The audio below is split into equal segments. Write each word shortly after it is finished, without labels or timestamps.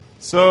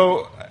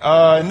So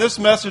in this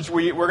message,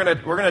 we're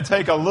gonna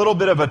take a little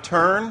bit of a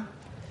turn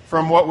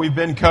from what we've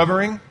been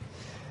covering.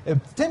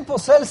 W tym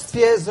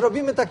poselstwie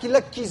zrobimy taki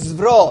lekki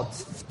zwrot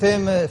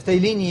w tej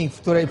linii,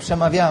 w której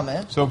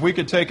przemawiamy. So if we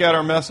could take out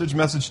our message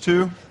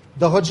 2.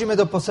 Dochodzimy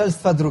do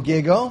poselstwa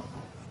drugiego.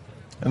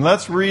 And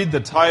let's read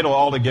the title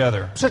all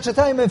together.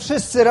 Przeczytajmy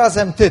wszyscy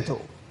razem tytuł.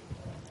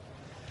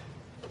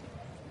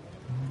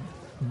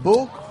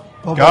 Bóg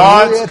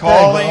powołuje God's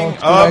calling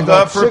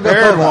tego, of którego the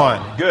prepared przygotował. one.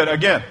 Good.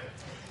 Again.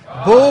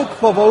 Bóg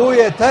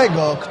powołuje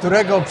tego,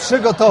 którego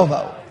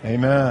przygotował.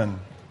 Amen.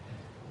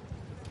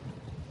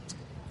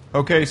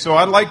 Okay, so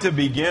I'd like to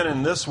begin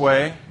in this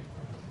way.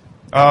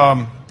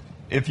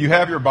 If you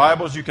have your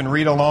Bibles, you can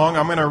read along.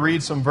 I'm going to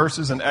read some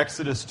verses in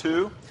Exodus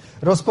 2.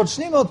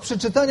 Rozpoczniemy od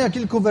przeczytania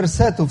kilku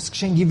wersetów z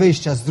Księgi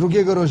Wyjścia, z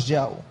 2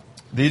 rozdziału.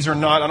 These are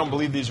not, I don't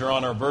believe these are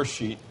on our verse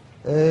sheet.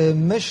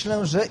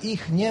 Myślę, że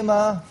ich nie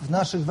ma w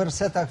naszych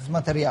wersetach, w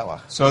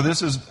materiałach. So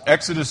this is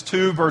Exodus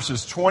 2,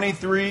 verses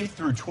 23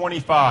 through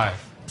 25.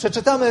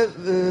 Przeczytamy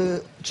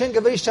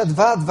Księgę Wyjścia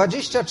 2,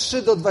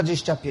 23 do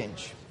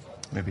 25.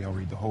 Maybe I'll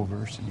read the whole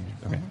verse.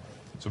 Okay.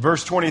 So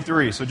verse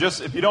 23. So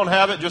just, if you don't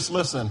have it, just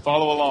listen.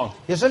 Follow along.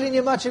 Jeżeli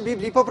nie macie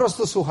Biblii, po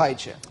prostu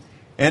słuchajcie.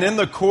 And in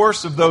the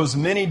course of those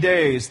many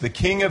days, the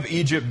king of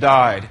Egypt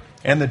died,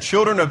 and the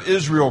children of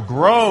Israel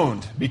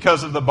groaned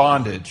because of the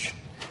bondage.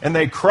 And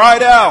they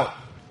cried out,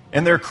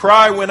 and their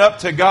cry went up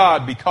to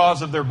God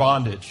because of their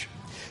bondage.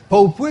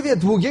 Po upływie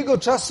długiego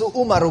czasu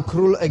umarł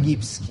król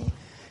egipski.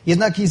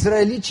 Jednak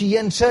Izraelici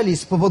jęczeli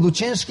z powodu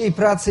ciężkiej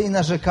pracy i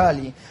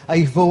narzekali, a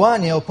ich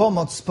wołanie o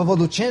pomoc z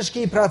powodu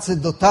ciężkiej pracy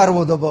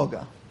dotarło do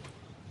Boga.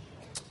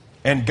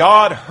 And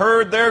God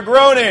heard their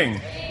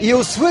groaning. I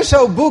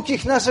usłyszał Bóg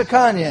ich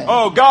narzekanie.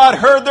 Oh, God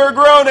heard their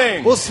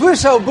groaning.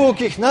 Usłyszał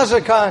Bóg ich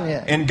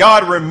narzekanie. And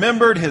God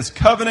remembered his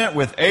covenant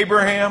with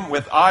Abraham,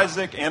 with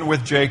Isaac, and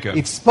with Jacob.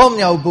 I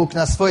wspomniał Bóg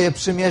na swoje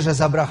przymierze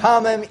z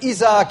Abrahamem,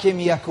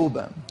 Izaakiem i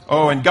Jakubem.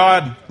 Oh, and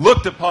God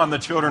looked upon the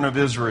children of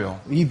Israel.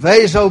 I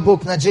wejrzał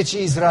Bóg na dzieci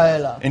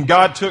Izraela. And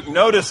God took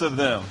notice of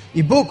them.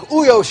 I Bóg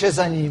ujął się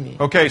za nimi.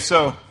 Okay,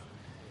 so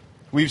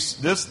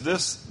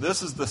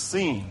this is the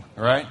scene,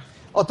 right?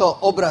 Oto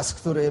obraz,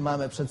 który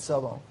mamy przed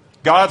sobą.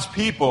 God's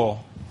people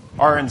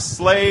are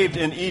enslaved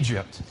in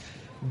Egypt.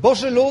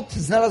 Boży lud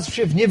znalazł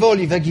się w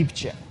niewoli w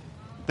Egipcie.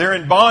 They're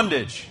in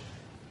bondage.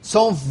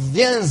 Są w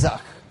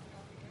więzach.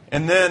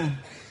 And then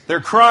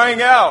they're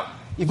crying out,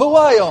 I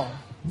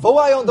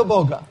wołają do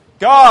Boga.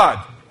 God,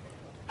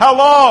 how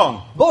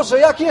long? Boże,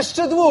 jak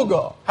jeszcze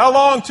długo? How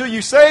long till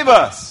you save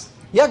us?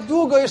 Jak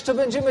długo jeszcze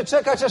będziemy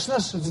czekać,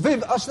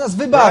 aż nas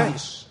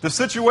wybawisz? The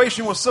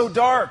situation was so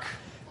dark.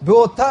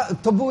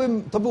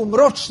 To był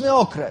mroczny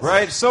okres.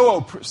 Right?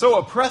 So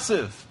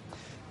oppressive.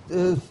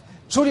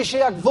 Czuli się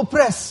jak w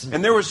opresji.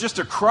 And there was just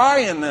a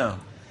cry in them.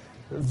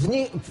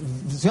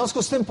 W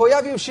związku z tym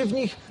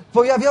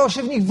pojawiało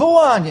się w nich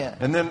wołanie.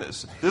 And then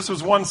this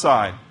was one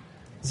side.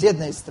 Z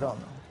jednej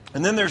strony.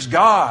 And then there's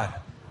God.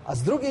 A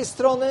z drugiej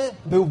strony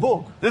był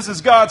Bóg. This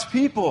is God's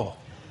people.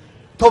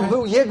 To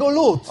był Jego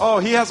lud.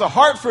 Oh, He has a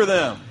heart for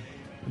them.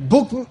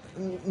 Bóg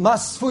ma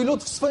swój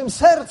lud w swoim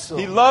sercu.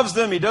 He loves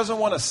them. He doesn't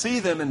want to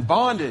see them in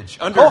bondage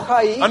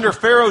under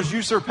Pharaoh's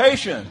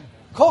usurpation.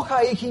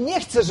 Kocha ich i nie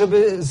chce,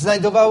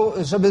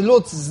 żeby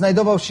lud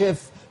znajdował się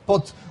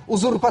pod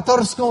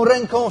uzurpatorską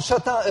ręką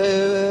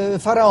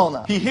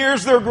Faraona. He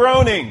hears their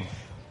groaning.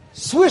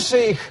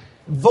 Słyszy ich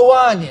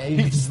wołanie,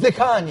 ich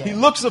wzdychanie. He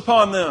looks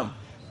upon them.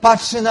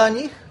 Patrzy na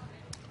nich.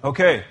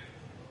 Okay.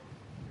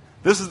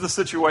 This is the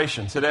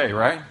situation today,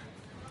 right?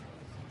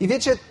 I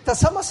wiecie, ta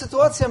sama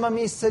sytuacja ma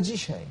miejsce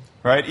dzisiaj.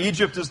 Right?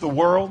 Egypt is the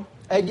world.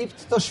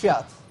 Egipt to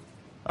świat.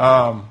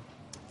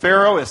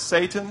 Pharaoh is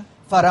Satan.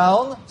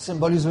 Faraon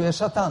symbolizuje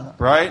szatana.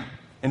 Right?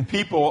 And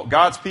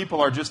God's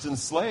people are just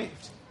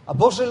enslaved. A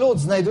Boży lud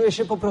znajduje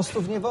się po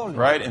prostu w niewoli.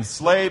 Right?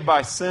 Enslaved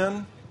by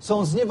sin.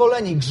 Są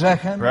zniewoleni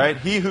grzechem.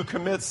 Right? He who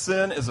commits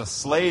sin is a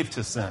slave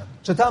to sin.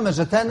 Czytamy,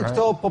 że ten,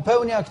 kto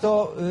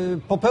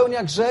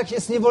popełnia grzech,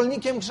 jest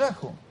niewolnikiem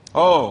grzechu.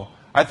 Oh,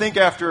 I think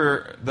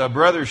after the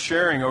brothers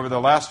sharing over the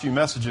last few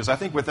messages, I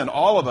think within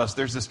all of us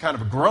there's this kind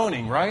of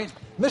groaning, right?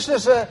 Myślę,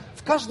 że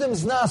w każdym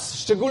z nas,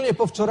 szczególnie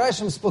po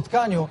wczorajszym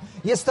spotkaniu,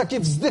 jest takie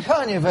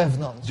wzdychanie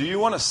wewnątrz. Do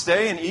you want to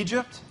stay in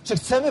Egypt? Czy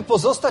chcemy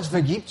pozostać w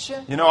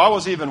Egipcie? You know, I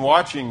was even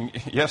watching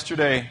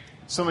yesterday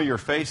some of your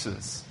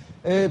faces.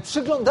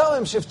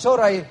 Przyglądałem się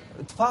wczoraj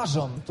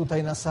twarzom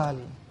tutaj na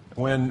sali.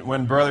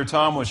 When Brother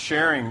Tom was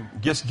sharing,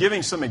 just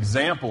giving some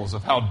examples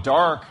of how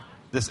dark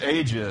this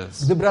age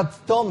is. Gdy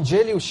brat Tom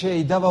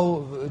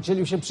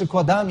dzielił się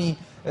przykładami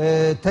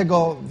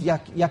tego,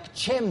 jak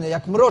ciemny,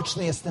 jak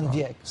mroczny jest ten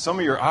wiek.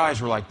 Some of your eyes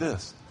were like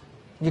this.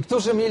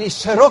 Niektórzy mieli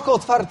szeroko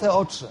otwarte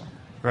oczy.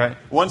 Right?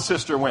 One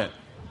sister went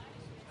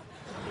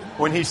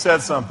when he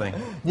said something.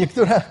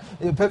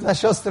 Pewna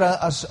siostra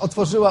aż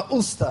otworzyła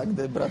usta,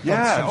 gdy brat Tom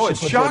się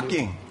it's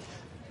shocking.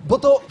 Bo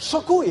to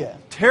szokuje.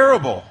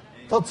 Terrible.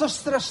 To coś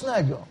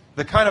strasznego.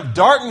 The kind of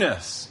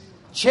darkness.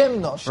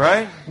 Ciemność.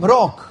 Right?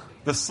 Mrok.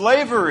 The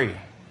slavery.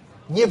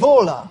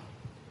 Niewola.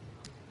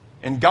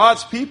 And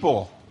God's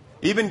people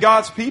Even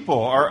God's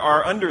people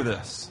are under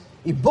this.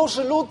 I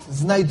Boży lud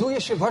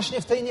znajduje się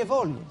właśnie w tej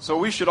niewoli. So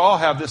we should all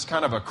have this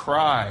kind of a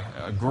cry,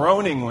 a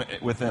groaning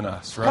within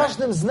us, W right?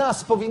 każdym z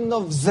nas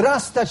powinno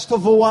wzrastać to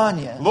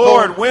wołanie.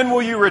 Lord, when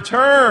will you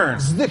return?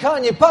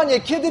 Wzdychanie, Panie,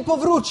 kiedy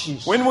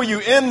powrócisz? When will you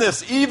end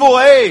this evil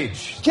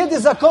age?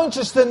 Kiedy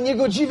zakończysz ten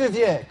niegodziwy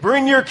wiek?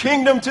 Bring your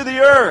kingdom to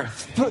the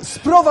earth.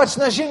 Sprowadź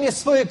na ziemię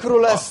swoje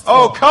królestwo.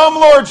 Oh, come,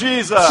 Lord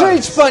Jesus.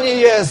 Przyjdź, Panie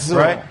Jezu.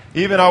 Right?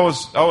 Even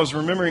I was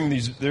remembering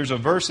these. There's a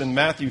verse in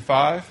Matthew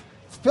 5.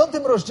 W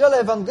 5 rozdziale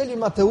Ewangelii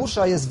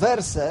Mateusza jest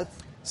werset.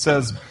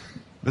 Says,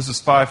 this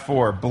is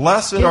 5:4.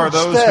 Blessed are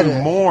those who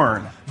 5:4.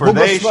 mourn, for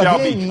they shall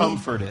be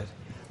comforted.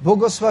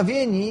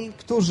 Błogosławieni,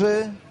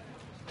 którzy...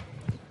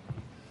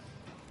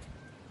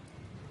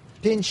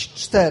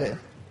 5:4.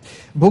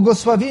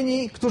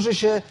 Błogosławieni, którzy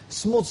się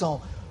smucą,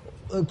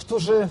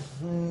 którzy...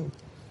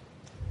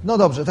 No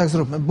dobrze, tak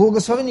zróbmy.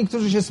 Błogosławieni,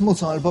 którzy się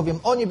smucą, albowiem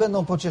oni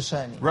będą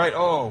pocieszeni. Right?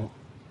 Oh,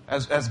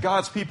 as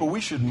God's people,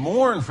 we should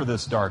mourn for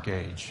this dark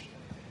age.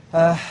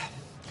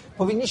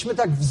 Powinniśmy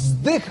tak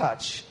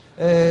wzdychać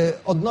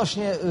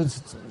odnośnie,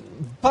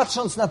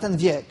 patrząc na ten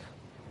wiek.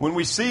 When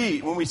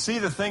we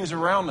see the things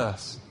around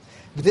us.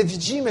 Gdy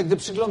widzimy, gdy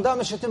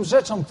przyglądamy się tym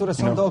rzeczom, które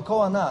są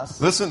dookoła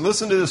nas.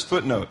 Listen to this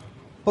footnote.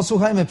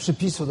 Posłuchajmy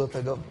przypisu do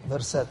tego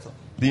wersetu.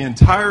 The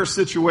entire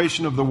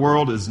situation of the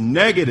world is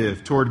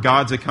negative toward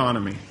God's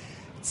economy.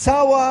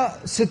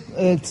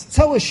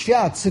 Cały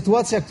świat,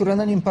 sytuacja, która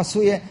na nim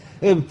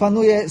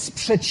panuje,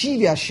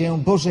 sprzeciwia się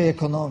Bożej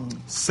ekonomii.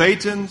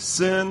 Satan,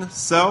 sin,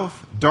 self,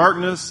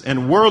 darkness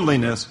and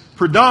worldliness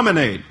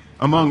predominate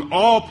among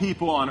all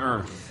people on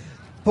earth.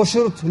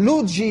 Pośród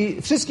ludzi,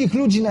 wszystkich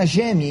ludzi na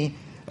ziemi,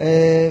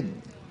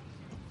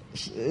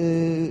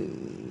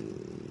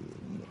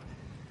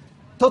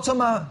 to, co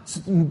ma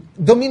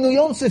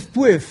dominujący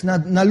wpływ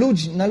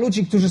na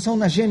ludzi, którzy są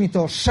na ziemi,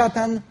 to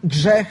szatan,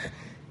 grzech,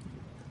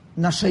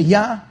 nasze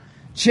ja,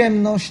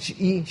 ciemność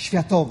i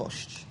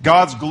światowość.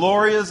 God's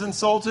glory is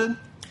insulted?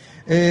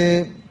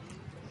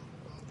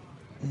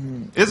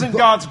 Isn't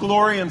God's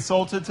glory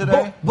insulted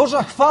today?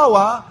 Boża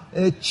chwała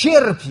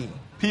cierpi.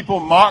 People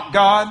mock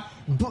God.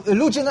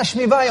 Ludzie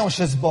naśmiewają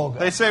się z Boga.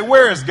 They say,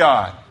 where is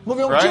God?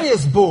 Mówią, Right? gdzie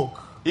jest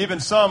Bóg?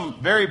 Even some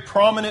very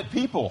prominent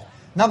people.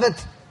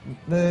 Nawet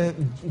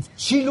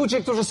ci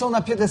ludzie, którzy są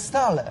na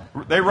piedestale,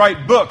 They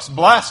write books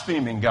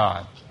blaspheming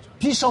God.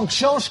 piszą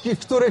książki, w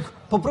których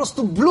po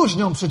prostu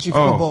bluźnią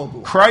przeciwko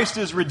Bogu. Christ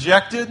is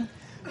rejected.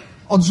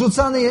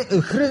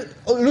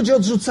 Ludzie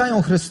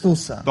odrzucają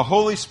Chrystusa. The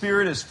Holy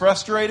Spirit is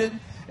frustrated.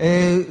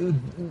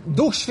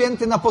 Duch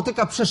Święty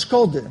napotyka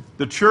przeszkody.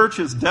 The church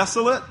is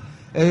desolate.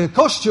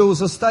 Kościół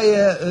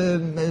zostaje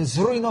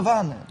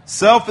zrujnowany.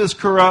 Self is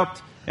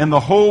corrupt and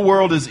the whole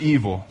world is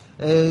evil.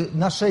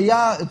 Nasze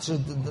ja, czy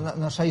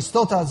nasza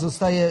istota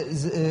zostaje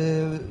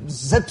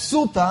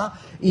zepsuta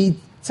i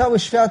cały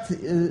świat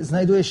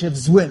znajduje się w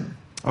złym.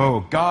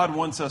 Oh, God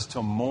wants us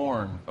to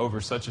mourn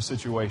over such a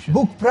situation.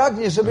 Bóg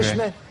pragnie,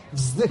 żebyśmy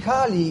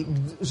wzdychali,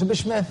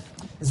 żebyśmy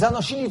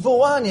zanosili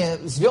wołanie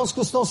w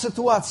związku z tą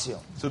sytuacją.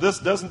 So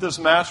doesn't this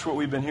match what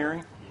we've been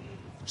hearing?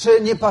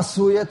 Czy nie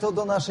pasuje to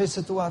do naszej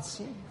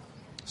sytuacji?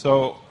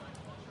 So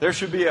there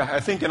should be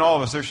I think in all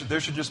of us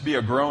there should just be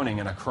a groaning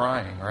and a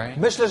crying, right?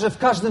 Myślę, że w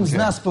każdym z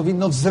nas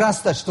powinno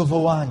wzrastać to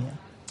wołanie.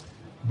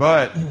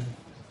 But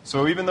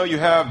so even though you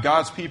have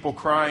God's people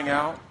crying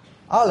out,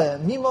 Ale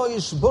mimo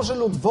iż Boży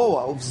lud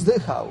wołał,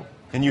 wzdychał,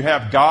 and you have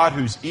God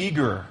who's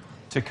eager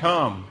to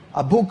come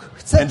a Bóg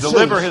chce and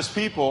deliver przyjść his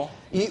people,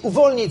 i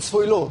uwolnić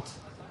swój lud,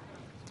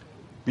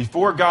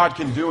 before God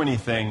can do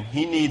anything,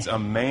 he needs a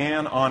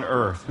man on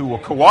earth who will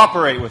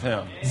cooperate with him.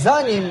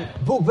 zanim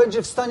Bóg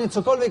będzie w stanie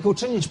cokolwiek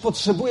uczynić,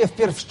 potrzebuje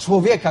wpierw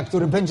człowieka,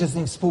 który będzie z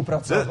nim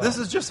współpracował. This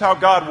is just how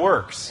God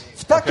works.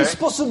 W taki Okay?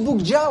 sposób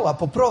Bóg działa,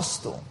 po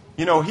prostu.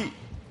 You know,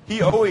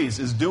 he always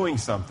is doing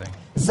something.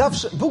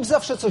 Bóg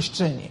zawsze coś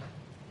czyni,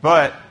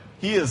 But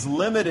he has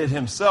limited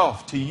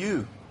himself to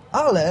you.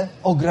 ale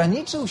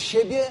ograniczył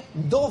siebie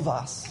do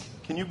was.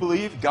 Can you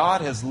believe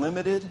God has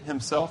limited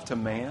himself to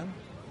man?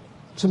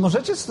 Czy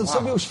możecie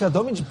sobie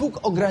uświadomić, Bóg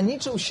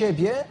ograniczył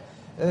siebie,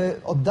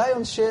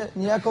 oddając się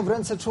niejako w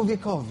ręce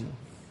człowiekowi.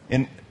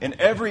 In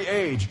every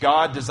age,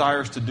 God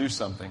desires to do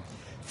something.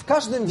 W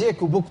każdym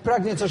wieku Bóg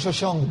pragnie coś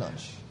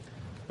osiągnąć.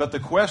 But the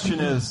question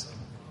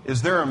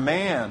is there a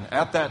man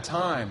at that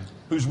time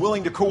who's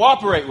willing to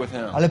cooperate with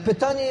him? Ale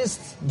pytanie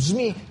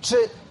brzmi, czy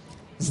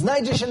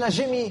znajdą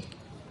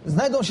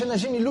się na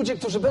ziemi ludzie,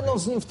 którzy będą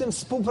z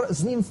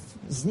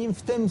nim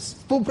w tym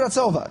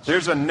współpracować.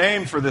 There's a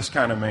name for this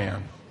kind of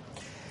man.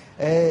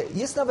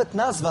 Jest nawet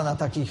nazwa na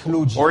takich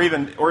ludzi.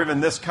 Or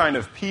even this kind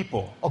of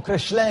people.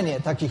 Określenie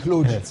takich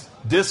ludzi.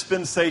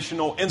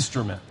 Dispensational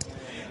instrument.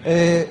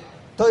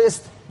 To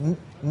jest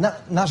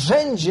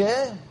narzędzie,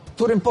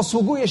 którym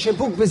posługuje się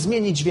Bóg, by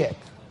zmienić wiek.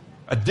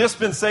 A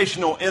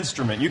dispensational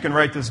instrument. You can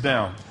write this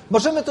down.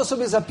 Możemy to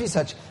sobie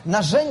zapisać.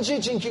 Narzędzie,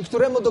 dzięki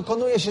któremu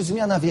dokonuje się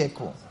zmiana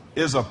wieku.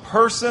 Is a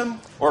person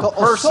or To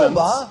persons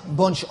osoba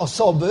bądź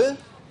osoby,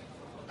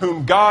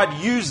 whom God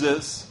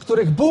uses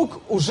których Bóg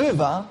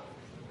używa,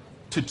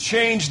 to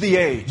change the by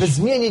age,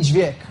 zmienić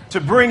wiek,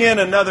 to bring in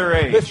another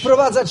age.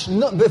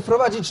 by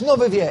wprowadzić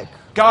nowy wiek.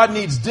 God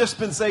needs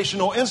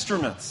dispensational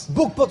instruments.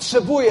 Bóg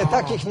potrzebuje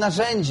takich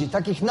narzędzi,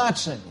 takich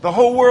naczyń. The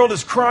whole world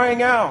is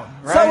crying out,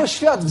 Cały right?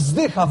 świat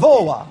wzdycha,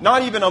 woła.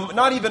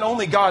 Not even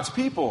only God's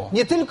people.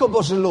 Nie tylko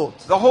Boży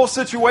lud. The whole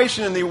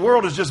situation in the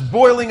world is just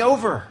boiling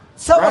over.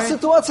 Cała Right?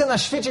 sytuacja na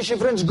świecie się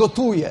wręcz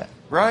gotuje.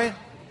 Right?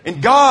 And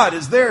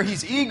God is there.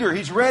 He's eager.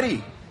 He's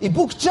ready. I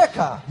Bóg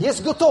czeka,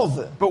 jest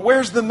gotowy. But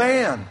where's the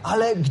man?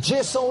 Ale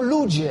gdzie są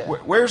ludzie?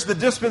 Where's the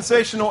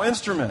dispensational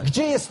instrument?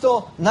 Gdzie jest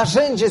to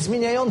narzędzie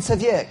zmieniające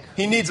wiek?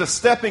 He needs a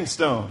stepping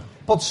stone.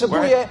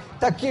 Potrzebuje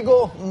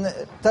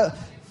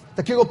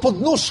takiego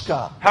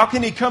podnóżka. How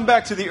can he come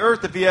back to the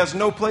earth if he has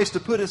no place to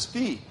put his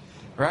feet?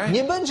 Right?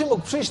 Nie będzie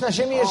mógł przyjść na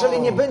ziemię,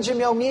 jeżeli nie będzie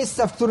miał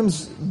miejsca, w którym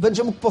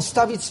będzie mógł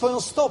postawić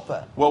swoją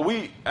stopę. Well,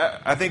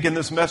 I think in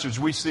this message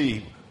we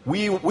see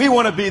we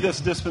want to be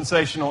this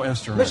dispensational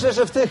instrument. Myślę,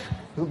 że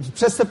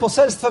przez te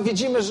poselstwa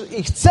widzimy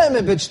i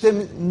chcemy być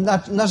tym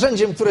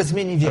narzędziem, które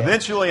zmieni wiek.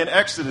 Eventually in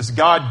Exodus,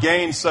 God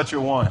gained such a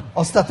one.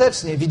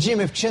 Ostatecznie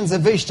widzimy w Księdze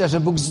Wyjścia, że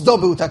Bóg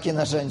zdobył takie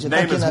narzędzie, His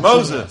name takie is naczynie.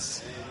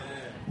 Moses.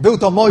 Był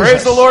to Praise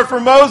Mojżesz. the Lord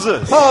for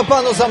Moses. Chwała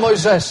Panu za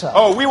Mojżesza.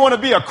 Oh, we want to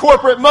be a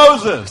corporate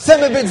Moses.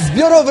 Chcemy być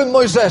zbiorowym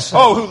Mojżeszem,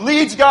 Oh, who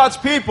leads God's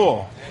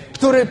people.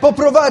 który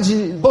poprowadzi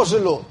Boży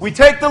lud. We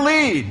take the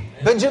lead.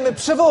 Będziemy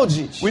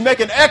przewodzić. We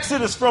make an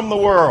exodus from the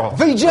world.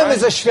 Wyjdziemy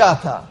Right? ze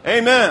świata.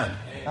 Amen.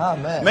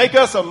 Amen. Make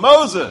us a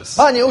Moses.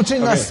 Panie,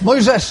 uczyń nas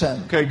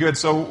Mojżeszem. Okay, good.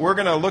 So we're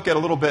going to look at a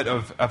little bit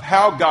of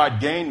how God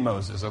gained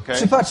Moses, okay?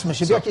 Przypatrzmy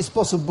się, w jaki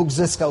sposób Bóg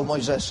zyskał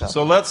Mojżesza.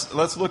 So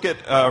let's look at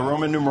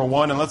Roman numeral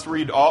 1 and let's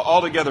read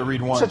all together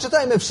read 1.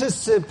 Przeczytajmy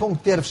wszyscy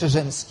punkt 1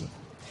 rzymski.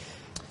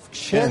 W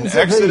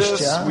Księdze Exodus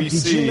Wyjścia we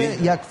widzimy,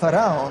 see- jak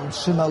Faraon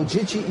trzymał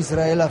dzieci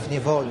Izraela w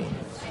niewoli,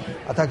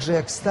 a także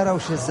jak starał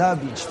się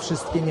zabić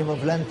wszystkie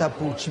niemowlęta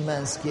płci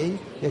męskiej,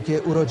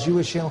 jakie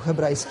urodziły się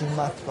hebrajskim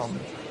matkom.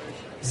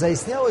 W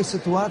zaistniałej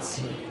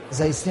sytuacji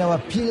zaistniała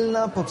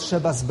pilna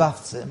potrzeba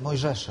zbawcy,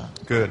 Mojżesza.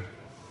 Good.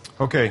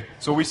 Okay.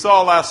 So we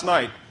saw last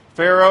night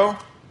Pharaoh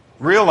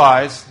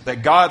realized that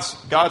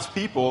God's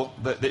people,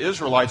 the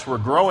Israelites, were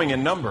growing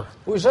in number.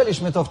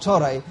 Ujrzeliśmy to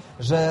wczoraj,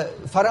 że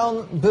Faraon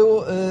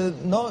był,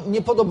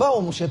 nie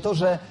podobało mu się to,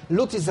 że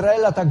lud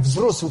Izraela tak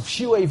wzrósł w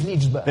siłę i w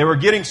liczbę. They were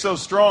getting so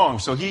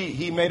strong, so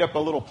he made up a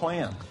little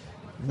plan.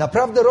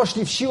 Naprawdę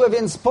rośli w siłę,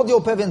 więc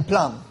podjął pewien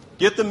plan.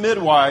 Get the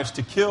midwives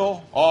to kill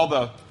all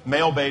the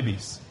male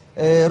babies.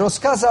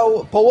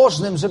 Rozkazał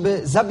położnym,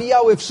 żeby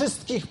zabijały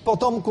wszystkich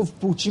potomków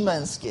płci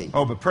męskiej.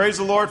 Oh, but praise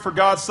the Lord for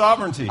God's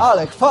sovereignty.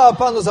 Ale chwała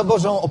Panu za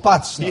Bożą He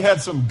opatrzność.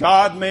 had some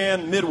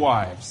God-man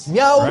midwives,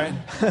 Miał, right?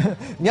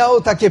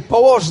 miał takie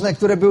położne,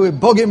 które były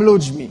Bogiem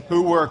ludźmi,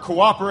 Who were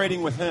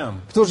cooperating with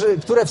him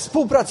które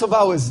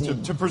współpracowały z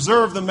nim, to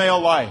preserve the male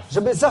life.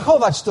 żeby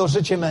zachować to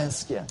życie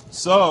męskie.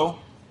 So,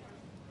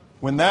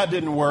 when that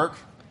didn't work,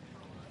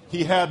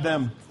 he had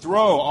them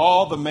throw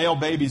all the male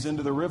babies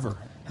into the river.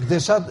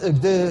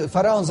 Gdy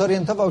Faraon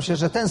zorientował się,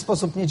 że ten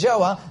sposób nie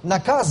działa,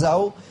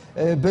 nakazał,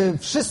 by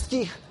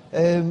wszystkich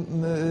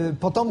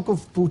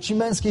potomków płci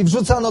męskiej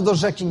wrzucano do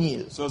rzeki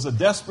Nil. So it's a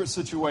desperate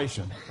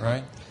situation,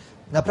 right?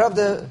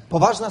 Naprawdę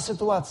poważna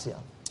sytuacja.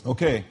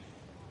 Okay,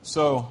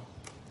 so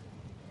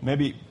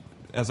maybe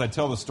as I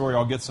tell the story,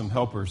 I'll get some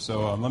helpers.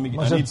 So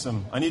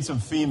I need some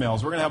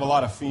females. We're going to have a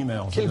lot of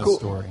females in this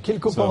story.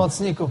 Kilku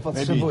pomocników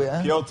potrzebuję.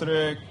 Maybe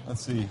Piotrek,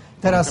 let's see.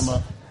 Teraz Come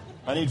up.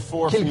 I need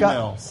 4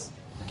 females.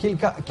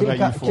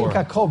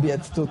 Kilka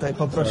kobiet tutaj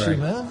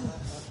poprosimy.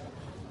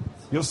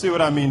 You'll see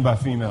what I mean by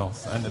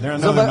females.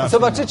 They're not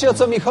Zobaczycie, o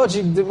co mi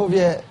chodzi, gdy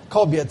mówię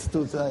kobiet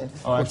tutaj.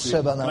 Oh,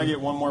 Potrzeba actually, nam. can I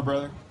get one more,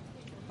 brother?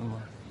 One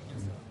more.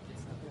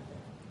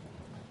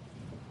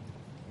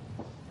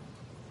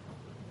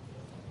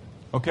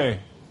 Okay.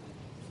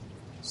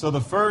 So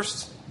the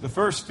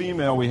first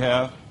female we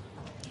have,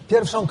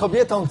 Pierwszą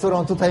kobietą,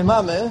 którą tutaj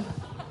mamy,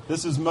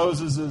 this is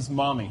Moses'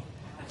 mommy.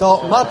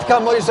 to matka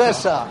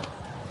Mojżesza.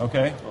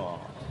 Okay?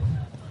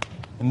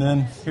 And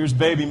then here's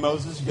baby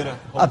Moses. You gotta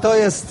A to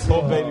jest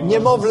hold baby Moses.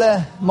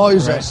 niemowlę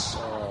Mojżesz.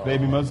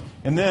 Baby Moses.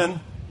 And then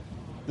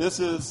this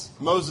is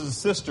Moses'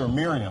 sister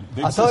Miriam.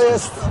 Big A to sister.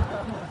 jest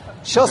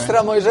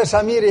siostra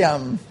Mojżesza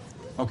Miriam.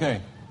 Okay.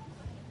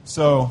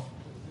 So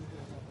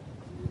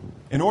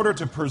in order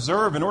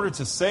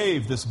to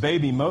save this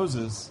baby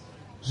Moses,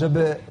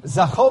 Żeby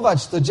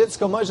zachować to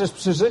dziecko Mojżesz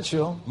przy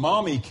życiu,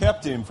 mommy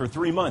kept him for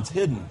 3 months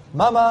hidden.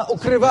 mama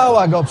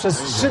ukrywała go przez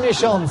 3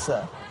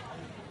 miesiące.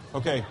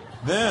 Okay.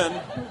 Then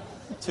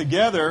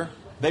together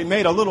they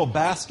made a little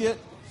basket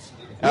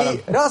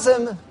I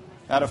razem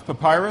out of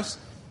papyrus,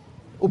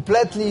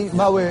 upletli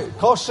mały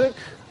koszyk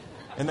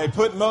and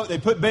they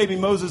put baby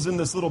Moses in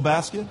this little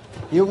basket.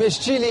 i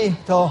umieścili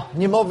to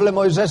niemowlę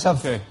Mojżesza w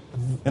Okay.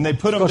 And they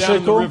put him down in the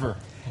koszyku river.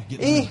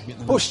 i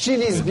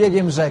puścili z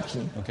biegiem rzeki.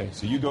 Okay,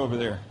 so you go over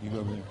there. You go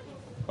over there.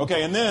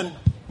 Okay, and then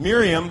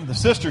Miriam, the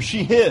sister, she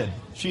hid.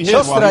 She hid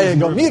while he Siostra was in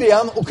jego, the river.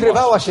 Miriam,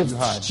 ukrywała się w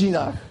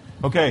trzcinach.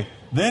 Okay,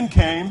 then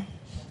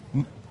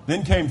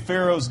came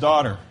Pharaoh's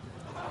daughter.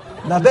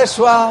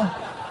 Nadeszła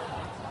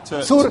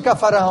córka to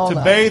Faraona,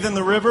 bathe in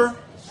the river.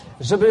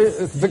 żeby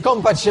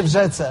wykąpać się w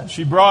rzece.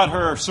 She brought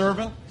her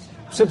servant,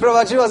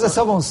 Przyprowadziła ze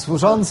sobą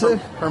służących,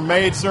 her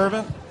maid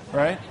servant,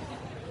 right?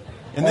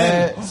 And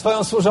then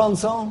swoją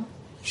służącą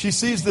she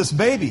sees this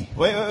baby.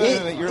 Wait,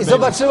 you're i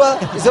a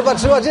baby,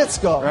 zobaczyła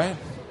dziecko. right?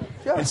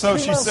 You're And so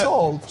 3 months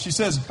old. she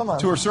says Come on.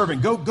 to her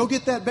servant, go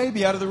get that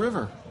baby out of the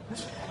river.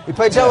 I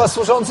powiedziała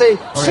służącej,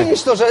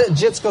 przynieś to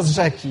dziecko z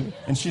rzeki.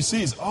 And she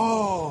sees,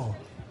 oh,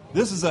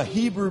 this is a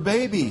Hebrew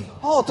baby.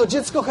 O, to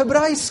dziecko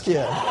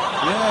hebrajskie.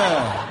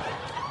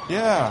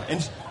 Yeah.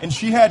 And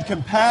she had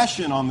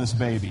compassion on this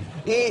baby.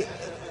 I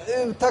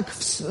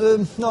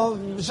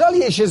żal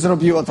jej się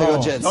zrobiło tego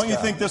dziecka. Don't you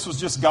think this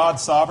was just God's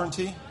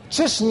sovereignty?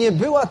 Czyż nie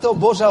była to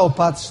Boża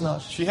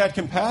opatrzność? She had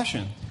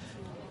compassion.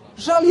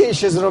 Żal jej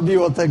się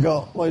zrobiło tego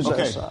Okay,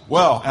 Mojżesza.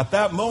 well, at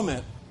that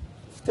moment,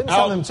 W tym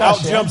samym out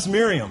czasie jumps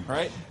Miriam,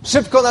 right?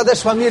 szybko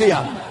nadeszła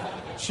Miriam.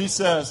 She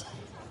says,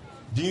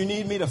 do you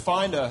need me to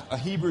find a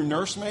Hebrew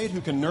nursemaid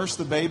who can nurse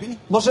the baby?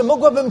 Może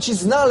mogłabym ci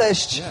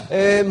znaleźć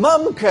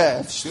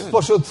mamkę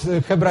spośród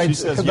She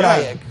says,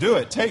 Hebrajek. yeah, do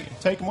it.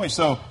 Take him away.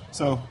 So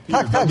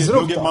Peter, Tak, go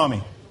zrób get to.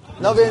 mommy.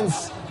 No więc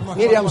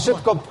Miriam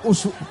szybko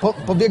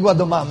pobiegła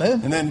do mamy,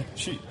 And then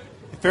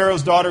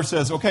Pharaoh's daughter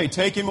says, okay,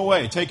 take him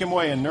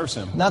away and nurse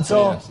him. na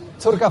co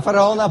córka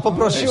Faraona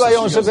poprosiła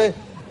ją, żeby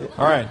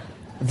All right.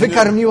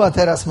 wykarmiła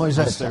teraz Stay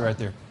Mojżesza. right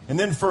there. And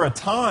then for a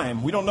time,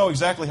 we don't know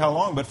exactly how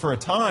long, but for a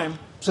time,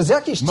 Przez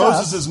jakiś czas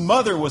Moses'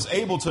 mother was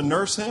able to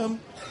nurse him,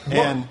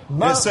 and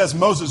Ma- it says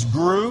Moses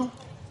grew.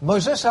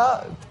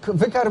 Mojżesza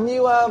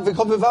wykarmiła,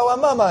 wychowywała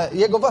mama,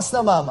 jego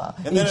własna mama.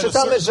 And I then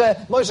czytamy, że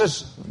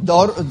Mojżesz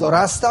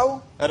dorastał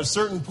At a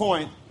certain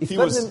point, I w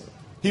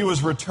he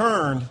was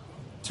returned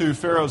to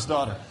Pharaoh's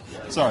daughter.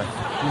 Sorry,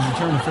 he was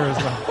returned to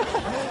Pharaoh's daughter.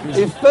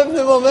 i w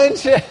pewnym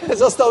momencie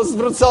został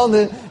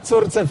zwrócony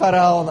córce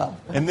Faraona.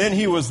 And then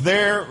he was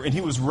there, and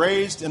he was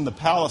raised in the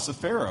palace of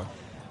Pharaoh.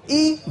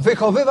 I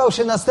wychowywał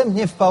się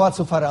następnie w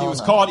pałacu He Faraona.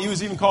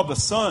 was even called the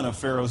son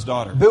of Pharaoh's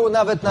daughter. Był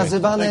nawet Thank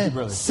nazywany you,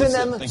 brother.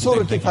 synem Thank you, córki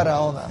thank you.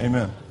 Faraona.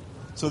 Amen.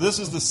 So this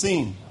is the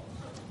scene.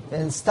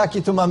 Więc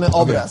taki tu mamy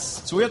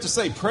obraz. So we have to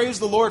say, praise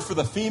the Lord for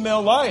the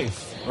female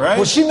life, right?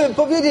 Musimy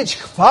powiedzieć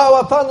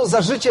chwała Panu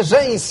za życie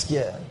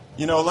żeńskie.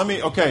 You know,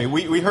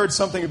 we heard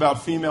something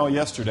about female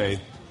yesterday,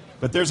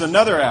 but there's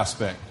another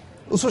aspect.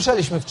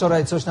 Usłyszeliśmy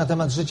wczoraj coś na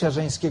temat życia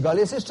żeńskiego, ale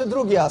jest jeszcze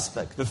drugi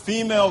aspekt. The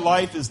female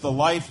life is the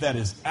life that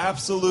is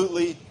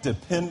absolutely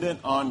dependent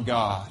on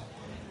God.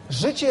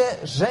 Życie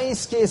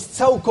żeńskie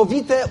jest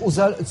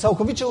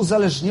całkowicie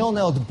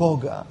uzależnione od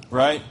Boga.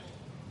 Right?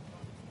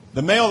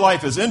 The male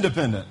life is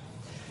independent.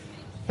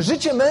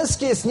 Życie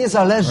męskie jest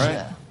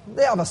niezależne.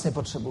 Ja was nie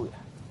potrzebuję.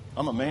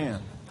 I'm a man.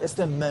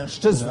 Jestem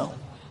mężczyzną.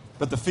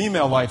 But the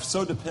female life is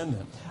so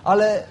dependent.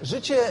 Ale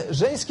życie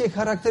żeńskie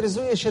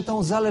charakteryzuje się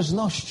tą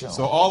zależnością.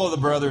 So all of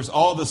the brothers,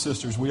 all of the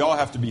sisters, we all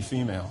have to be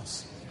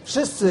females.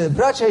 Wszyscy,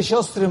 bracia i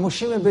siostry,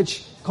 musimy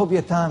być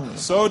kobietami.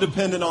 So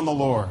dependent on the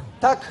Lord.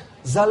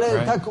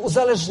 Tak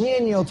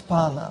uzależnieni od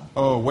Pana.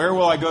 Oh, where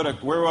will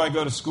I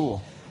go to school?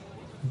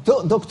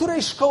 Do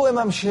której szkoły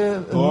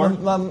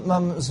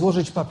mam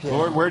złożyć papiery?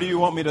 Lord,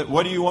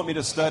 what do you want me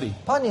to study?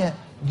 Panie,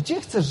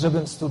 gdzie chcesz,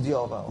 żebym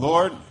studiował?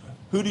 Lord,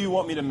 who do you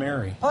want me to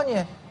marry?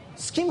 Panie,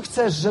 z kim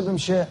chcesz, żebym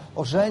się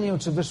ożenił,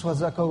 czy wyszła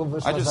za kogo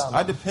wyszła za I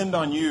mąż? depend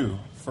on you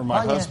for my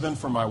Panie, husband,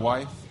 for my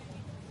wife.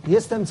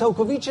 Jestem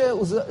całkowicie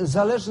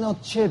zależny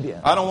od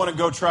Ciebie. I don't want to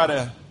go try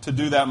to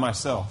do that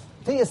myself.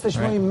 Ty jesteś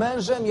moim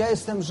mężem, ja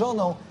jestem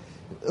żoną.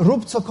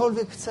 Rób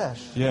cokolwiek chcesz.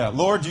 Yeah,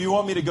 Lord, do you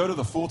want me to go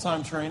to the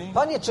full-time training?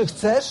 Panie, czy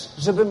chcesz,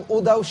 żebym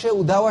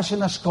udała się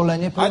na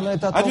szkolenie I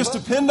pełnoetatowe? just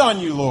depend on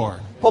you, Lord.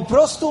 Po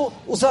prostu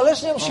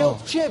uzależniam się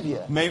od Ciebie.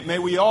 May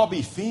we all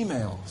be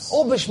females.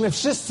 Obyśmy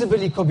wszyscy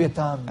byli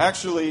kobietami.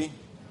 Actually,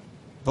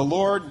 the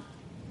Lord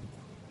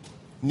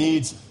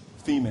needs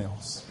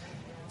females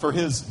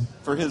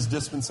for his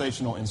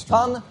dispensational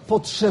instrument. Pan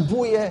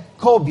potrzebuje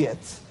kobiet,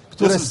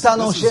 które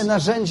staną się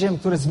narzędziem,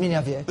 które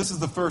zmienia wiek. This is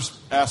the first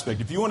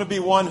aspect. If you want to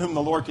be one whom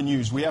the Lord can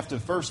use, we have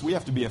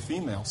to be a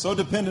female. So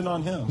dependent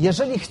on him.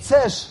 Jeżeli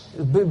chcesz,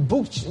 by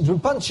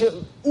Pan Cię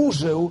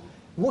użył,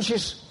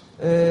 musisz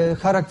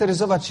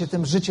charakteryzować się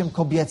tym życiem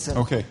kobiecym,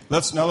 Okay,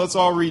 let's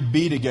all read B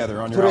together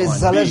on your które jest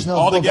outline. zależne B,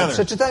 od all Boga. together.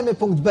 Przeczytajmy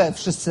punkt B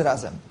wszyscy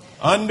razem.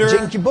 Under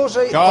Dzięki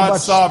Bożej God's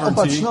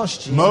sovereignty,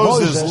 opatrzności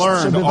Moses Mojżesz, learned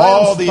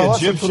przebywając all w the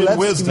pałacu Egyptian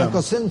królewskim wisdom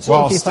jako syn while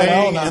córki staying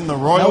Faraona, in the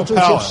royal nauczył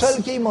się palace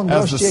wszelkiej as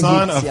mądrości the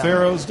son of Egipcjan.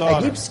 Pharaoh's daughter.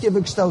 Egipskie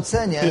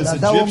wykształcenie His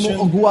nadało Egyptian-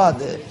 mu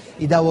ogłady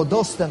i dało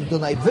dostęp do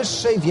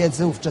najwyższej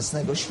wiedzy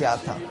ówczesnego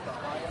świata.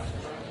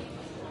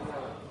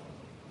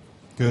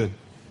 Good.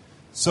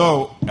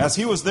 So, as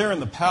he was there in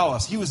the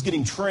palace, he was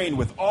getting trained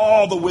with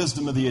all the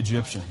wisdom of the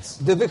Egyptians.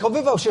 Gdy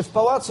wychowywał się w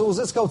pałacu,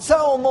 uzyskał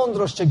całą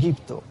mądrość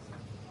Egiptu.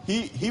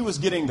 He was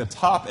getting the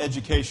top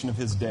education of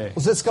his day.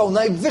 Uzyskał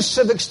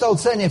najwyższe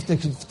wykształcenie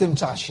w tym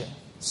czasie.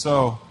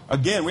 So,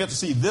 again, we have to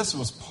see this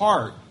was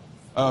part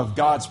of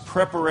God's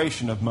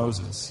preparation of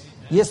Moses.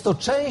 Jest to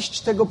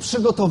część tego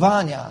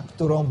przygotowania,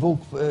 którą Bóg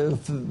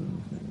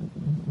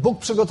Bóg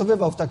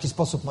przygotowywał w taki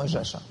sposób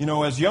Mojżesza. You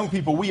know, as young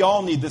people, we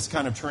all need this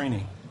kind of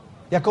training.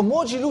 Jako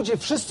młodzi ludzie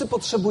wszyscy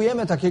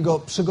potrzebujemy takiego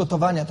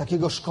przygotowania,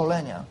 takiego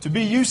szkolenia. To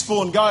be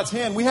useful in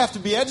God's hand, we have to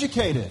be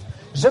educated.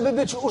 Żeby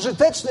być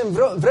użytecznym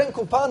w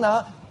ręku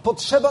Pana,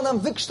 potrzeba nam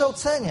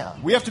wykształcenia.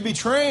 We have to be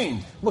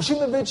trained.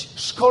 Musimy być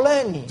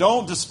szkoleni.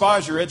 Don't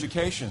despise your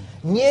education.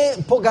 Nie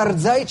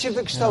pogardzajcie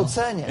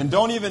wykształceniem. And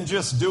don't even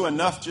just do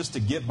enough just to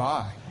get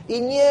by.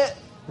 I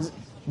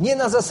nie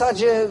na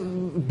zasadzie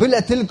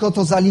byle tylko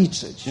to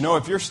zaliczyć. You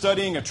know, if you're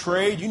studying a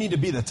trade, you need to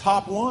be the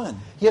top one.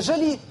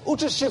 Jeżeli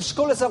uczysz się w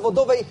szkole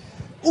zawodowej,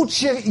 ucz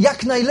się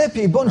jak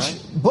najlepiej,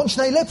 bądź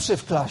najlepszy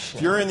w klasie.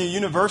 If you're in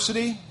the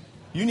university,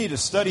 you need to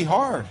study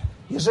hard.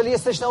 Jeżeli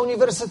jesteś na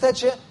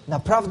uniwersytecie,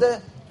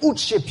 naprawdę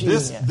ucz się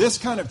pilnie. This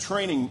kind of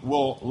training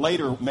will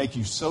later make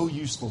you so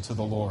useful to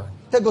the Lord.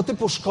 Tego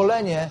typu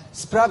szkolenie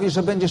sprawi,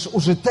 że będziesz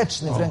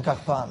użyteczny w rękach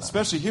Pana.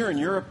 Especially here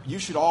in Europe, you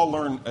should all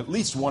learn at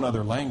least one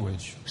other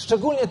language.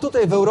 Szczególnie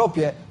tutaj w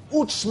Europie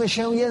uczmy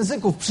się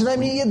języków,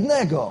 przynajmniej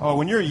jednego. Oh,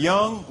 when you're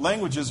young,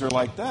 languages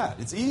are like that.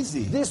 It's easy.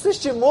 Gdy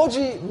jesteście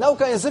młodzi,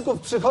 nauka języków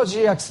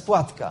przychodzi jak z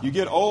płatka. You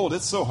get old,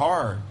 it's so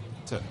hard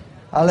to...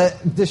 Ale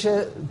gdy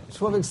się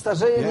człowiek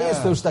starzeje, nie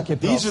jest to już takie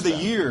These proste. are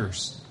the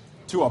years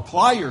to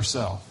apply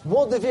yourself.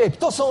 Młody wiek,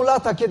 to są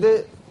lata,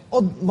 kiedy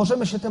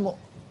możemy się temu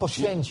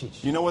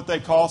poświęcić. You know what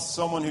they call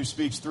someone who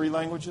speaks 3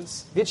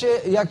 languages? Wiecie,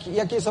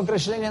 jakie jest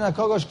określenie na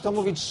kogoś, kto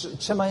mówi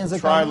 3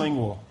 językami?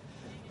 Trilingual.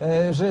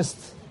 Że jest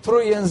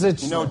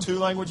trójjęzyczny, You know 2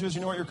 languages,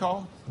 you know what you're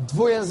called?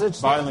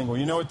 dwujęzyczny. Bilingual.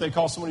 You know what they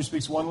call someone who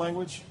speaks 1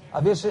 language?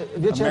 A wiecie,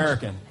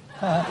 American.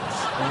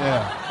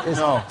 Yeah. jest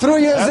No.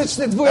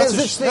 trójjęzyczny,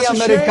 dwujęzyczny i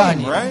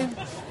Amerykanin. Shame,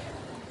 right?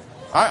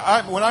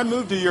 When I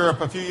moved to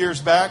Europe a few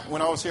years back,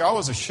 when I was here, I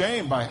was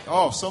ashamed by,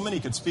 so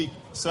many could speak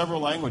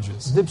several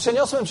languages. Gdy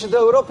przeniosłem się do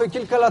Europy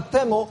kilka lat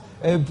temu,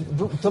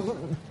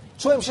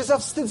 czułem się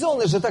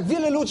zawstydzony, że tak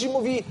wiele ludzi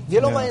mówi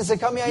wieloma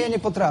językami, a ja nie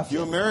potrafię.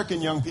 You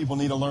American young people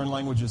need to learn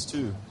languages too.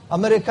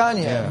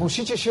 Amerykanie,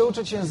 musicie się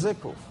uczyć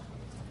języków.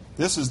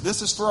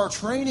 This is for our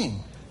training.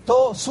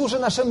 To służy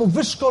naszemu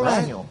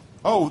wyszkoleniu. Right?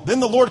 Oh, then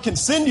the Lord can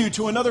send you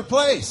to another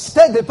place.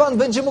 Wtedy Pan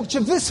będzie mógł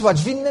cię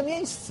wysłać w inne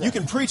miejsce. You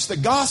can preach the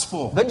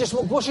gospel Będziesz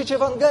mógł głosić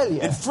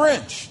Ewangelię in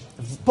French,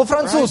 po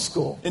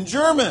francusku, in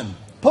German,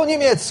 po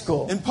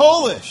niemiecku, in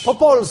Polish, po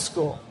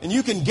polsku and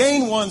you can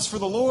gain ones for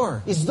the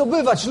Lord. i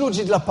zdobywać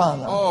ludzi dla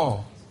Pana.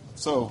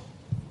 So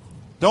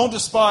don't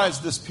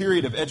despise this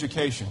period of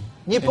education.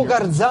 Nie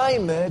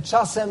pogardzajmy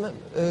czasem,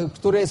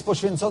 który jest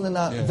poświęcony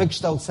na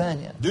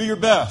wykształcenie. Do your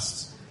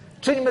best.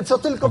 Czyńmy co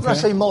tylko w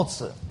naszej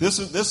mocy.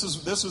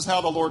 This is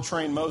how the Lord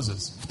trained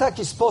Moses. W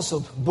taki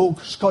sposób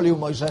Bóg szkolił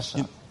Mojżesza.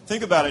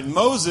 Think about it.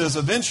 Moses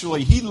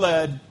eventually he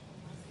led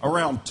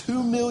around 2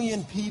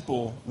 million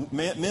people,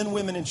 men,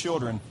 women, and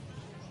children,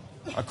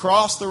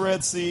 across the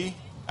Red Sea,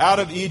 out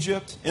of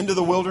Egypt, into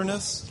the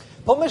wilderness.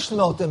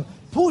 Pomyślmy o tym.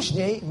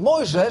 Później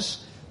Mojżesz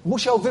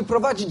musiał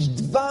wyprowadzić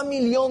 2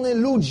 miliony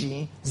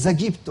ludzi z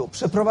Egiptu,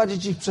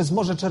 przeprowadzić ich przez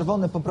Morze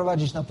Czerwone,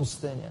 poprowadzić na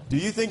pustynię. Do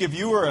you think if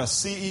you were a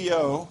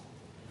CEO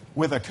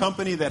with a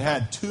company that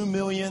had 2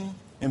 million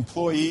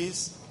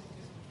employees,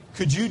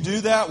 could you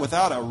do that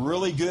without a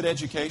really good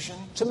education?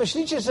 Czy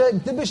myślicie, że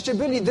gdybyście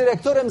byli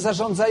dyrektorem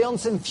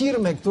zarządzającym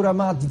firmy, która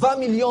ma 2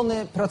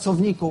 miliony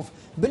pracowników,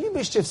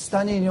 bylibyście w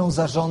stanie nią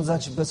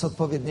zarządzać bez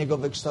odpowiedniego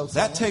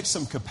wykształcenia? That takes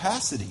some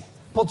capacity.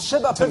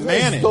 Potrzeba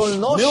pewnej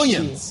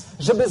zdolności,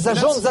 żeby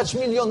zarządzać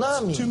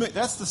milionami.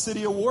 That's the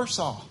city of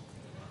Warsaw.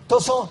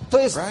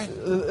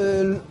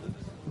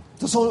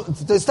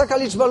 To jest taka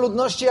liczba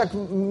ludności jak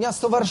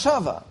miasto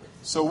Warszawa.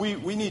 So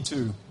we need to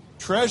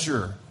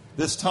treasure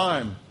this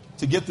time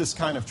to get this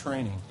kind of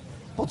training.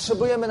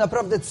 Potrzebujemy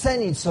naprawdę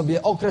cenić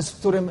sobie okres, w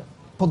którym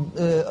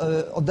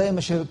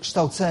oddajemy się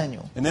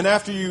kształceniu. And then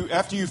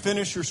after you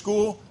finish your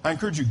school, I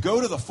encourage you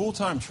go to the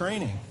full-time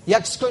training.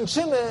 Jak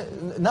skończymy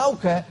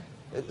naukę,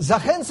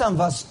 zachęcam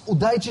was,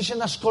 udajcie się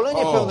na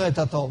szkolenie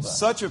pełnoetatowe.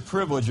 Such a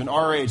privilege in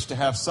our age to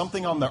have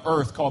something on the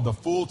earth called the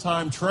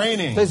full-time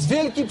training. To jest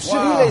wielki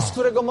przywilej, z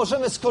którego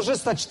możemy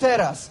skorzystać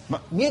teraz.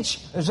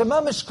 Że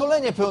mamy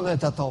szkolenie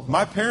pełnoetatowe.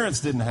 My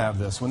parents didn't have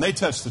this when they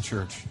touched the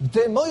church.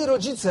 Gdy moi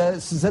rodzice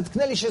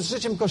zetknęli się z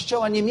życiem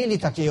Kościoła, nie mieli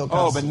takiej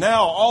okazji. But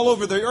now all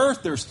over the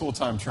earth there's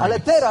full-time training. Ale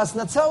teraz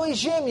na całej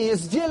ziemi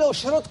jest wiele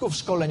ośrodków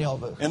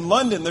szkoleniowych. In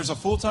London there's a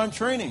full-time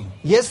training.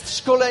 Jest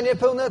szkolenie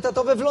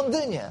pełnoetatowe w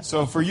Londynie.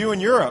 So for you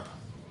in Europe,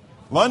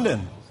 London,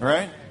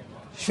 right?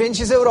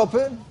 Święci z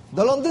Europy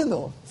do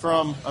Londynu.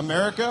 From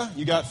America,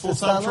 you got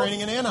full-time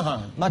training in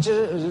Anaheim. Macie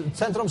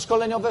centrum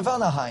szkoleniowe w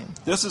Anaheim.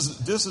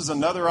 This is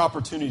another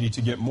opportunity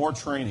to get more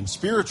training,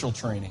 spiritual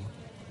training.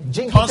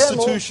 Dzięki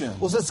temu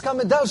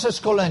uzyskamy dalsze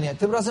szkolenie,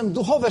 tym razem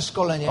duchowe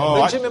szkolenie.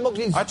 Będziemy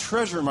mogli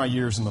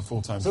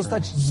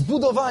zostać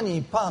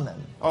zbudowani Panem.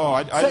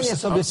 Cenię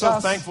sobie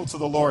czas.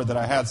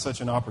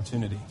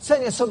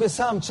 Cenię sobie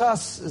sam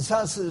czas,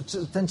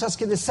 ten czas,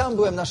 kiedy sam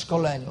byłem na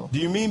szkoleniu. Do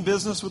you mean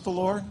business with the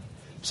Lord?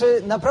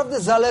 Czy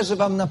naprawdę zależy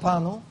wam na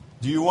Panu?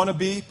 Do you want to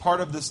be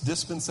part of this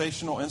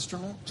dispensational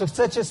instrument? Czy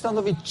chcecie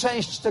stanowić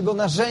część tego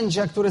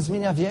narzędzia, które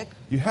zmienia wiek?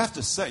 You have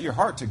to set your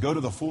heart to go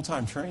to the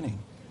full-time training.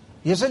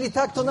 Jeżeli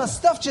tak, to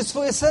nastawcie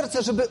swoje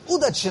serce, żeby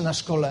udać się na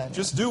szkolenie.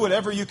 Just do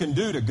whatever you can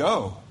do to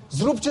go.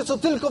 Zróbcie co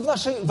tylko w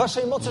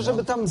waszej mocy,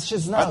 żeby tam się I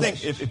think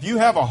znaleźć. if you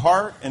have a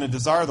heart and a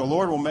desire, the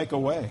Lord will make a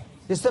way.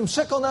 Jestem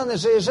przekonany,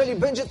 że jeżeli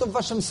będzie to w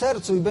waszym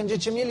sercu i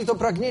będziecie mieli to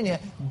pragnienie,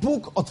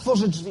 Bóg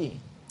otworzy drzwi.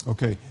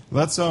 Okay,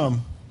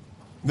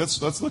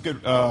 let's look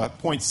at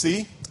point C,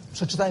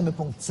 Przeczytajmy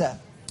punkt C.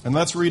 and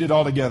let's read it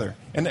all together.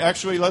 And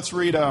actually, let's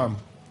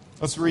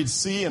read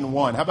C and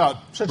 1. How about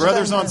Przeczytajmy.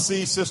 brothers on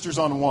C, sisters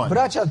on 1?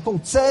 Bracia,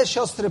 punkt C,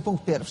 siostry,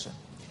 punkt pierwszy.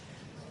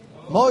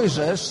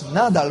 Mojżesz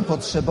nadal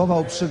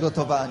potrzebował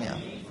przygotowania.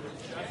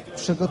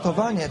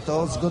 Przygotowanie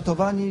to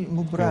zgotowani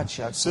mu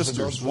bracia, którzy go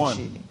Sisters,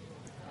 odrzucili.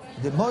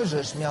 Gdy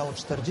Mojżesz miał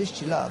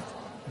 40 lat,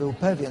 był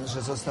pewien,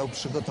 że został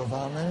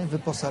przygotowany,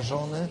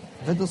 wyposażony,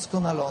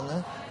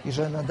 wydoskonalony i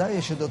że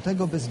nadaje się do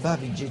tego, by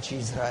zbawić dzieci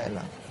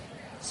Izraela.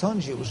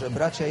 Sądził, że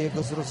bracia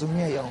jego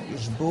zrozumieją,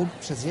 iż Bóg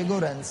przez jego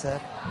ręce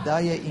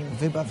daje im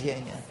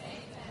wybawienie.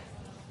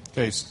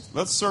 Okay, so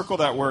let's circle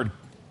that word.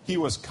 He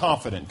was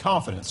confident.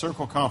 Confident.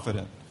 Circle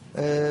confident.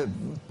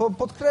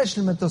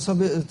 Podkreślmy to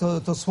sobie,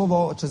 to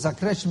słowo, czy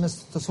zakreślmy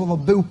to słowo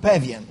był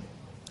pewien.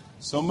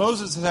 So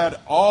Moses had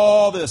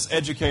all this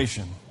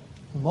education.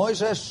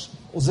 Mojżesz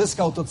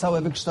uzyskał to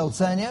całe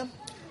wykształcenie,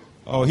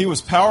 Oh, he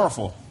was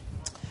powerful.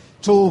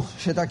 czuł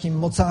się takim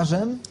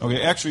mocarzem.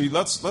 Okay, actually,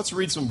 let's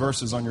read some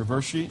verses on your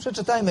verse sheet.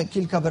 Przeczytajmy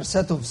kilka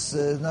wersetów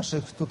z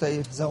naszych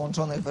tutaj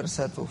załączonych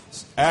wersetów.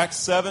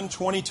 Acts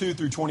 7:22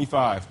 through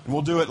 25. And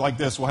we'll do it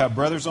like this. We'll have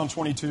brothers on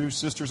 22,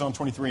 sisters on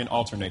 23, and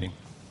alternating.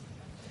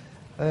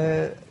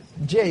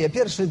 Dzieje,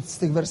 pierwszy z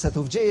tych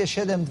wersetów, Dzieje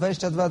 7,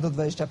 22 do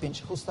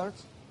 25. Who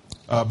starts?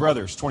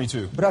 Brothers,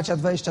 22. Bracia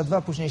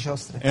 22, później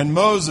siostry. And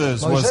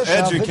Moses was Mojżesza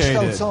educated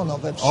wykształcono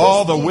we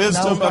all the wszystkich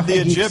wisdom naukach of the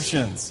egipskich.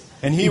 Egyptians,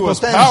 and he I was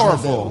potężny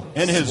powerful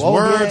był in his w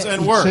słowie words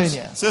and i works.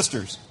 czynie.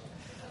 Sisters.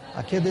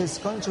 A kiedy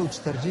skończył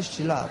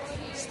 40 lat,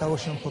 stało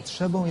się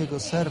potrzebą jego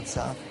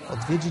serca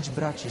odwiedzić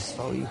braci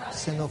swoich,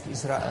 synów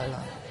Izraela.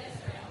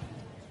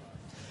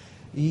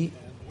 I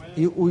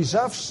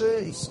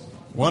ujrzawszy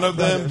One of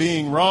them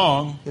being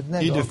wrong, he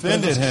jednego,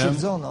 defended którego him,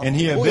 skrzywdzono, and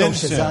he ujął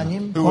avenged się za him,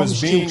 nim, who was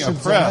pomścił being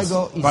oppressed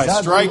krzywdzonego i by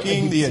zabił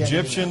striking the Egipcjanina.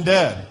 Egyptian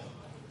dead.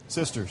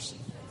 Sisters.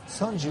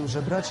 Sądził,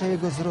 że bracia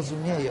jego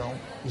zrozumieją,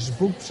 iż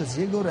Bóg przez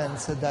jego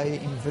ręce daje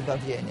im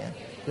wybawienie,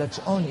 lecz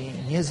oni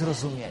nie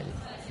zrozumieli.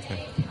 Okay,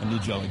 I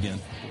need y'all again.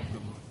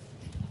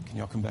 Can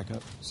y'all come back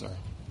up? Sorry.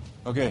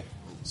 Okay,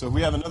 so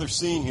we have another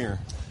scene here.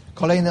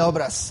 Kolejny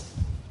obraz.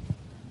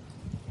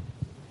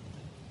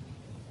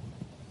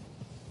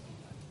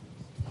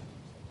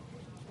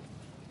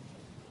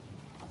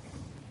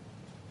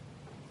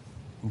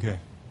 Okay.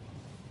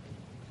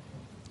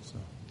 So,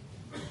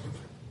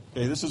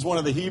 okay, this is one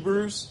of the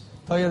Hebrews.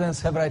 To jeden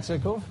z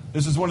Hebrajczyków,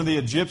 This is one of the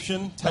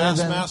Egyptian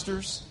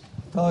taskmasters.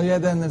 to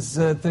jeden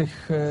z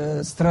tych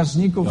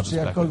strażników, No, czy just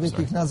back jakkolwiek up,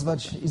 sorry. ich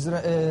nazwać,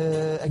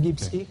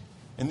 egipskich.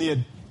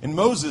 And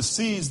Moses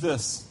sees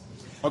this.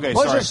 Okay,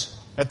 Moses-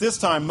 sorry. At this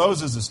time,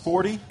 Moses is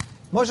 40.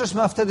 Mojżesz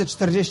ma wtedy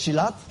 40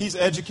 lat, He's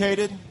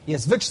educated.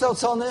 jest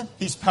wykształcony,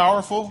 He's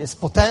powerful. jest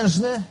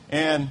potężny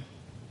And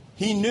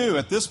he knew,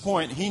 at this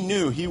point,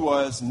 he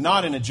was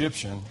not an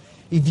Egyptian.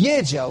 i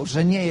wiedział,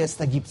 że nie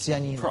jest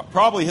Egipcjaninem.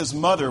 Probably his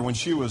mother, when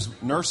she was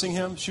nursing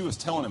him, she was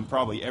telling him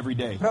probably every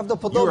day, "You are a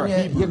Prawdopodobnie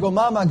Hebrew." jego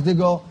mama, gdy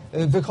go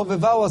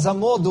wychowywała za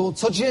młodu,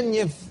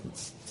 codziennie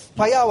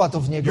wpajała to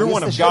w niego. You're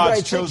one Jesteś of God's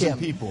Hebrajczykiem.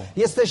 chosen people.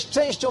 Jesteś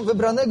częścią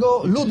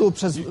wybranego ludu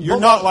przez You're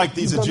Boga, not like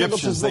these wybranego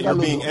Egyptians przez that Boga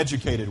you're being ludu.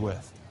 educated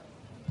with.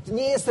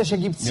 Nie jesteś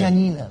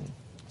Egipcjaninem.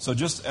 So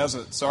just as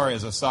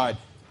a side,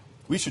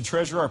 we should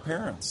treasure our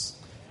parents.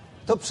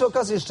 To przy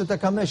okazji jeszcze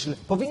taka myśl.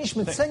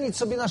 Powinniśmy cenić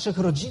sobie naszych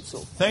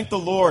rodziców. Thank the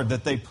Lord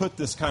that they put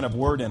this kind of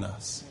word in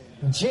us.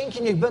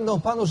 Dzięki niech będą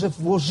Panu, że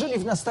włożyli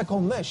w nas taką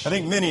I myśl.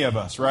 think many of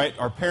us, right,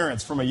 our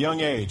parents from a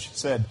young age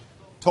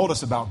told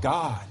us about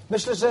God.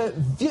 Myślę, że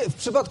w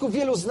przypadku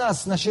wielu z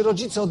nas, nasi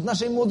rodzice od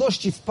naszej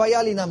młodości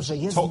wpajali nam, że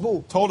jest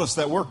Bóg. Told us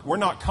that we're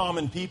not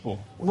common people.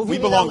 We Mówili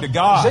belong to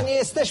nam, God. że nie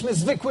jesteśmy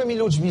zwykłymi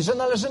ludźmi, że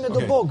należymy do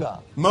Okay. Boga.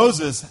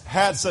 Moses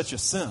had such a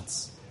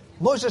sense.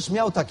 Mojżesz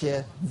miał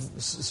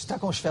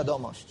taką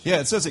świadomość.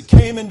 Yeah, it says it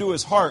came into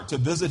his heart to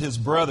visit his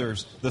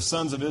brothers, the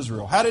sons of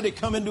Israel. How did it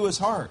come into his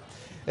heart?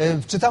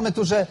 Czytamy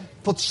tu, że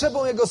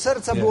potrzebą jego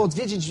serca było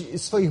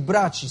odwiedzić swoich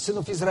braci,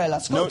 synów Izraela.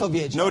 Skąd to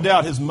wiedział? No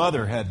doubt his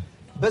mother had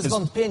Bez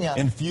wątpienia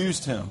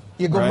infused him.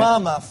 jego right?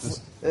 mama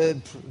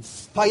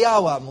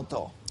wpajała mu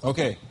to.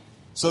 Okay,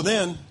 so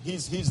then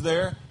he's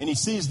there and he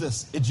sees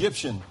this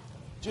Egyptian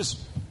just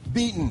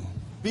beating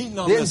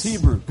on Więc this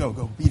Hebrew. Go, beat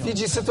on him.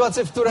 Widzi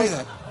sytuację, w której...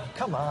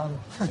 Come on.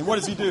 And what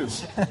does he do?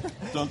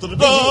 Dun, dun, dun,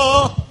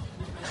 dun.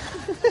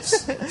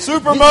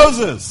 Super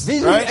Moses,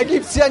 Widzi right?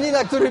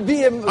 Egipcjanina, który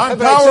bije I'm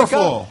Hebrajczyka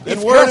powerful i in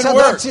word wkracza and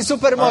do work. akcji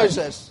Super All right.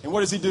 Mojżesz. And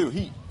what does he do?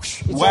 He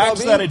co whacks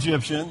robi? that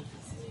Egyptian,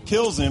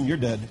 kills him. You're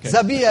dead. Okay.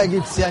 Zabija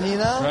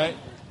Egipcjanina Right?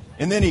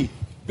 And then he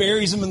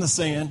buries him in the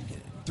sand,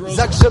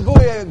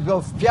 zagrzebuje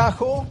go w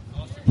piachu.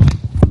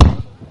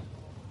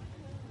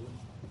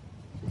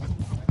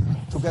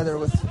 Together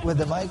with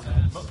the mic.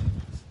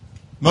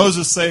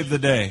 Moses saved the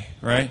day,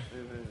 right?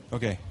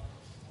 Okay.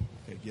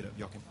 Okay, get up,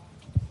 y'all can.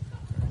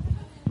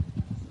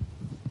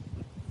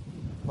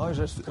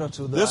 Mojżesz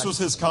wkroczył do This akcji. was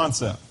his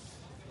concept.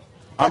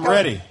 I'm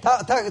ready.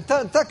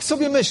 Tak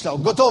sobie myślał,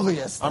 gotowy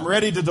jest. I'm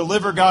ready to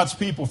deliver God's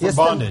people from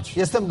bondage.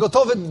 Jestem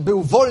gotowy, by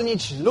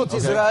uwolnić lud Okay.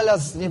 Izraela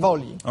z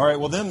niewoli. All right,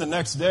 well then the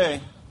next day,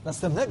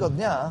 Następnego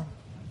dnia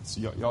so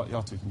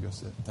y'all two can go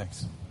sit.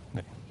 Thanks.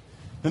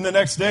 Then the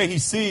next day he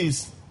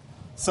sees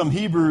some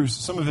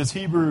of his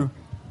Hebrew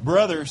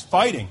brothers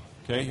fighting.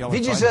 Okay, y'all are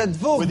widzi, fighting że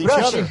dwóch with each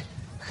braci other.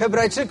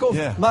 Hebrajczyków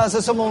Yeah. ma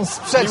ze sobą He runs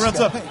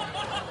sprzeczkę. up.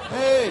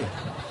 Hey,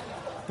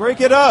 break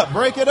it up,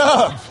 break it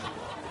up.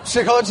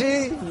 Przychodzi,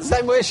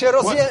 zajmuje się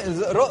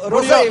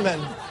rozejmem.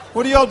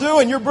 What are y'all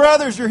doing? You're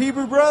brothers, you're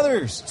Hebrew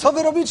brothers. Co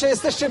wy robicie?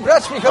 Jesteście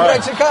braćmi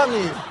Hebrajczykami.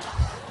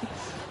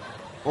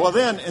 Well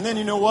then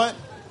you know what?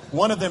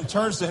 One of them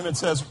turns to him and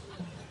says,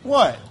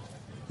 "What?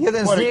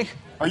 Jeden What z nich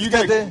are you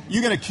wtedy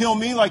gonna kill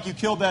me like you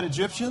killed that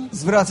Egyptian?"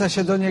 zwraca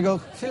się do niego.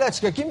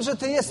 Chwileczkę, kimże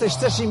ty jesteś?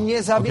 Chcesz im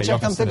mnie zabić, y'all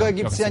jak can sit tamtego down.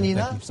 Y'all can sit down.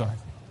 Egipcjaninina? Thank you. Sorry.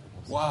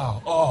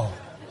 Wow. Oh,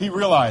 he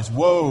realized,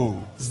 whoa,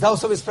 Zdał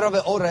sobie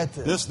sprawę, o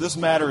rety. this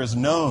matter is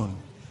known.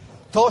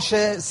 To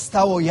się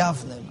stało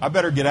jawnym. I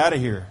better get out of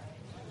here.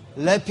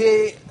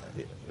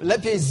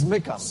 Lepiej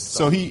zmykam.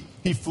 So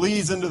he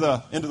flees into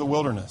the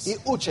wilderness. I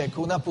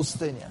uciekł na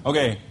pustynię.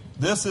 Okay,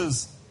 this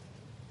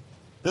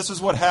is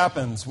what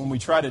happens when we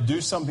try to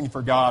do something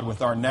for God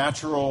with our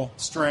natural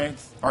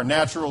strength, our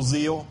natural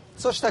zeal.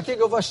 Coś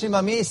takiego właśnie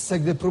ma miejsce,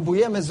 gdy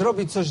próbujemy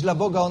zrobić coś dla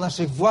Boga o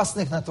naszych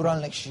własnych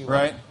naturalnych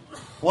siłach. Right?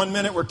 One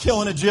minute we're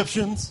killing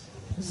Egyptians.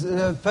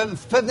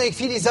 W pewnej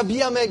chwili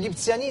zabijamy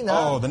Egipcjanina,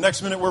 Oh, the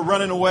next minute we're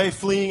running away,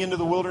 fleeing into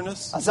the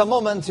wilderness. a za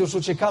moment już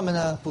uciekamy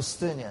na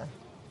pustynię.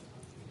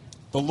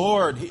 The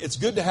Lord, it's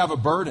good to have a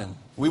burden.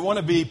 We want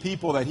to be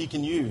people that He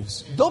can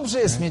use. Dobrze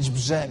jest mieć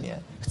brzemię.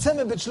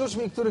 Chcemy być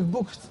ludźmi, których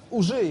Bóg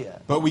użyje.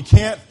 But we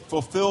can't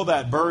fulfill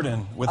that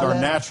burden with our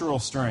Ale natural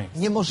strength.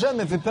 nie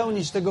możemy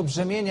wypełnić tego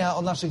brzemienia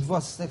o naszych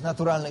własnych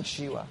naturalnych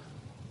siłach.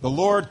 The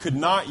Lord could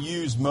not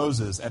use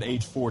Moses at age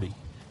 40.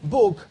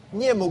 Bóg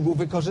nie mógł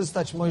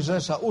wykorzystać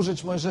Mojżesza,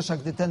 użyć Mojżesza,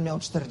 gdy ten miał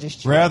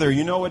 40 lat. Rather,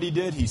 you know what He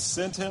did? He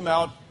sent him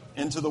out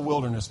into the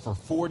wilderness for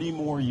 40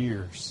 more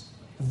years.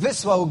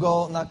 Wysłał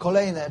go na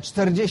kolejne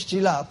 40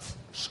 lat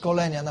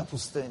szkolenia na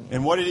pustyni.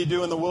 And what did He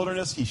do in the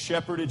wilderness? He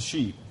shepherded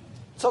sheep.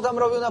 Co tam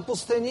robił na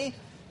pustyni?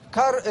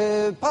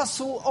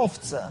 Pasł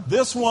owce.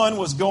 This one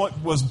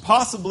was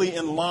possibly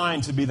in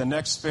line to be the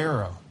next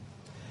Pharaoh.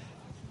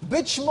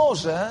 Być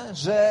może,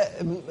 że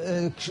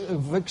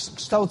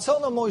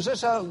wykształcono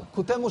Mojżesza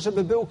ku temu,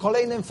 żeby był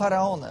kolejnym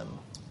faraonem.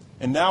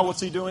 And now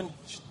what's he doing?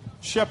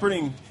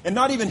 Shepherding. And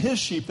not even his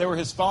sheep, they were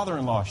his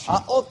father-in-law's sheep.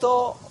 A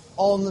oto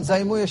on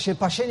zajmuje się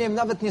pasieniem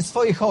nawet nie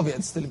swoich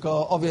owiec,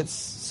 tylko owiec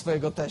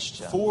swojego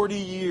teścia.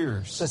 40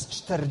 years Przez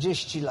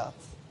 40 lat.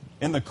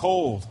 in the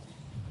cold.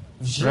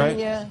 W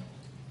zimnie,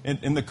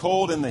 In the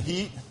cold and the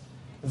heat.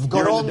 w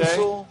During the day.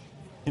 gorącu.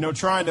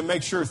 Trying to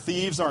make sure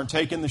thieves aren't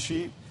taking the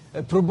sheep.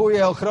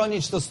 Próbuje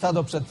ochronić to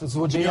stado przed Can you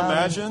złodziejami.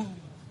 imagine?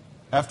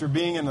 After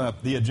being in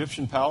the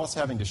Egyptian palace,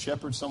 having to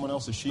shepherd someone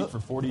else's sheep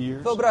for 40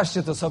 years?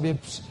 Wyobraźcie to sobie.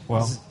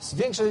 Wow.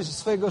 Większość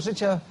swojego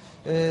życia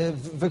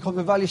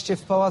wychowywaliście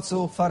w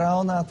pałacu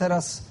faraona, a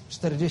teraz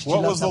 40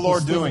 What lat was na the Lord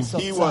pustyni doing? z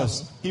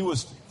owcami. He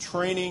was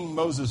training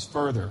Moses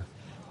further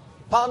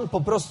Pan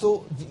po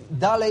prostu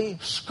dalej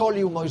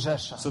szkolił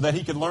Mojżesza. so that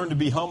he could learn to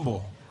be humble,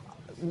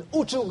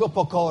 Uczył go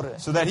pokory,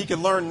 so that he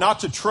could learn not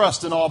to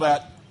trust in all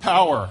that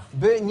power.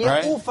 by nie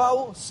Right?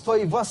 ufał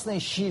swojej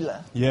własnej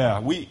sile.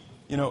 Yeah,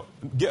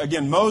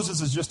 again,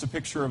 Moses is just a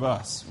picture of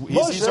us.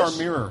 He's our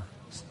mirror.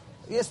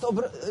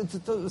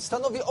 To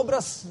stanowi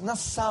obraz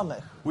nas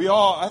samych.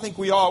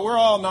 We're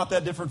all not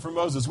that different from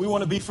Moses. We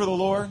want to be for the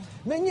Lord.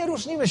 My nie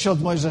różnimy się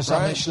od Mojżesza,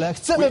 Right? myślę.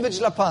 Chcemy być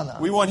dla Pana.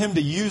 We want him to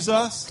use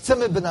us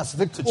Chcemy, by nas to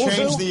change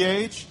użył,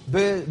 the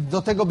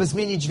age. by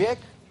zmienić wiek.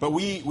 But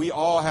we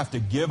all have to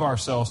give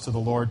ourselves to the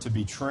Lord to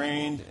be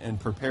trained and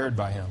prepared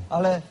by Him.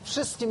 Ale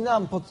wszystkim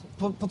nam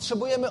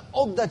potrzebujemy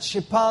oddać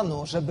się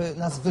Panu, żeby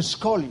nas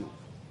wyszkolił.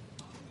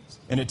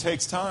 And it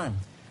takes time,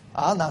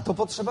 A na to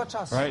potrzeba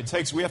czasu.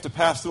 right? We have to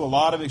pass through a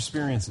lot of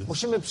experiences.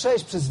 Musimy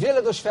przejść przez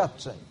wiele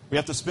doświadczeń. We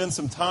have to spend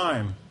some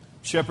time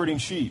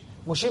shepherding sheep,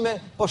 Musimy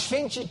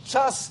poświęcić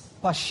czas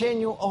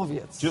pasieniu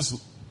owiec. just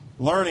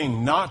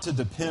learning not to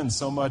depend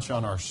so much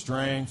on our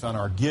strength, on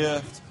our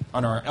gift,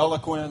 on our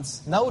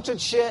eloquence.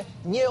 Nauczyć się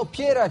nie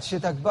opierać się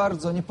tak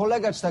bardzo, nie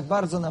polegać tak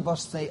bardzo na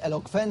własnej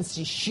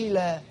elokwencji,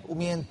 sile,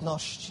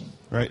 umiejętności.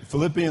 Right?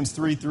 Philippians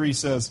 3:3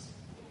 says,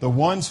 "The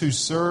ones who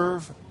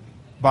serve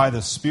by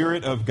the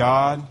Spirit of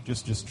God,"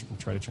 just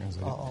try to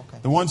translate it. Oh, okay.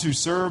 "The ones who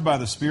serve by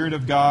the Spirit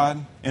of God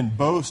and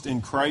boast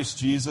in Christ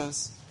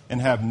Jesus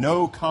and have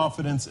no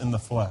confidence in the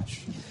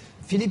flesh."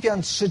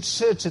 Filipian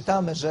 3:3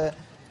 czytamy, że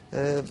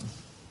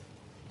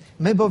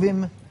my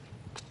bowiem,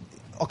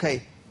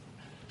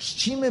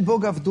 czcimy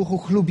Boga w duchu,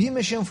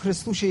 chlubimy się w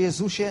Chrystusie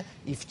Jezusie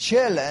i w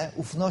ciele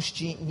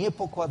ufności nie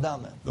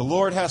pokładamy. The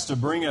Lord has to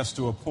bring us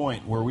to a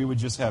point where we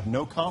would just have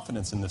no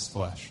confidence in this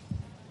flesh.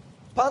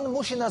 Pan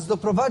musi nas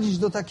doprowadzić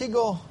do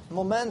takiego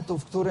momentu,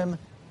 w którym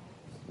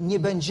nie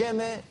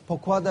będziemy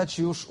pokładać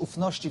już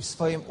ufności w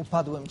swoim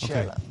upadłym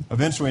ciele.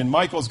 Eventually, and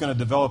Michael's going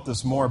to develop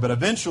this more, but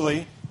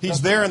eventually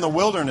he's there in the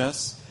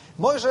wilderness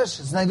Mojżesz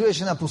znajduje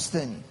się na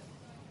pustyni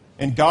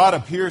and God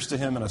appears to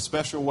him in a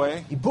special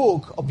way. i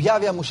Bóg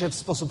objawia mu się w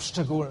sposób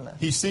szczególny.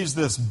 He sees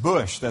this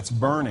bush that's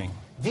burning.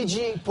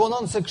 Widzi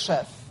płonący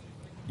krzew.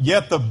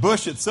 Yet the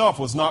bush itself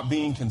was not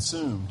being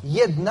consumed.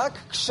 Jednak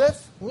krzew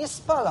nie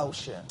spalał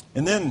się.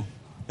 And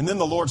then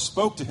the Lord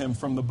spoke to him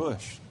from the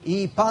bush.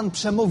 I Pan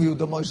przemówił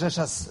do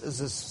Mojżesza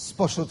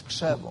spośród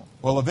krzewu.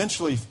 Well,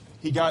 eventually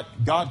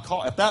God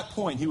called. At that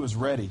point, he was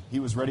ready.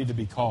 He was ready to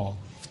be called.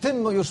 W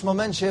tym już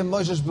momencie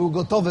Mojżesz był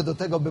gotowy do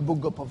tego, by Bóg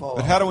go But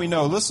powołał. how do we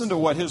know? Listen to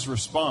what his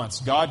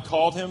response. God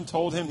called him,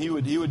 told him he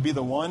would be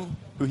the one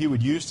who he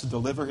would use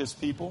to deliver his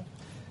people.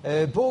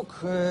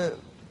 Bóg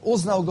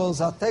uznał go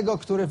za tego,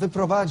 który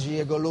wyprowadzi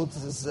jego lud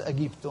z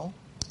Egiptu.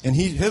 And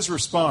his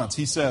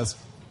response, he says,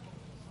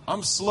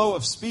 I'm slow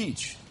of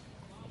speech.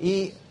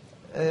 I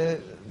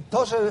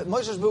to, że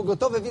Mojżesz był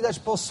gotowy, widać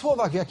po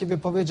słowach, jakie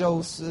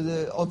wypowiedział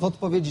w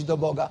odpowiedzi do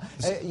Boga.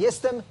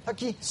 Jestem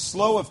taki,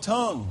 Slow of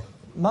tongue.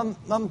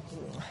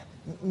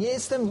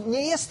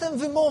 nie jestem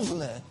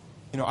wymowny.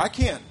 You know,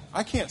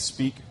 I can't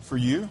speak for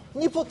you.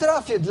 Nie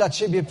potrafię dla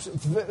ciebie,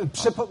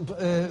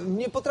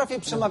 nie potrafię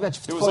przemawiać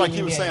w It was twoim like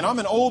he was saying, imieniu. I'm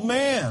an old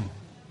man.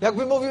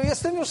 Jakby mówił,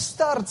 jestem już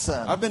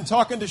starcem. I've been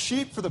talking to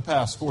sheep for the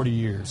past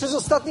 40 years. Przez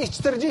ostatnich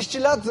 40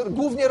 lat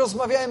głównie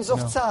rozmawiałem z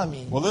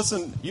owcami. Well,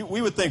 listen, we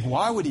would think,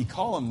 why would he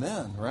call him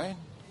then, right?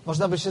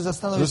 Można by się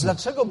zastanowić, Listen.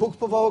 dlaczego Bóg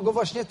powołał go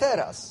właśnie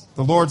teraz.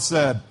 The Lord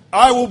said,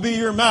 I will be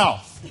your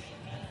mouth.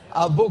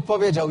 A Bóg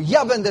powiedział,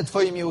 ja będę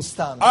twoimi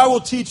ustami. I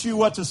will teach you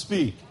what to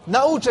speak.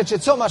 Nauczę cię,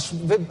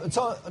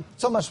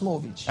 co masz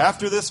mówić.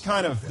 After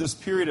this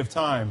period of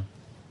time,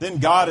 then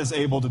God is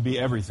able to be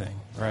everything,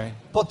 right?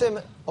 Po tym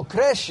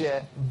okresie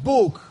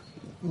Bóg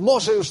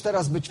może już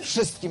teraz być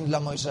wszystkim dla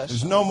Mojżesza.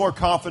 There's no more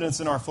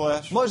confidence in our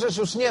flesh. Mojżesz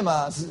już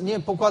nie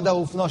pokłada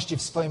ufności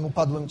w swoim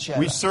upadłym ciele.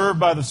 We serve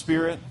by the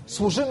Spirit,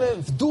 Służymy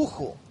w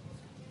duchu.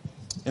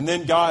 and then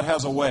God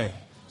has a way.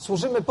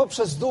 Służymy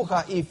poprzez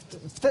ducha i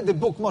wtedy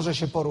Bóg może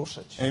się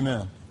poruszyć.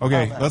 Amen.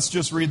 Okay, Amen. let's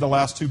just read the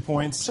last 2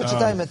 points.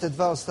 Przeczytajmy te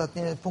dwa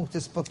ostatnie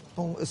punkty z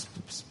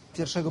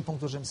pierwszego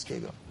punktu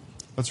rzymskiego.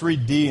 Let's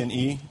read D and E.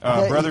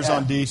 D i Brothers E.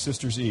 on D,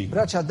 sisters E.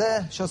 Bracia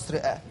D,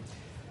 siostry E.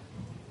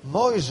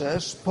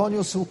 Mojżesz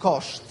poniósł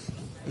koszt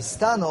i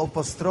stanął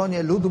po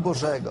stronie ludu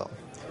Bożego.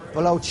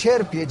 Wolał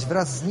cierpieć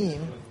wraz z nim,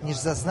 niż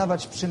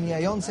zaznawać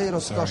przemijającej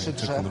rozkoszy Sorry,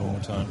 it took a grzechu. little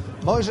more time.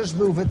 Mojżesz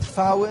był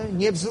wytrwały,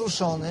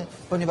 niewzruszony,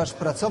 ponieważ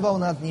pracował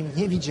nad nim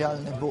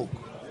niewidzialny Bóg.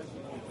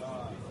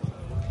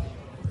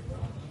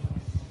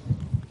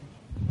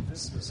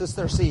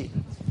 Sister C.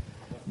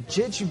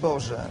 Dzieci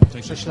Boże,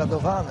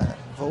 prześladowane,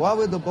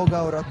 wołały do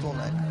Boga o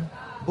ratunek.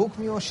 Bóg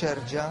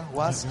miłosierdzia,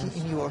 łaski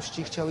i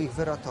miłości chciał ich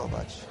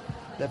wyratować,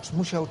 lecz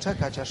musiał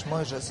czekać, aż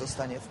Mojżesz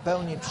zostanie w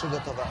pełni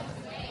przygotowany.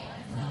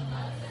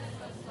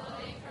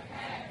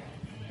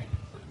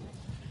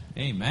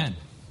 Amen.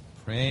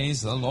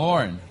 Praise the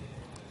Lord.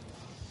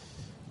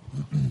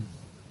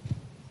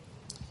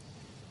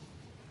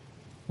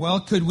 Well,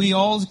 could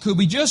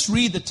we just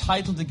read the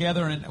title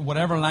together in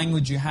whatever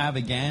language you have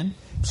again?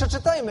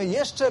 Przeczytajmy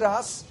jeszcze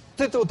raz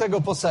tytuł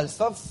tego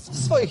poselstwa w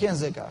swoich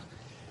językach.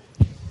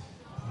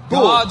 Bóg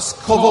God's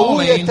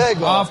powołuje calling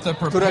tego, of the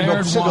którego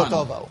prepared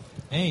przygotował.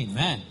 one.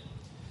 Amen.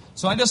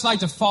 So I'd just like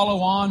to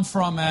follow on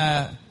from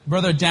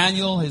Brother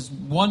Daniel, his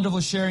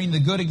wonderful sharing the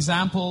good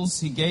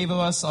examples he gave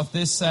us of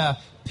this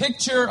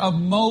picture of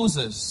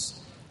Moses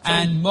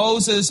and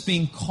Moses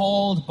being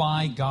called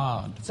by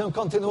God. Chcę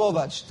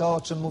kontynuować to,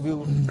 o czym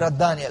mówił brat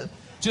Daniel.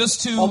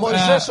 Just O to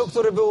Mojżeszu,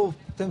 który był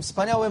tym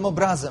wspaniałym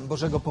obrazem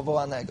Bożego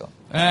powołanego.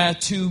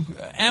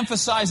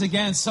 emphasize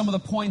again some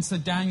of the points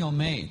that Daniel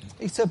made.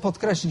 I chcę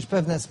podkreślić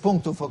pewne z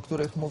punktów, o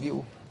których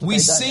mówił We tutaj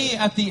see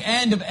Daniel. at the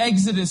end of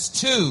Exodus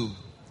 2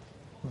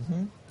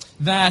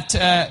 that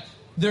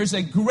there's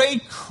a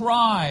great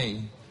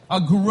cry, a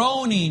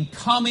groaning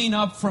coming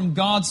up from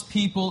God's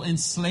people in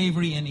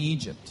slavery in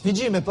Egypt.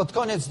 Widzimy pod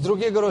koniec 2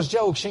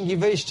 rozdziału Księgi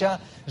Wyjścia,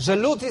 że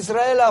lud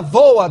Izraela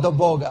woła do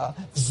Boga,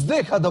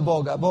 wzdycha do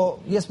Boga, bo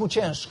jest mu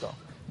ciężko.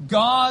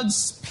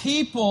 God's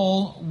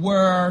people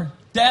were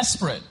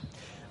desperate.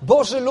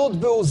 Boży lud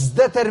był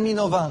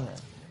zdeterminowany.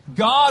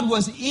 God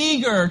was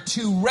eager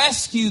to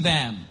rescue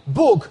them.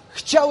 Bóg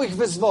chciał ich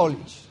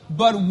wyzwolić.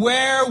 But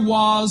where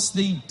was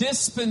the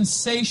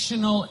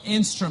dispensational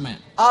instrument?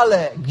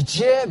 Ale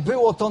gdzie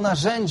było to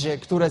narzędzie,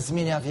 które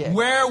zmienia wiek?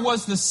 Where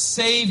was the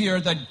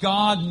Savior that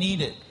God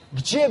needed?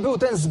 Gdzie był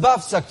ten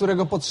Zbawca,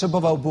 którego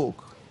potrzebował Bóg?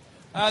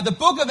 The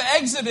book of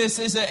Exodus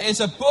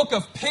is a book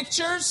of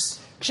pictures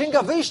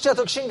Księga Wyjścia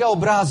to księga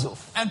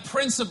obrazów and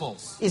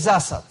principles. i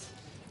zasad.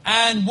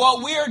 And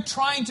what we are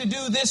trying to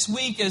do this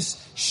week is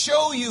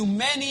show you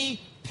many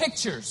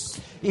pictures.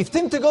 I w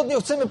tym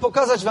tygodniu chcemy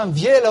pokazać wam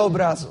wiele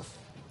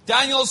obrazów.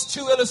 Daniel's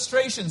 2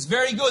 illustrations,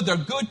 very good.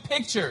 They're good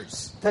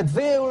pictures. Te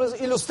dwie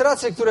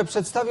ilustracje, które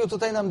przedstawił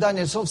tutaj nam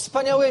Daniel, są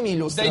wspaniałymi They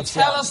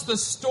ilustracjami. tell us the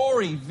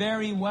story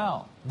very well.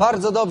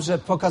 Bardzo dobrze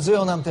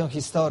pokazują nam tę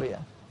historię.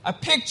 A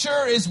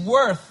picture is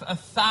worth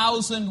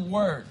 1,000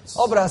 words.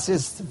 Obraz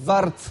jest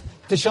wart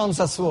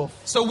 1000 słów.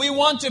 So we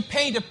want to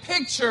paint a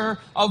picture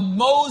of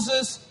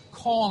Moses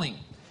calling.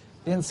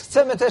 Więc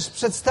chcemy też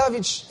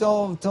przedstawić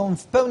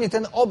w pełni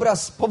ten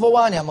obraz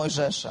powołania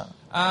Mojżesza.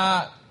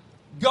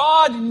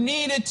 God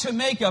needed to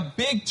make a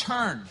big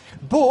turn.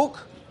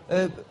 Bóg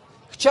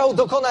chciał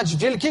dokonać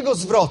wielkiego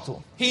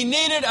zwrotu He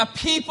needed a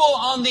people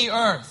on the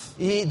earth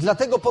i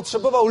dlatego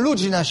potrzebował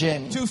ludzi na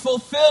ziemi, to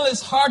fulfill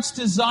his heart's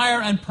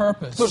desire and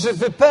purpose. którzy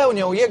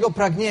wypełnią jego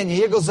pragnienie,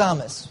 jego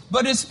zamysł.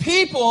 But his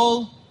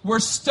people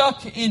were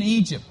stuck in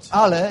Egypt.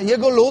 Ale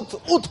jego lud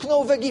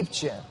utknął w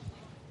Egipcie.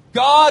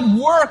 God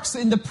works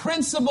in the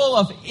principle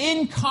of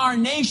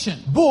incarnation.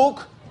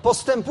 Bóg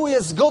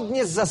postępuje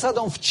zgodnie z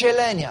zasadą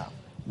wcielenia.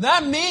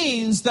 That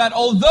means that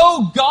although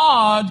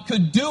God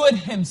could do it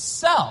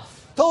himself,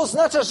 To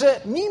oznacza,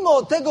 że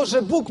mimo tego,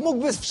 że Bóg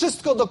mógłby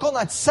wszystko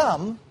dokonać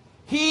sam,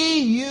 he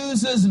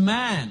uses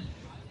man.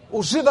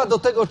 używa do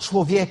tego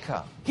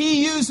człowieka.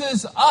 He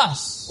uses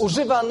us.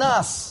 Używa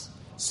nas.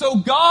 So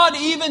God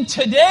even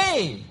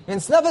today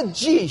Więc nawet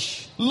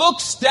dziś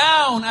looks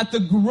down at the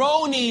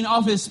groaning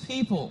of his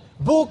people.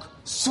 Bóg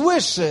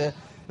słyszy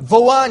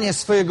wołanie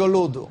swojego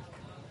ludu.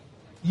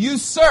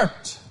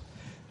 Usurped,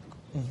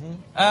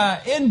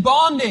 in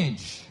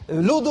bondage,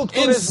 Ludu, in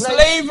który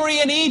slavery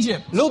in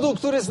Egypt. ludu,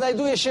 który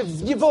znajduje się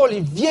w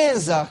niewoli, w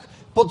więzach,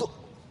 pod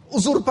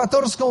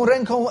uzurpatorską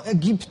ręką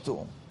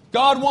Egiptu.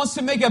 God wants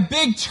to make a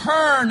big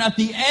turn at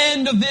the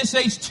end of this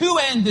age, to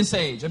end this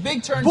age. A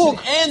big turn Bóg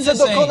to end chce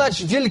this age.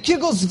 dokonać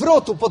wielkiego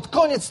zwrotu pod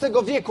koniec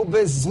tego wieku,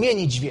 by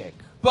zmienić wiek.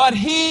 But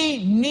he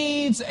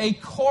needs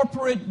a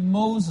corporate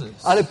Moses.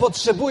 Ale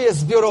potrzebuje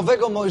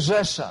zbiorowego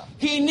Mojżesza.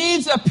 He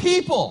needs a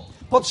people,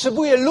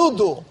 Potrzebuje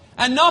ludu.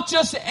 and not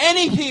just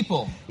any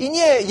people, I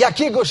nie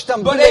jakiegoś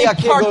tam But byle a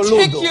jakiego ludu,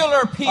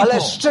 particular people.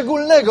 ale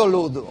szczególnego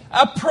ludu.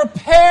 a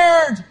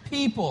prepared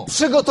people.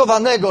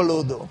 Przygotowanego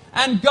ludu.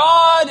 And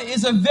God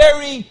is a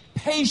very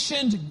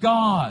patient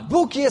God.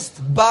 Bóg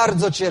jest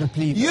bardzo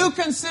cierpliwy. You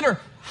consider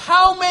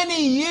how many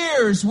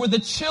years were the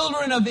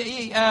children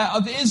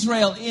of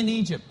Israel in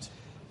Egypt?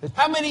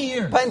 How many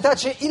years?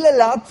 Pamiętacie, ile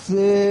lat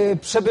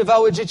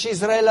przebywały dzieci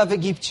Izraela w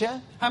Egipcie?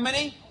 How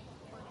many?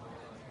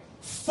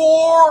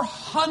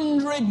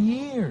 400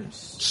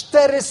 years.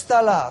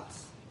 400 lat.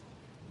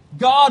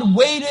 God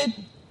waited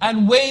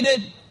and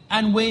waited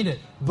and waited.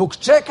 Bóg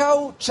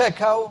czekał,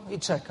 czekał i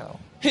czekał.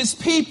 His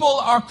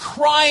people are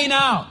crying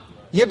out.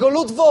 Jego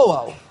lud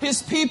wołał.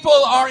 His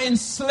people are in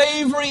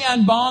slavery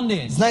and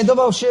bondage.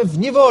 Znajdował się w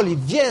niewoli,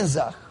 w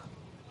więzach.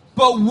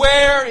 But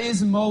where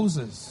is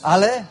Moses?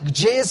 Ale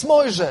gdzie jest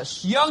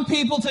Mojżesz? Young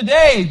people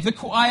today,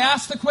 I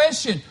ask the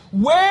question,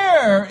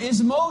 where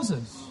is Moses?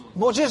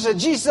 Młodzieży,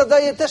 dziś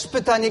zadaję też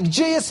pytanie,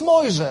 gdzie jest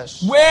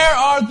Mojżesz? Where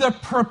are the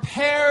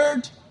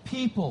prepared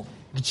people?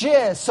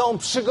 Gdzie są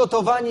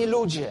przygotowani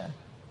ludzie?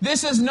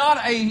 This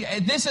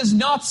is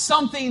not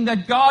something that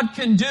God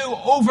can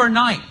do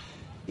overnight.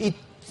 I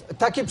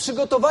takie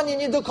przygotowanie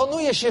nie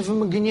dokonuje się w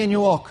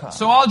mgnieniu oka.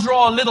 So I'll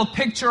draw a little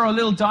picture, a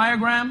little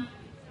diagram,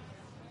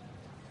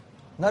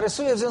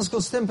 Narysuję w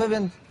związku z tym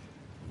pewien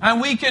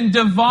and we can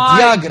divide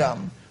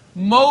diagram.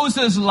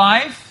 Moses'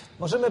 life,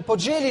 Możemy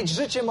podzielić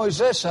życie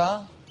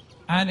Mojżesza.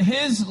 and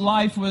his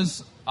life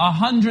was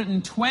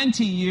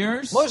 120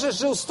 years. Mojżesz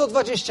żył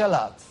 120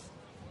 lat.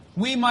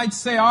 We might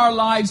say our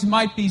lives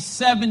might be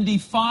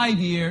 75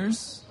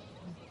 years,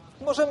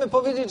 Możemy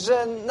powiedzieć,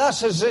 że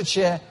nasze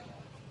życie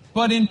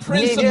but in mniej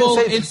principle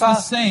więcej it's trwa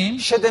the same.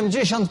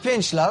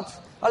 75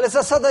 lat, ale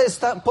zasada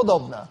jest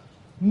podobna.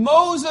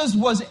 Moses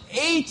was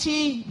 80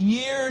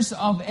 years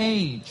of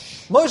age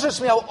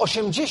Mojżesz miał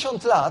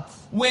 80 lat,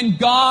 when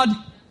God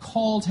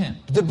called him.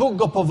 gdy Bóg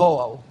go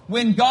powołał.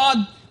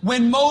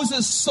 When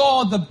Moses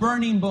saw the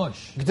burning bush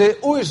Gdy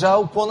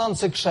ujrzał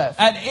płonący krzew.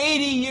 at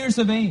 80 years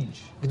of age.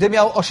 Gdy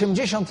miał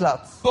 80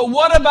 lat. But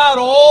what about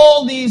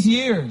all these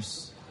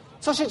years?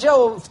 Co się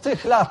działo w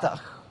tych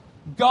latach?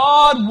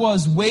 God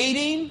was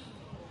waiting.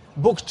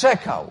 Bóg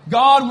czekał.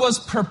 God was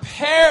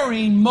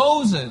preparing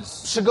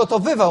Moses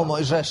Przygotowywał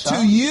Mojżesza, to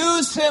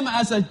use him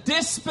as a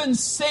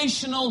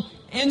dispensational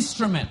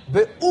instrument.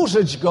 by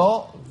użyć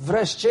go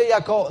wreszcie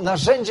jako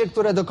narzędzie,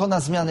 które dokona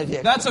zmiany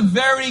wieku. That's a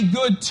very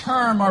good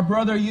term our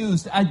brother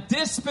used. A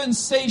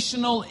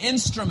dispensational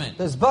instrument.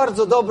 To jest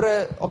bardzo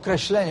dobre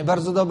określenie,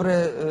 bardzo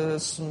dobry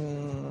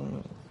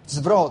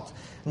zwrot.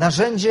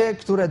 Narzędzie,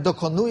 które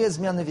dokonuje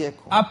zmiany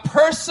wieku. A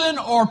person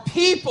or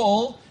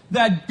people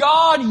that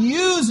God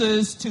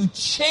uses to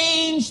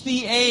change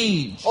the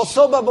age.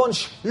 Osoba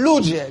bądź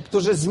ludzie,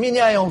 którzy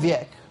zmieniają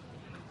wiek.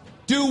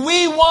 Do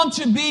we want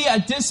to be a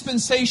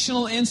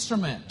dispensational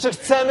instrument? Czy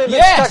chcemy być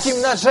Yes.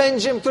 takim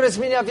narzędziem, które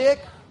zmienia wiek?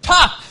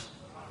 Tak,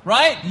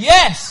 right?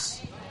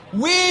 Yes.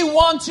 We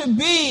want to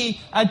be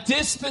a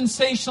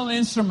dispensational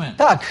instrument.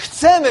 Tak,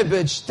 chcemy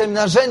być tym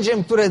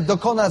narzędziem, które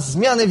dokona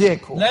zmiany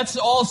wieku. Let's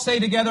all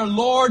say together,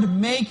 Lord,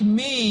 make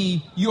me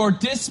your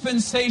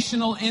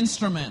dispensational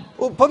instrument.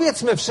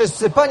 Powiedzmy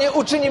wszyscy, Panie,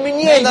 uczyń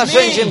mnie Make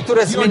narzędziem,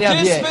 które me your zmienia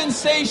wiek.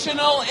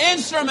 dispensational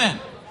instrument.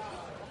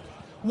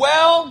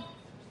 Well,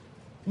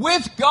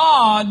 with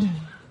God,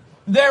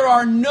 there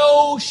are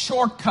no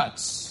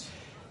shortcuts.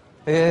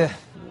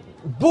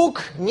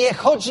 Bóg nie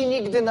chodzi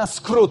nigdy na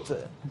skróty.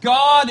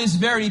 God is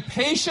very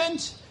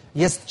patient,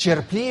 Jest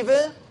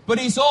cierpliwy, but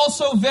He's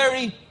also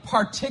very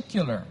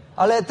particular.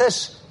 ale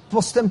też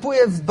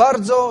postępuje w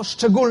bardzo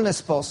szczególny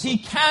sposób.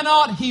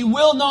 He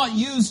will not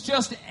use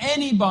just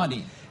anybody.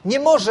 Nie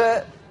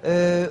może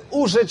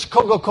użyć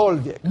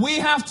kogokolwiek.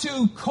 We have to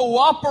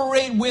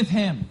cooperate with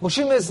Him.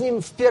 Musimy z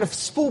Nim wpierw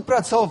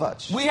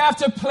współpracować. We have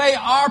to play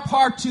our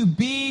part to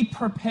be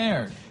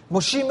prepared.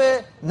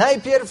 Musimy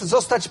najpierw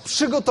zostać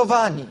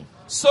przygotowani.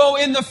 So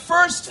in the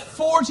first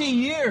 40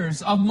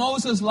 years of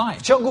Moses' life,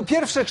 W ciągu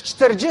pierwszych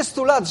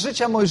 40 lat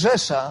życia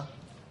Mojżesza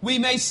we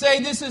may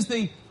say this is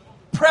the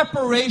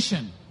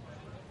preparation.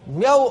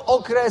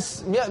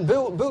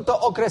 był to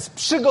okres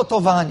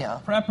przygotowania.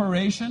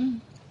 Preparation,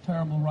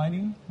 terrible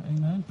writing,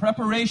 amen.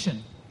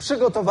 Preparation.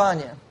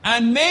 Przygotowanie.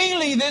 And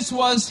mainly this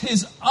was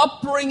his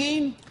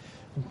upbringing.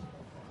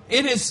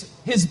 It is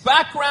his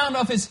background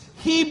of his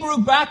Hebrew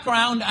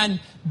background and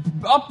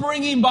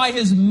upbringing by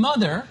his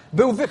mother.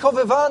 Był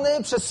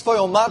wychowywany przez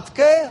swoją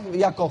matkę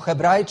jako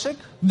Hebrajczyk,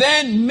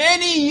 Then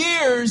many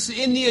years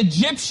in the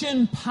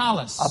Egyptian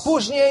palace. a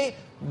później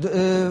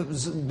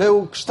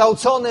był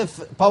kształcony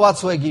w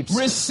pałacu egipskim.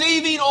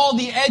 Receiving all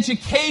the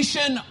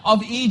education of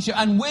Egypt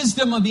and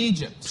wisdom of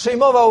Egypt.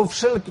 Przyjmował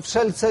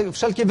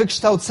wszelkie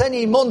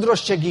wykształcenie i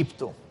mądrość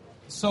Egiptu.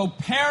 So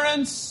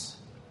parents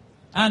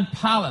and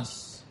palace.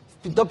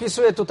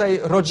 Dopisuje tutaj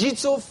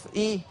rodziców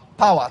i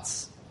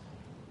pałac.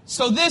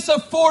 So this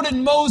afforded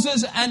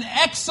Moses an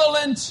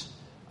excellent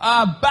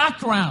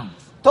background,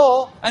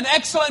 To an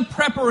excellent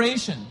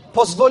preparation.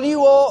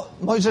 pozwoliło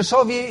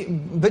Mojżeszowi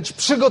być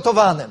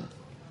przygotowanym.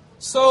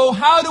 So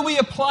how do we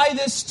apply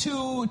this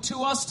to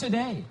us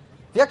today?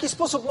 W jaki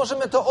sposób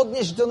możemy to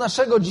odnieść do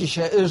naszego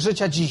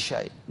życia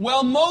dzisiaj?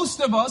 Well,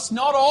 most of us,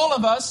 not all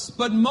of us,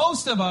 but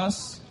most of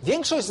us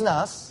Większość z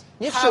nas,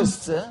 nie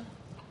wszyscy,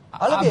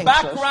 ale a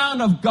większość,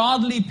 background of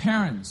godly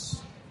parents.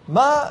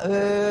 ma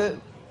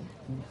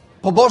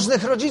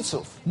pobożnych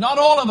rodziców. Not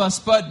all of us,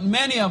 but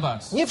many of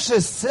us. Nie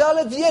wszyscy,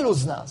 ale wielu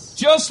z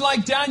nas. Just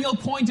like Daniel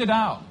pointed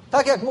out.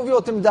 Tak jak mówił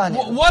o tym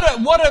Daniel.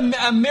 What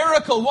a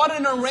miracle, what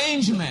an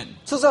arrangement.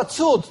 Co za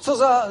cud, co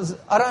za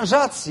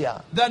aranżacja.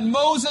 That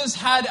Moses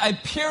had a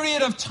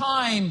period of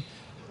time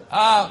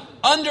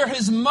under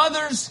his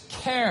mother's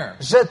care.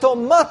 Że to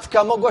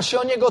matka mogła się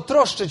o niego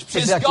troszczyć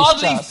przez His jakiś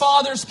godly czas.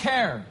 father's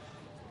care.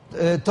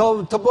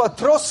 To była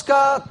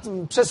troska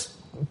przez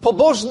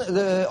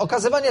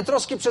okazywanie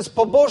troski przez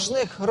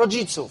pobożnych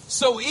rodziców.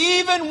 So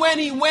even when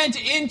he went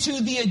into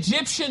the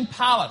Egyptian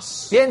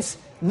palace, Więc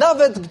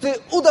nawet gdy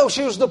udał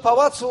się już do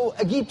pałacu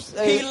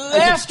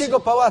egipskiego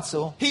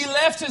pałacu, he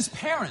left his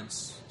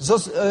parents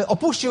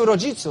opuścił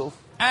rodziców,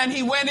 and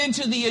he went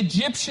into the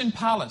Egyptian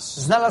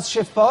palace. znalazł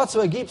się w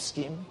pałacu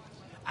egipskim.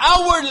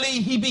 Outwardly,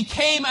 he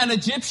became an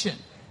Egyptian.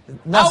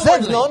 Na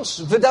Outwardly,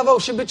 zewnątrz wydawał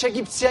się być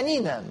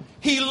Egipcjaninem.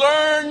 he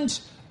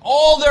learned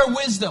all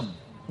their wisdom.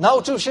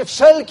 Nauczył się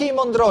wszelkiej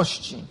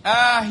mądrości.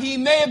 He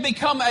may have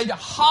become a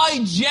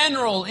high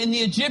general in the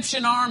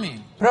Egyptian army.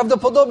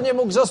 Prawdopodobnie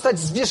mógł zostać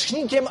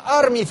zwierzchnikiem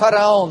armii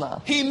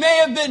faraona. He may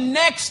have been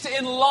next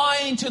in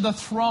line to the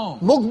throne.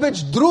 Mógł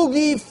być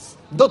drugi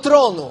do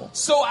tronu.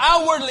 So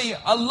outwardly,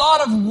 a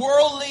lot of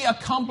worldly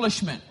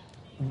accomplishment.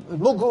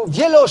 Mógł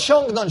wiele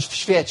osiągnąć w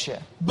świecie.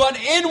 But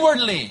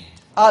inwardly,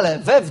 Ale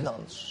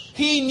wewnątrz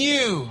he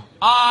knew,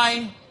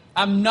 I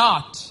am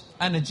not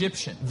an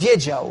Egyptian.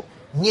 wiedział,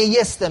 nie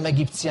jestem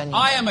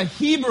Egipcjaninem. I am a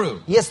Hebrew.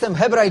 Jestem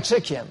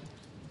Hebrajczykiem.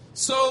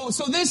 So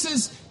this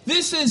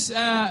is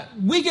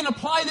we can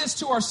apply this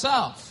to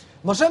ourselves.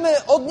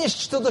 Możemy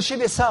odnieść to do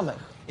siebie samych.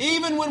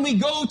 Even when we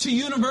go to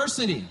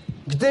university,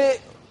 Gdy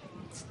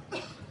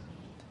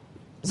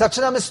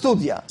zaczynamy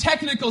studia,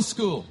 technical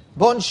school,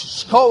 bądź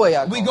szkołę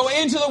jakąś, we go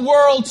into the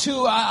world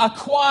to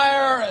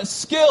acquire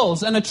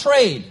skills and a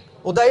trade.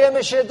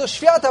 udajemy się do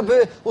świata,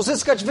 by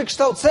uzyskać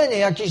wykształcenie,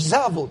 jakiś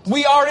zawód.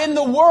 We are in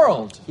the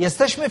world,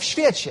 Jesteśmy w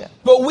świecie,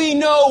 but we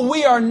know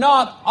we are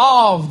not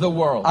of the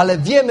world. ale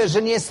wiemy,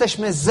 że nie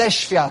jesteśmy ze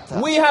świata.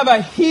 We have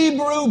a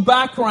Hebrew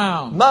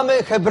background.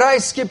 Mamy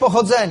hebrajskie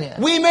pochodzenie.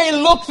 We may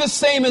look the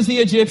same as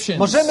the Egyptians.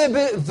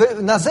 Możemy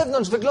na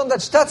zewnątrz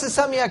wyglądać tacy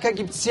sami jak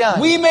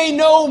Egipcjanie. We may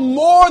know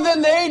more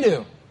than they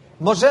do.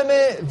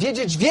 Możemy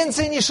wiedzieć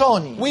więcej niż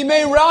oni. We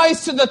may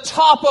rise to the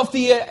top of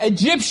the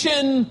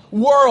Egyptian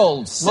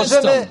world system.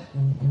 Możemy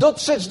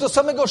dotrzeć do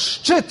samego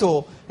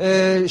szczytu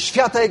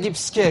świata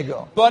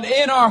egipskiego. But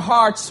in our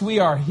hearts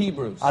we are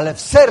Hebrews. Ale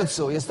w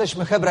sercu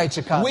jesteśmy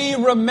Hebrajczykami.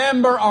 We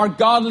remember our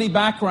godly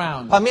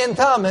background.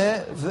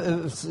 Pamiętamy,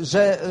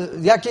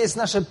 jakie jest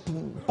nasze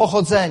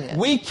pochodzenie.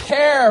 We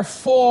care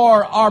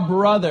for our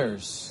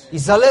brothers. I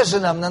zależy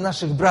nam na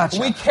naszych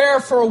braciach. We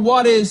care for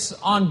what is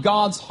on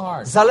God's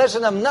heart. Zależy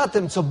nam na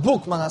tym, co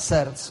Bóg ma na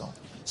sercu.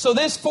 So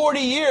this 40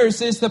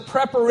 years is the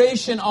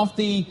preparation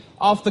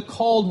of the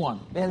called one.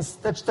 Więc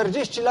te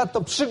 40 lat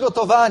to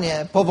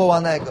przygotowanie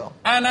powołanego.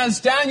 And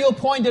as Daniel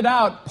pointed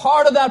out,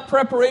 part of that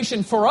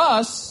preparation for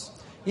us,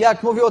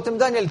 Jak mówił o tym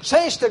Daniel,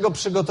 część tego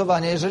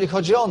przygotowania, jeżeli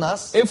chodzi o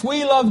nas, if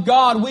we love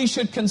God, we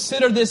should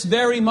consider this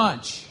very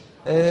much.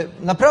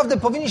 Naprawdę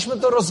powinniśmy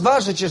to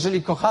rozważyć,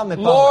 jeżeli kochamy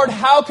Pana. Lord,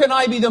 how can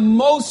I be the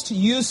most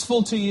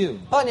useful to you?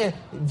 Panie,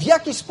 w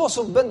jaki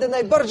sposób będę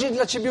najbardziej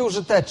dla Ciebie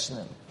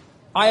użyteczny?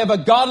 I have a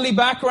godly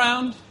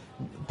background.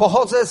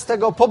 Pochodzę z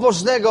tego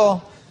pobożnego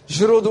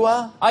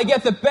źródła. I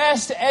get the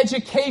best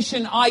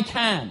education I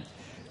can.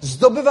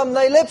 Zdobywam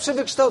najlepsze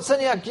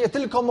wykształcenie, jakie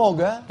tylko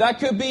mogę. That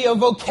could be a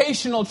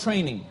vocational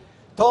training.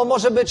 To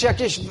może być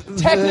jakieś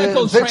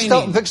Technical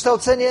training.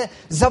 wykształcenie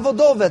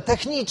zawodowe,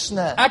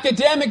 techniczne.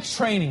 Academic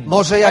training.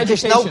 Może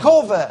jakieś education.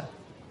 naukowe.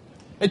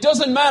 It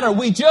doesn't matter.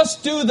 We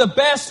just do the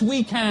best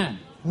we can.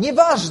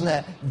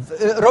 Nieważne.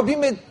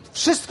 Robimy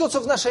wszystko,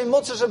 co w naszej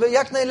mocy, żeby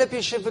jak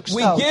najlepiej się We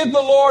wykształcić. give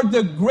the Lord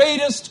the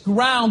greatest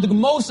ground, the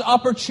most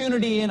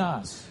opportunity in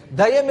us.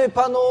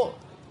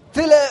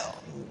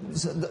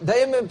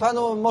 Dajemy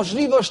Panu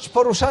możliwość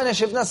poruszania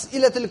się w nas,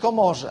 ile tylko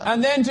może.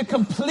 And then to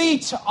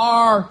complete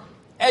our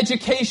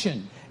education,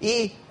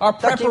 I our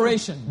takim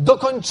preparation,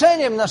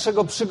 dokończeniem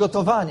naszego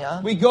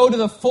przygotowania we go to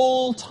the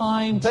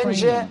full-time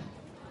będzie training.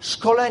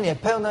 szkolenie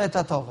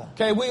pełnoetatowe.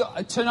 Okay,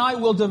 tonight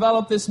we'll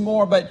develop this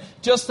more, but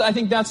just I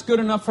think that's good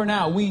enough for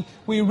now.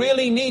 We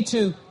really need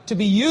to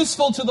be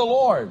useful to the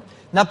Lord.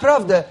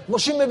 Naprawdę,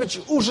 musimy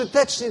być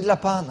użyteczni dla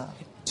Pana.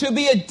 To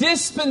be a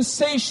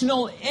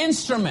dispensational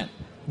instrument.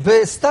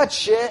 By stać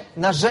się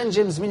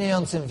narzędziem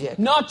zmieniającym wiek.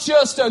 Not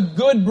just a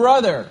good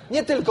brother,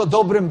 Nie tylko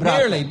dobrym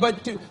merely,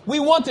 bratem. but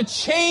we want to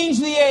change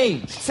the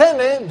age.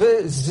 Chcemy,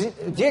 by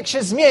wiek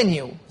się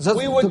zmienił. We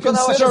would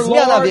Dokonała consider, się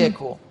zmiana Lord,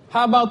 wieku.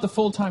 how about the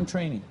full-time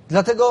training?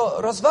 Dlatego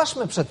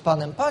rozważmy przed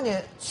Panem.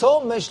 Panie, co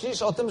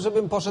myślisz o tym,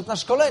 żebym poszedł na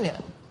szkolenie?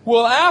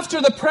 Well,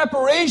 after the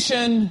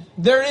preparation,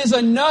 there is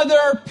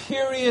another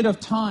period of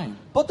time.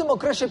 Po tym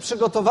okresie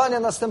przygotowania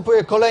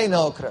następuje kolejny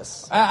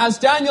okres. As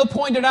Daniel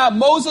pointed out,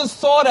 Moses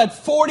thought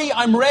at 40,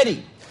 I'm ready.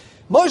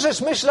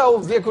 Mojżesz myślał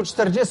w wieku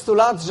 40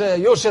 lat, że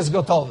już jest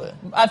gotowy.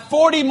 At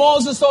 40,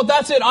 Moses thought,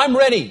 that's it, I'm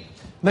ready.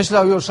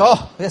 Myślał już,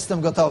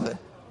 jestem gotowy.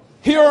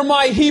 Here are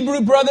my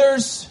Hebrew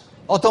brothers.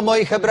 Oto moi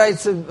The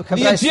hebrajscy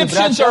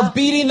Egyptians are bracia.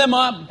 beating them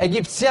up.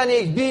 Egipcjanie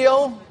ich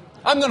biją.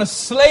 I'm going to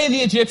slay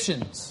the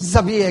Egyptians.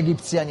 Zabije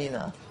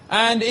Egipcjanina.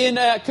 And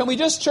can we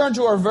just turn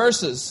to our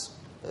verses?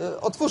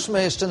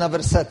 Otwórzmy jeszcze na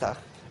wersetach.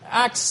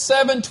 Acts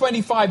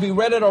 7:25,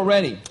 we read it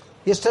already.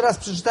 Jeszcze raz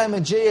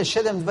przeczytajmy Dzieje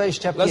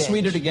 7:25. Let's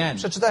read it again.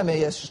 Przeczytajmy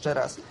jeszcze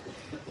raz.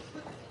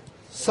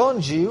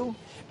 Sądził,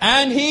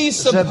 And he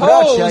że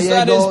bracia supposed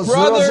that jego his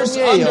brothers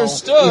zrozumieją, iż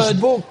understood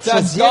Bóg that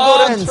przez jego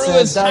God through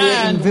ręce his daje im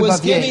hand was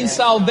wybawienie, giving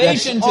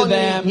salvation lecz to oni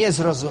them, nie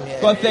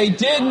zrozumieli. but they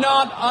did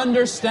not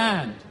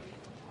understand.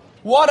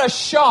 What a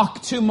shock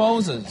to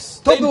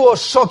Moses. To było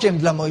szokiem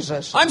dla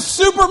Mojżesza. I'm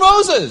super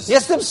Moses.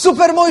 Jestem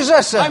super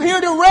Mojżeszem. I'm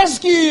here to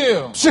rescue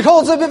you.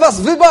 Przychodzę, by was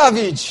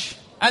wybawić.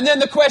 And then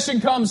the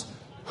question comes,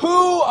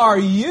 who are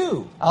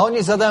you? A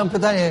oni zadają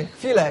pytanie,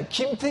 chwilę,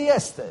 kim ty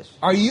jesteś?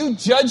 Are you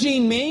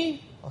judging me?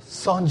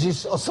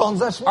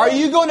 Osądzasz mnie? Are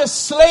you going to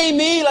slay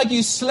me like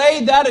you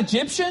slayed that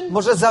Egyptian?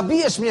 Może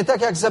zabijesz mnie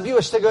tak, jak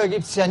zabiłeś tego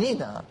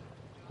Egipcjanina?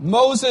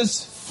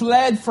 Moses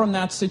fled from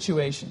that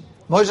situation.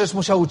 Mojżesz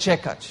musiał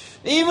uciekać.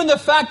 Even the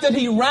fact that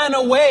he ran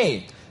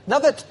away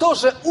Nawet to,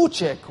 że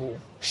uciekł,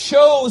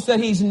 shows that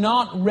he's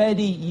not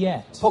ready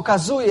yet.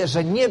 pokazuje,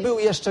 że nie był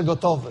jeszcze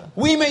gotowy.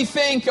 We may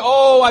think,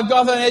 oh, I've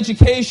got an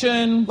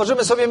education,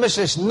 Możemy sobie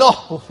myśleć,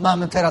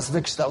 mamy teraz I'm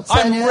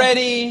wykształcenie,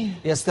 ready.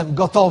 jestem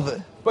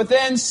gotowy. But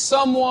then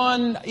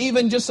someone,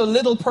 even just a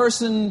little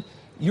person,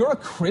 you're a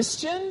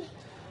Christian?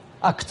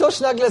 A ktoś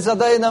nagle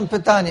zadaje nam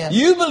pytanie,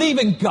 You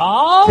believe in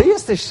God? ty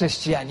jesteś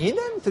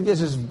chrześcijaninem? Ty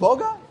wierzysz w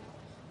Boga?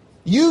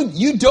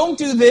 You don't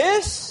do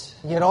this?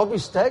 Nie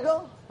robisz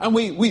tego? And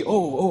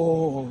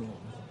oh.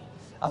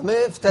 A my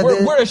wtedy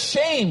We're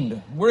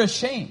ashamed. We're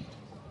ashamed.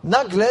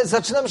 nagle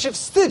zaczynamy się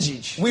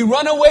wstydzić. We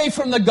run away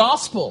from the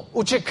gospel.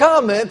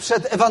 Uciekamy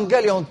przed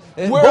Ewangelią.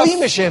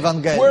 Boimy się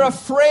Ewangelii. We're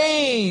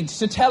afraid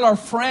to tell our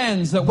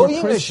friends that we're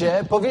Boimy Christians.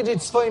 się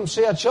powiedzieć swoim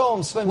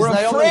przyjaciołom, swoim We're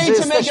znajomym, że afraid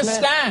to make a jesteśmy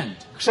stand.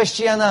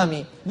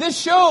 chrześcijanami. This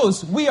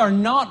shows we are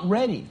not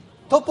ready.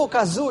 To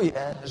pokazuje,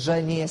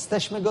 że nie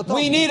jesteśmy We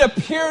gotowi. need a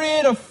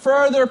period of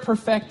further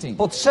perfecting.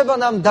 Potrzeba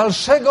nam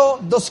dalszego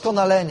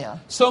doskonalenia.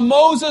 So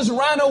Moses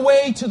ran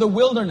away to the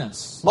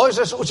wilderness.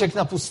 Mojżesz uciekł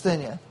na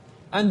pustynię.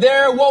 And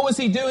there, what was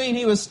he doing?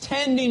 He was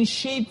tending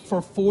sheep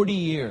for 40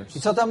 years.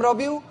 I co tam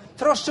robił?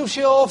 Troszczył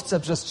się o owce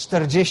przez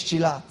 40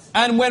 lat.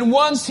 And when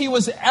once he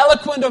was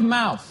eloquent of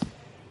mouth,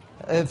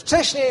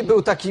 Wcześniej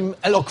był takim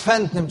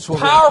elokwentnym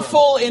człowiekiem.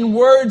 powerful in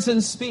words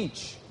and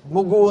speech,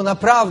 Mógł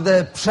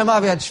naprawdę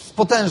przemawiać w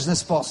potężny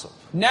sposób.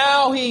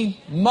 Now he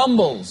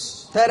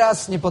mumbles.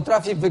 Teraz nie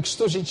potrafi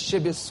wykrztusić z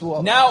siebie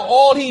słowa. Now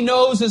all he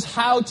knows is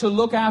how to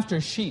look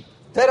after sheep.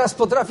 Teraz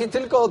potrafi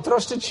tylko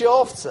troszczyć się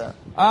o owce.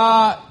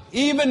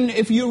 Even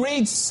if you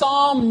read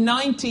Psalm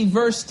 90,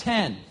 verse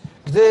 10,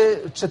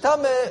 Gdy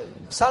czytamy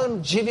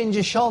Psalm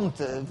 90,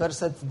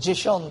 werset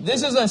 10,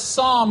 this is a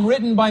psalm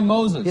written by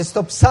Moses. jest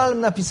to psalm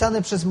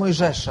napisany przez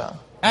Mojżesza.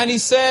 And he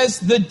says,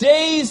 the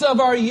days of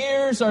our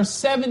years are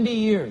 70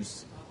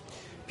 years.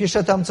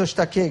 Pisze tam coś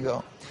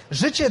takiego.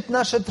 Życie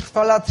nasze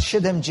trwa lat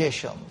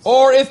 70,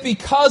 Or if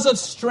because of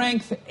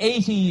strength,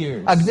 80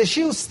 years. a gdy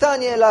sił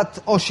stanie lat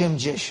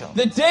 80.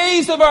 The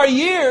days of our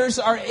years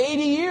are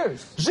 80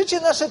 years. Życie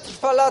nasze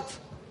trwa lat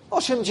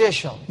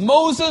 80.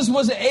 Moses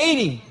was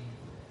 80.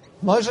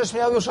 Mojżesz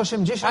miał już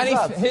 80 And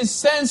lat. his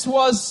sense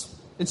was,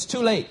 it's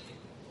too late.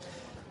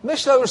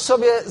 Myślał już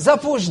sobie, za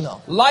późno,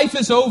 Life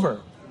is over.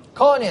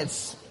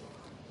 koniec,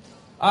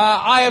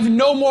 I have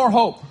no more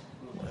hope.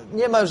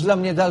 nie ma już dla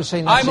mnie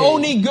dalszej I'm nadziei.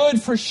 only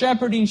good for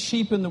shepherding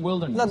sheep in the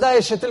wilderness.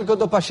 Nadaje się tylko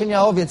do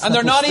pasienia owiec And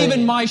na they're not even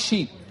pustyni. my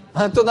sheep.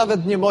 Ale to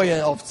nawet nie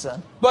moje owce.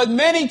 But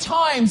many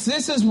times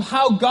this is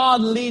how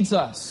God leads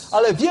us.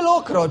 Ale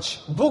wielokroć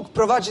Bóg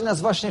prowadzi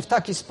nas właśnie w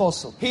taki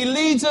sposób. He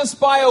leads us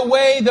by a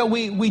way that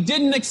we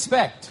didn't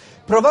expect.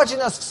 Prowadzi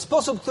nas w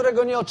sposób,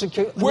 którego nie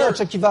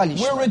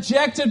oczekiwaliśmy. We're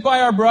rejected by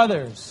our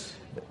brothers.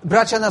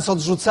 Bracia nas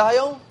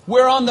odrzucają.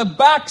 We're on the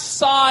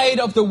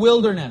backside of the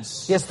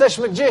wilderness.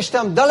 Jesteśmy gdzieś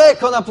tam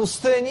daleko na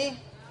pustyni.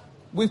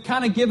 We've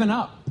kind of given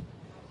up.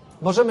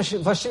 Możemy się,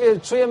 właściwie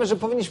czujemy, że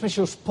powinniśmy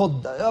się już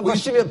poddać. A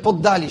właściwie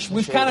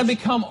poddaliśmy We've się kind of już.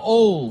 become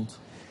old.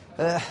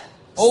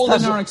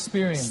 Old in our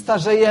experience.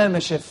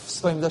 Starzejemy się w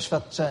swoim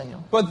doświadczeniu.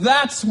 But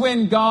that's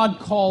when God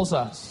calls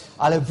us.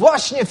 Ale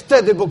właśnie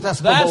wtedy Bóg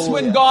nas That's powołuje.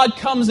 when God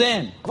comes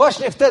in.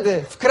 Właśnie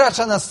wtedy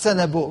wkracza na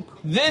scenę Bóg.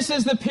 This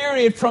is the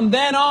period from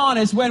then on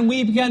is when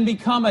we can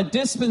become a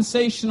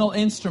dispensational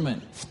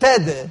instrument.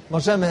 Wtedy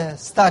możemy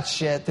stać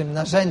się tym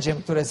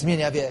narzędziem, które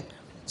zmienia wiek.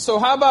 So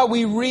how about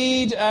we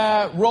read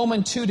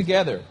Romans 2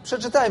 together?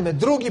 Przeczytajmy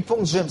drugi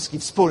punkt rzymski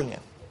wspólnie.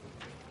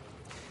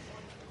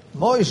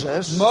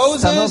 Mojżesz Moses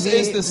stanowi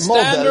is the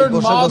model standard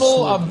Bożego model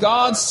sługi. of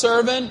God's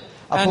servant,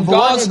 A and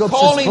powołanie God's go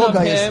przez calling of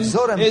Boga jest him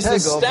wzorem is the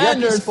tego, w jaki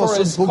standard for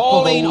sposób his Bóg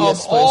calling powołuje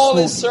of swoje all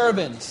sługi. his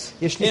servants.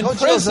 Jeśli In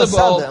chodzi o principle,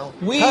 zasadę,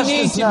 we każdy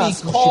need z to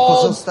nas be musi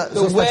called the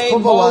zostać way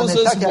powołany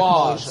Moses tak jak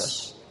was.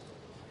 Mojżesz.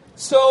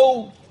 So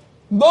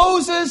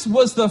Moses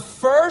was the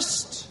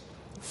first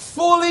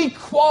fully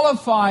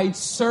qualified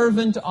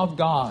servant of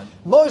God.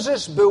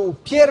 Mojżesz był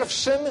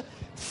pierwszym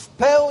w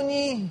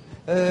pełni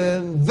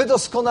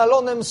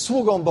wydoskonalonym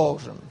sługą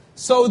Bożym.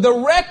 So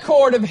the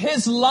record of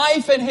his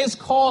life and his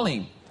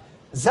calling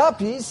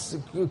Zapis,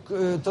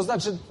 to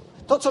znaczy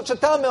to, co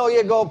czytamy o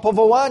jego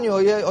powołaniu,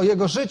 o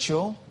jego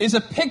życiu, is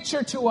a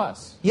picture to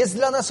us jest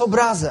dla nas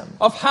obrazem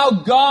of how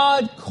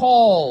God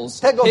calls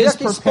tego, w his jaki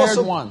prepared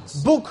sposób ones.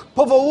 Bóg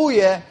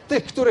powołuje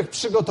tych, których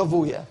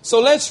przygotowuje. So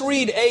let's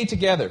read A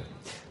together.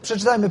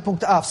 Przeczytajmy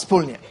punkt A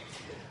wspólnie.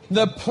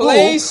 The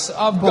place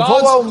of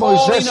powołał God's calling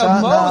Mojżesza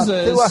of na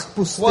Moses tyłach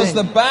pustyni, was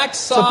the co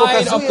backside of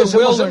pokazuje, the że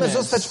możemy wilderness,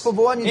 zostać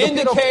powołani dopiero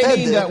indicating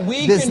wtedy, that we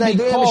gdy can be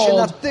znajdujemy się na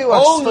called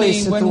tyłach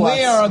swojej only when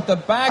we are at the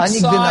sytuacji, a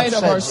nigdy na backside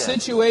of our przodzie.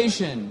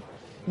 situation,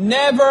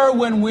 never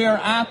when we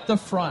are at the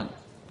front.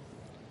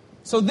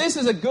 So this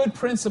is a good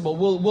principle.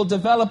 We'll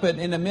develop it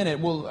in a minute.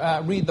 We'll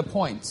read the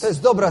points. To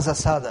jest dobra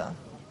zasada.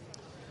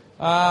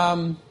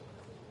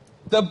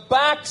 The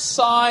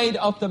backside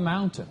of the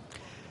mountain.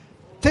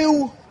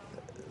 Tył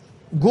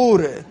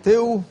góry,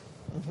 tył.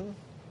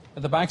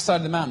 At the backside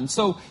of the mountain.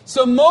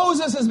 So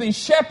Moses has been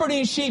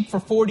shepherding sheep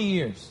for 40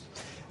 years.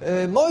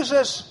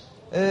 Mojżesz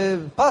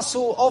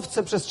pasł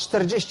owce przez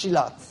 40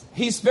 lat.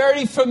 He's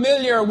very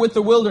familiar with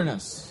the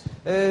wilderness.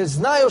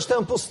 Zna już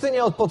tę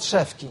pustynię od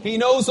podszewki. He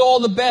knows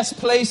all the best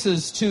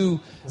places to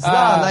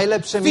Zna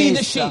najlepsze feed the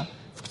miejsca, sheep.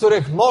 w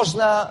których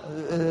można,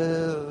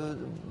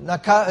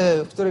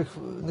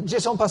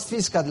 gdzie są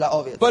pastwiska dla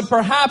owiec. But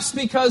perhaps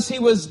because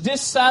he was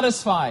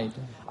dissatisfied,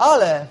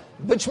 Ale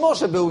być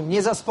może był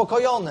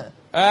niezaspokojony,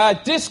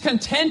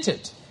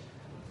 discontented,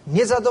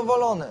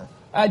 niezadowolony.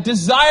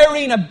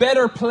 Desiring a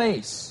better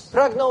place.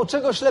 Pragnął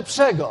czegoś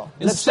lepszego,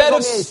 Instead lepszego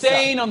of miejsca.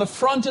 staying on the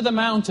front of the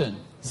mountain,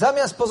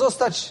 Zamiast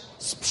pozostać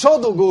z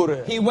przodu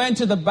góry, he went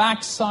to the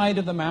backside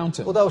of the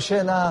mountain. udał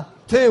się na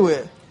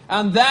tyły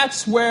And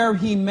that's where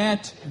he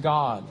met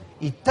God.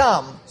 i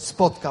tam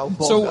spotkał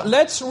Boga. So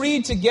let's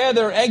read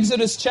together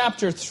Exodus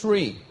chapter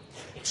 3.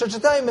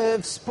 Przeczytajmy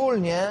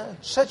wspólnie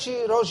 3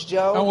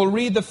 rozdział And we'll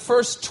read the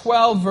first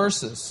 12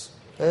 verses.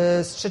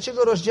 z 3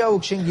 rozdziału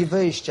Księgi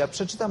Wyjścia.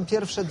 Przeczytam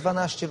pierwsze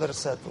 12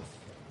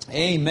 wersetów.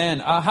 Amen.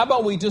 How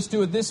about we just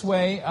do it this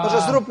way?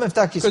 Może zróbmy w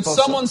taki Could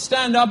sposób. someone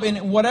stand up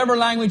in whatever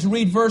language,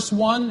 read verse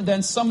 1,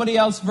 then somebody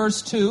else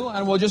verse 2,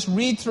 and we'll just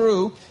read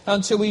through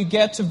until we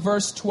get to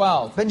verse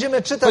 12.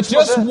 Będziemy czytać But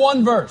just może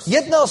one verse.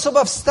 jedna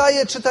osoba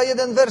wstaje, czyta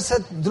jeden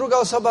werset, druga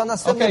osoba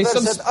następny Okay,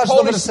 some werset, aż do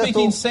Polish wersetu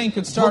speaking saint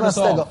could start us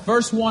 12. off.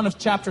 Verse 1 of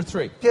chapter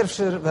 3.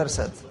 Pierwszy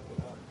werset.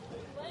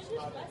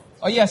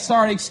 Oh yes,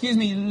 sorry, excuse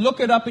me. Look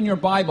it up in your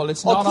Bible.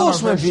 It's not on our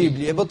Otwórzmy verse sheet.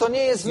 Biblię, bo to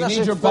nie jest w You need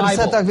naszych your Bible.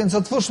 wersetach, więc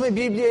otwórzmy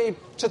Biblię i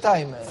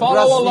czytajmy. wraz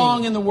Follow z nim.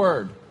 along in the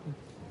Word.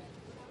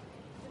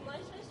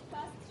 Mojżesz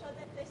pasł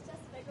trzodę teścia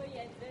swego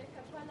Jetry,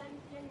 kapłana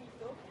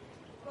Midianitów,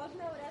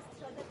 pognał raz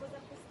trzodę poza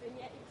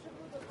pustynię i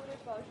przybył do góry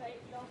Bożej,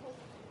 do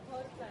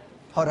Horeb.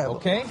 Chorego.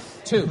 Okay?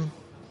 2.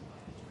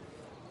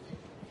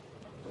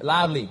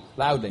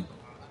 Loudly.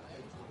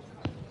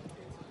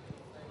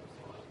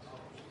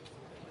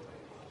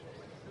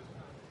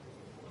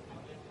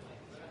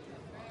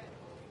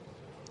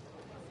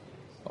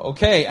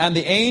 Okay, and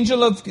the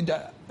angel of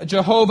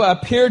Jehovah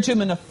appeared to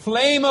him in a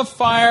flame of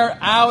fire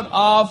out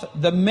of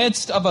the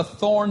midst of a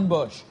thorn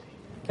bush.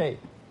 Okay,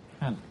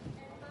 Hannah.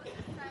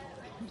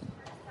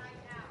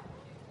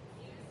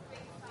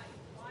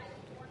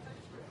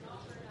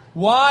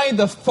 Why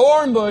the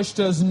thorn bush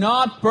does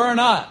not burn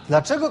up?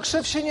 Dlaczego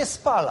krzew się nie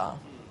spala?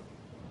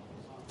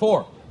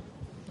 4.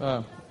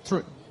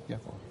 3. Yeah,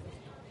 4.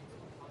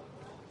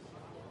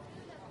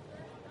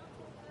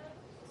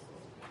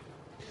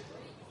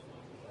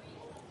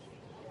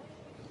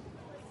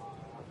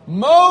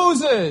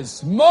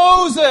 Moses!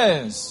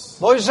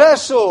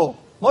 Mojżeszu!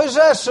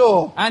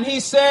 And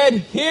he said,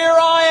 here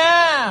I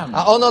am.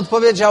 A on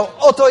odpowiedział,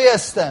 oto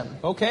jestem.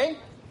 Okay?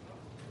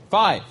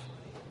 5. И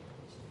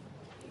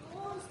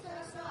он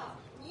сказал,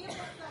 не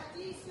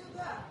подходи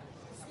сюда,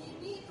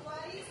 сними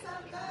твои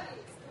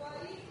сандалии с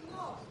твоих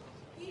ног,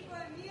 ибо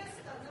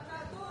место, на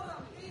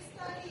котором ты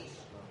стоишь,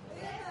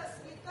 это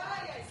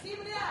святая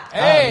земля.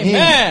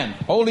 Amen.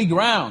 Holy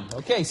ground.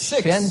 Okay,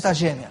 6. Święta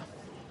ziemia.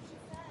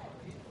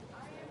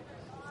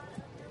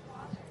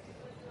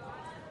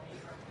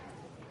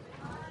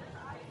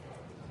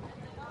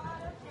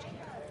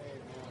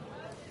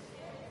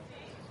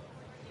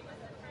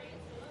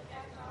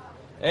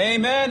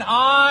 Amen.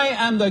 I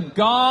am the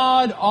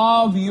God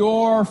of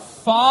your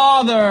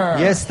father.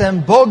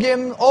 Jestem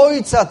Bogiem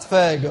Ojca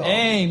Twego.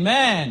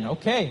 Amen.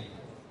 Okay.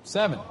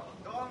 7.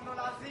 Domnul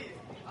a zis,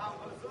 am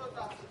văzut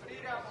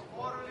asuprirea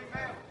poporului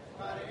meu,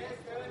 care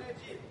este în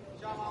Egipt,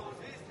 și am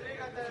auzit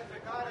strigătele pe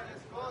care le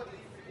scot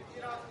din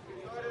primirea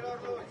scriitorilor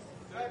lui,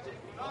 căci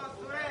cunosc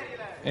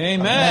durerile.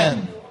 Amen.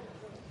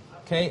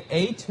 Okay,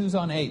 8. Who's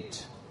on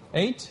 8?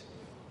 8?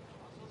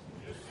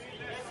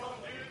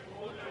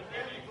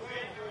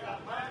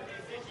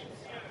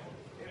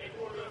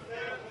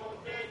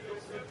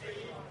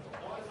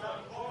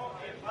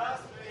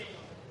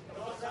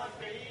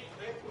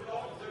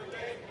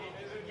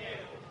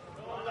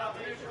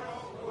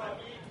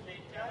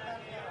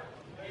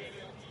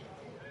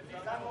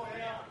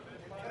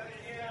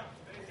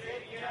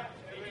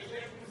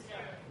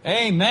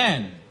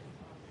 Amen.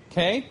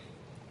 Okay.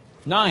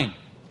 9.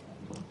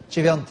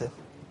 9.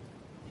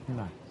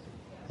 9.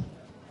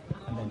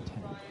 And then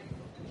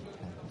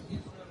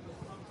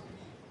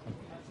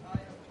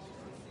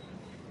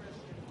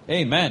 10.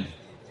 Amen.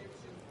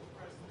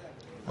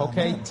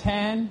 Okay,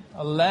 10,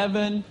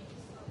 11,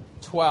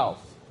 12.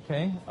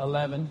 Okay,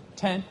 11,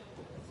 10.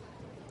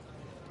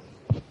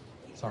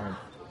 Sorry.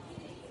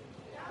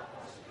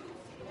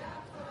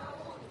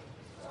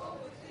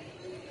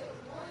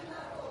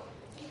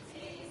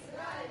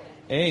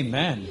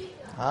 Amen.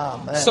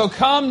 Amen. So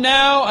come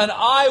now and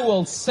I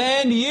will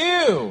send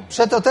you.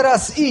 Przeto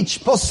teraz idź,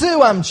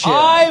 posyłam Cię.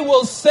 I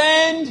will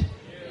send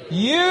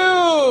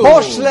you.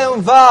 Poślę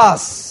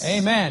was.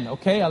 Amen.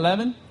 Okay,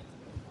 11.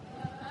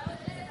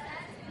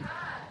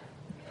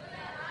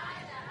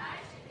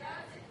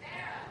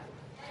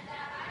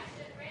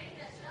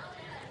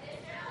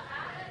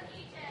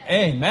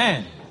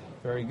 Amen.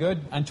 Very good.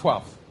 And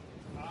 12.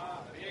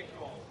 A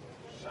riekol,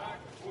 však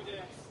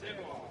budem s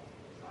tebou,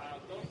 a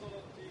toto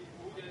ti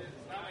bude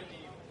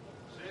znamením,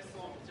 že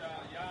som ťa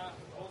ja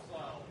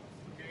poslal.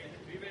 Keď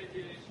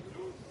vyvedieš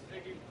ľud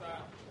z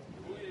Egypta,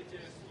 budete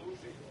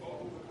slúžiť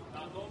Bohu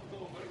na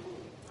tomto vrchu.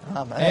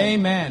 Amen.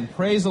 Amen.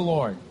 Praise the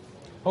Lord.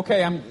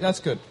 Okay,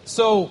 that's good.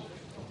 So,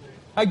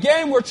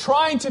 again, we're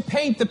trying to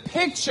paint the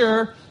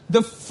picture,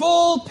 the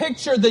full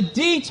picture, the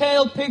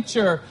detailed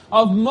picture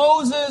of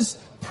Moses'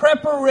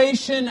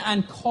 preparation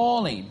and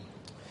calling.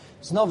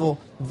 Znowu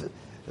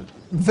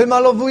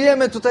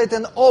wymalowujemy tutaj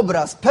ten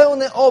obraz,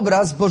 pełny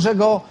obraz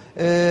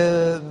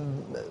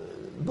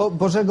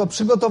Bożego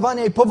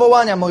przygotowania i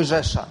powołania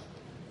Mojżesza.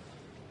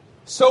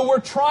 So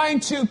we're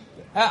trying to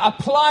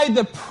apply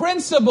the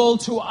principle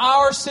to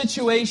our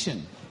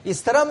situation. I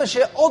staramy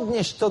się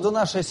odnieść to do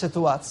naszej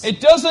sytuacji.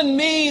 It doesn't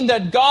mean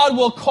that God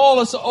will call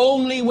us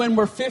only when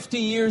we're 50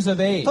 years of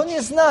age. To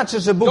nie znaczy,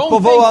 że Bóg Don't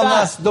powoła think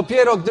that. nas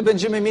dopiero, gdy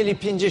będziemy mieli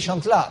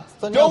 50 lat.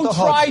 To nie o to Don't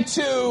chodzi.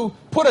 try to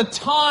put a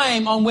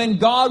time on when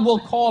God will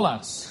call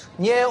us.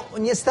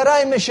 Nie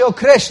starajmy się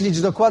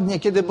określić dokładnie,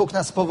 kiedy Bóg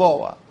nas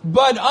powoła.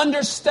 But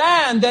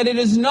understand that it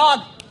is not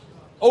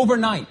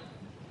overnight.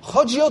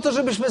 Chodzi o to,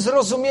 żebyśmy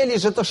zrozumieli,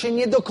 że to się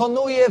nie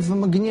dokonuje w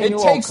mgnieniu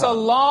It takes a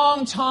oka.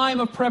 long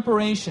time of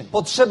preparation.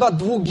 Potrzeba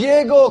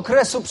długiego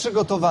okresu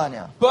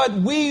przygotowania. But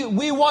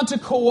we want to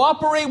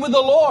cooperate with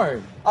the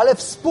Lord. Ale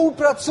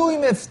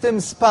współpracujmy w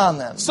tym z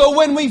Panem. So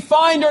when we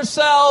find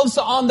ourselves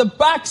on the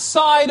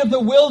backside of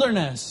the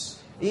wilderness,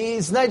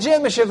 I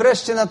znajdziemy się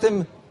wreszcie na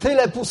tym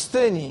tyle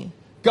pustyni.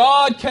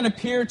 God can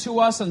appear to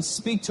us and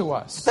speak to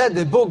us.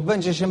 Wtedy Bóg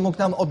będzie się mógł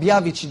nam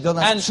objawić i do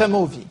nas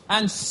przemówi.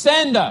 And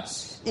send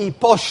us. I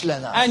pośle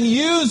nas. And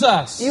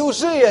use us. I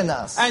użyje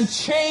nas. And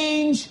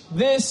change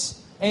this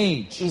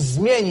age. I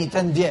zmieni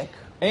ten wiek.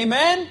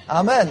 Amen?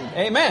 Amen.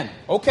 Amen.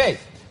 Okay.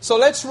 So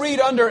let's read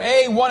under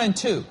A, 1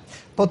 and 2.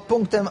 Pod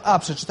punktem A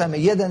przeczytamy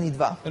 1 i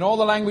 2. In all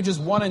the languages,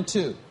 1 and 2.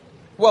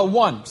 Well,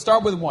 1.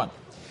 Start with 1.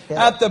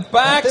 Yeah. At the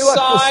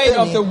backside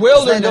of the pustyni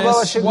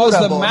wilderness się was góra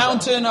the Boża.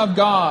 mountain of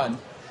God.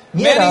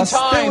 Many Nieraz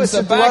tyły times the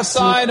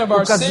sytuacji backside of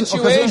our okazują się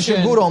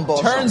situation górą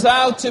Bożą. turns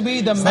out to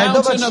be the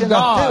Znajdować mountain się of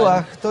na God.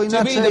 tyłach to To be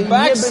inaczej the nie być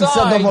backside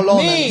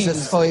zadowolonym ze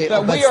means swojej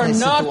that we are obecnej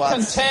not sytuacji.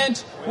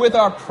 content with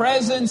our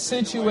present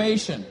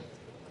situation.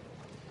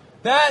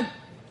 That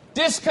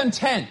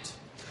discontent,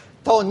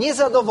 To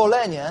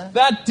niezadowolenie,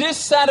 that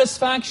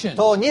dissatisfaction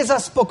to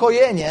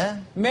niezaspokojenie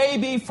may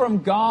be from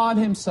God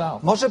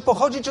Himself. może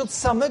pochodzić od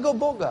samego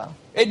Boga.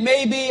 It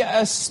may be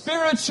a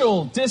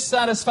spiritual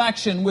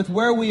dissatisfaction with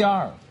where we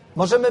are.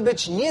 Możemy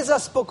być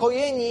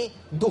niezaspokojeni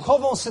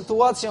duchową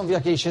sytuacją, w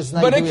jakiej się But it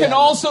znajdujemy. can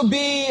also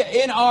be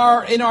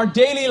in our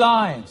daily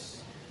lives.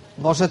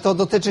 Może to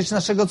dotyczyć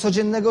naszego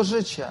codziennego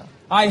życia.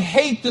 I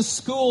hate the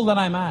school that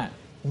I'm at.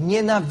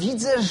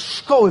 Nienawidzę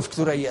szkoły, w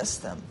której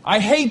jestem.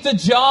 I hate the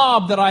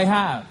job that I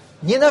have.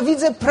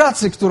 Nienawidzę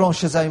pracy, którą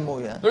się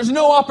zajmuję. There's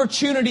no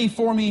opportunity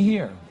for me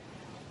here.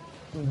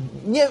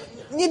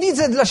 Nie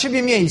widzę dla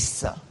siebie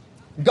miejsca.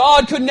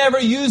 God could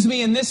never use me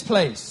in this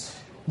place.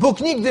 Bóg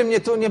nigdy mnie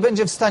tu nie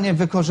będzie w stanie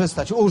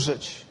wykorzystać,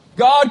 użyć.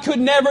 God could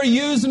never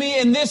use me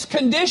in this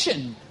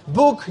condition.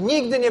 Bóg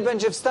nigdy nie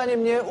będzie w stanie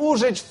mnie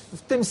użyć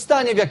w tym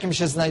stanie, w jakim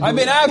się I've been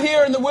znajduję. out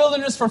here in the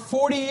wilderness for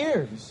 40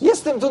 years.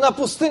 Jestem tu na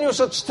pustyni już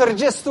od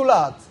 40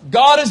 lat.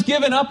 God has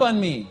given up on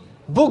me.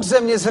 Bóg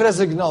ze mnie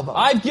zrezygnował.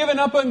 I've given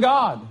up on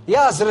God.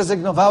 Ja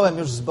zrezygnowałem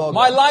już z Boga.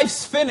 My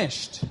life's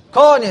finished.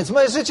 Koniec,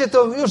 moje życie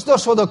to już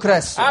doszło do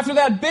kresu. After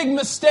that big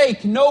mistake,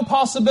 no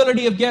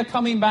possibility of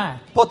coming back.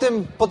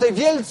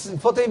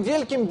 Po tym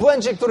wielkim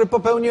błędzie, który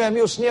popełniłem,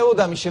 już nie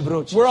uda mi się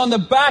wrócić. We're on the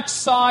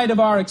backside of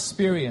our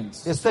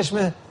experience.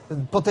 Jesteśmy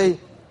po tej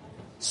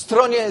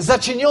stronie,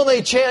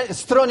 zacienionej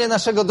stronie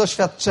naszego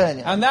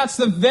doświadczenia. And that's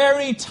the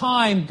very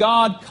time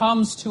God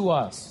comes to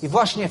us. I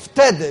właśnie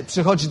wtedy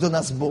przychodzi do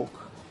nas Bóg.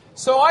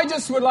 So I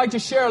just would like to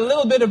share a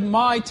little bit of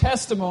my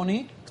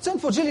testimony. Chcę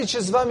podzielić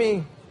się z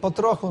wami po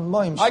trochu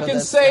moim I can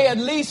świadectwem. say at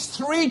least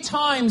 3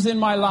 times in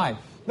my life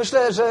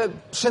Myślę, że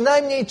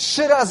przynajmniej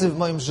 3 razy w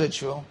moim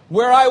życiu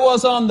where I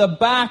was on the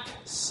back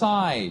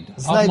side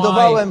of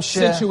Znajdowałem my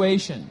się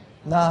situation.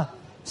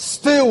 z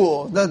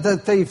tyłu,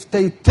 w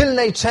tej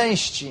tylnej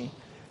części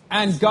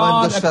And w moim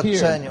God appeared.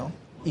 doświadczeniu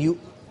i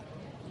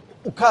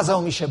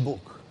ukazał mi się Bóg.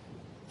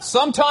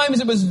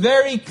 Sometimes it was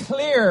very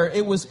clear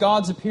it was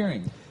God's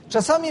appearing.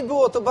 Czasami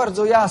było to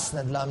bardzo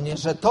jasne dla mnie,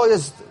 że to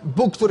jest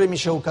Bóg, który mi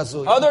się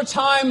ukazuje. Other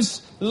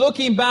times,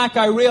 looking back,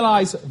 I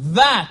realized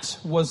that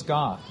was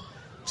God.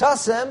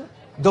 Czasem,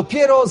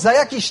 dopiero za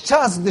jakiś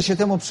czas, gdy się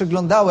temu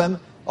przyglądałem,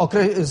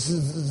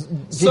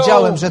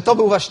 wiedziałem, że to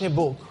był właśnie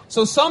Bóg.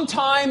 So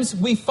sometimes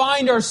we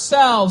find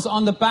ourselves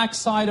on the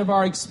backside of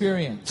our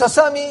experience.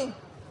 Czasami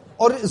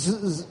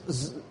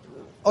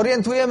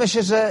orientujemy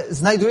się, że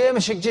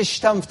znajdujemy się gdzieś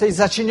tam w tej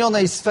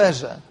zacienionej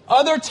sferze.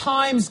 Other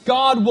times,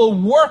 God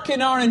will work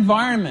in our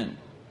environment.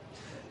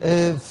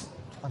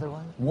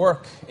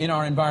 Work in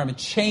our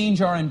environment.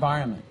 Change our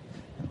environment.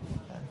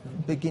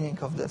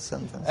 Beginning of the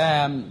sentence.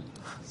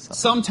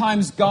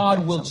 Sometimes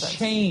God will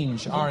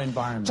change our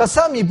environment.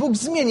 Czasami Bóg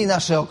zmieni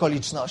nasze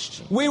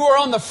okoliczności. We were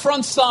on the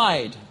front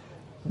side.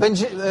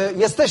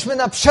 Jesteśmy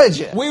na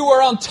przedzie. We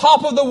were on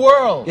top of the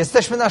world.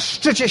 Jesteśmy na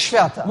szczycie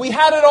świata. We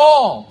had it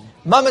all.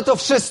 Mamy to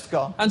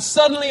wszystko. And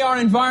suddenly our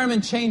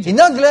environment I changes.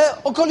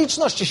 nagle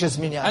okoliczności się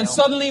zmieniają. And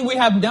suddenly we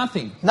have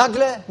nothing.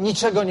 Nagle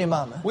niczego nie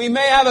mamy. We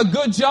may have a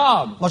good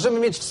job, Możemy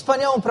mieć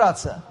wspaniałą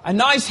pracę, a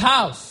nice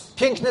house,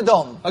 piękny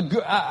dom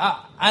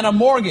and a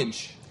mortgage.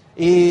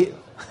 i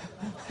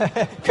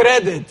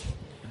kredyt.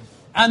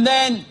 And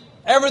then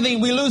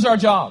everything, we lose our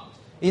job.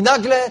 I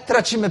nagle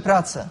tracimy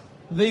pracę.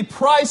 The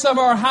price of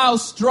our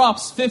house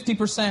drops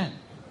 50%.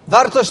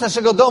 Wartość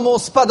naszego domu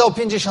spada o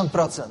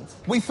 50%.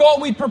 We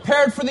thought we'd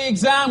prepared for the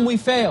exam, we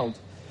failed.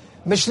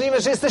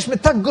 Myślimy, że jesteśmy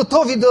tak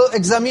gotowi do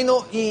egzaminu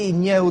i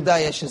nie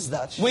udaje się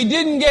zdać. We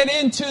didn't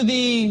get into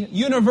the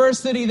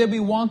university that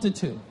we wanted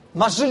to.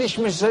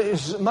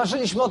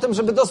 Marzyliśmy o tym,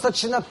 żeby dostać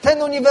się na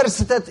ten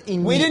uniwersytet i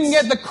We didn't nic.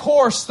 get the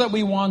course that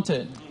we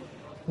wanted.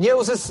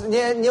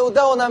 Nie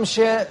udało nam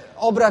się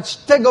obrać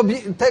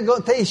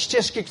tej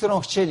ścieżki, którą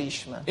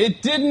chcieliśmy.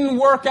 It didn't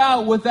work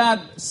out with that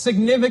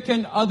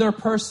significant other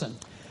person.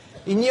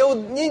 I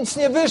nic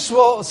nie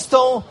wyszło z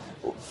tą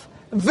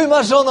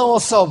wymarzoną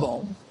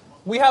osobą.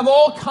 We have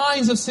all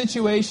kinds of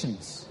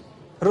situations.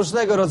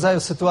 Różnego rodzaju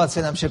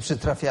sytuacje nam się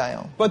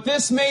przytrafiają. But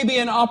this may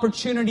be an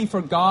opportunity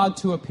for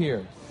God to appear.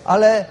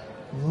 Ale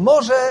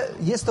może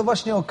jest to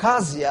właśnie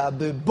okazja,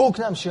 by Bóg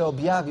nam się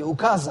objawił,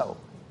 ukazał.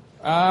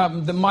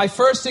 My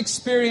first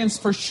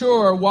experience for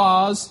sure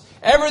was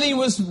Everything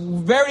was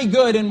very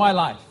good in my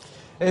life.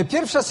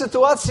 Pierwsza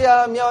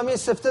sytuacja miała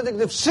miejsce wtedy,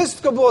 gdy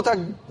wszystko było tak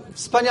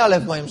wspaniale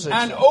w moim życiu.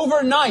 And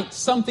overnight,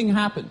 something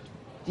happened.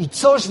 I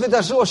coś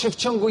wydarzyło się w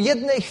ciągu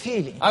jednej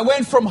chwili. I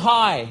went from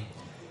high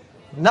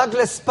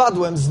Nagle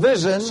spadłem z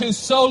wyżyn to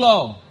so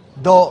low.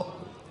 do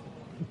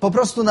po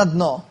prostu na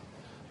dno.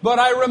 But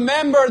I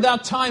remember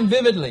that time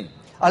vividly.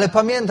 Ale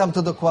pamiętam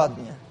to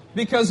dokładnie.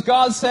 Because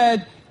God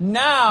said,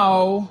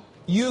 now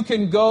you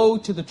can go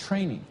to the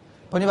training.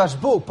 Ponieważ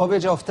Bóg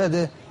powiedział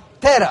wtedy,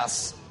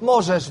 teraz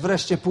możesz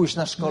wreszcie pójść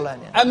na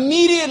szkolenie.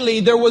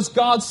 Immediately there was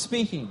God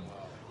speaking.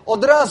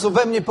 Od razu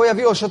we mnie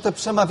pojawiło się to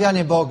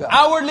przemawianie Boga.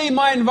 Outwardly,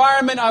 my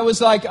environment, I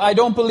was like, I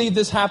don't believe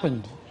this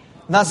happened.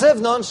 Na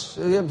zewnątrz,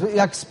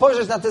 jak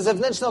spojrzeć na te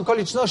zewnętrzne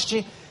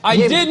okoliczności, I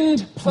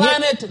didn't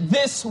plan it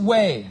this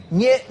way.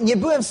 nie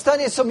byłem w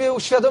stanie sobie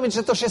uświadomić,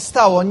 że to się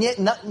stało.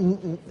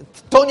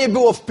 To nie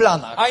było w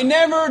planach. I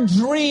never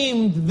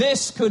dreamed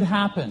this could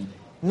happen.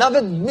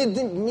 Nawet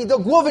mi do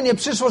głowy nie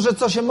przyszło, że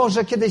to się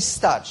może kiedyś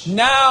stać.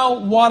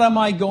 Now, what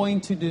am I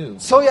going to do?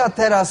 Co ja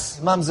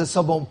teraz mam ze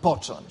sobą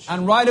począć?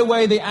 And right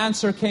away the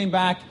answer came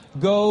back,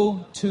 go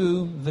to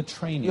the I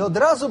training. od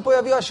razu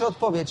pojawiła się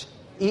odpowiedź,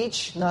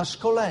 idź na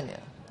szkolenie.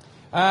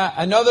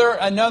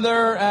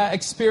 Another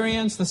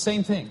experience, the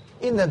same thing.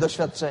 Inne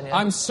doświadczenie.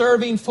 I'm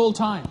serving full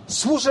time.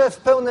 Służę w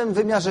pełnym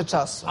wymiarze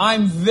czasu.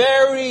 I'm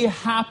very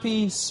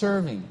happy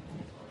serving.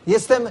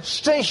 Jestem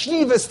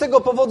szczęśliwy z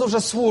tego powodu,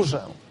 że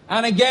służę.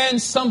 And again,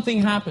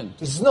 something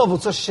happened. I znowu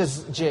coś się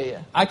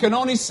dzieje. I can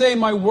only say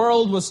my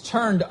world was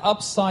turned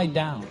upside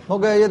down.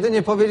 Mogę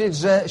jedynie powiedzieć,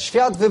 że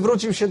świat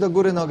wywrócił się do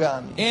góry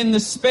nogami. In the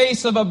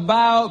space of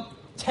about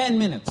 10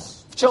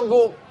 minutes. W ciągu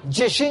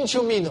 10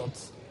 minut.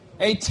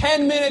 A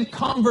 10-minute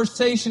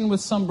conversation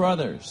with some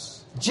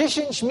brothers.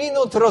 10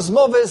 minut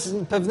rozmowy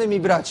z pewnymi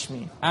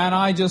braćmi. And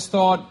I just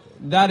thought,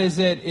 that is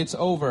it, it's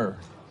over.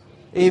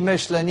 I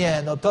myślę,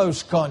 nie, no to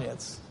już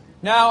koniec.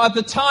 Now, at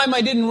the time,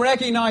 I didn't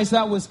recognize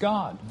that was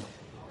God.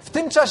 W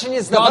tym czasie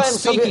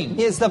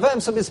nie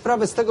zdawałem sobie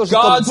sprawy z tego, że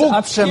to God's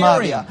Bóg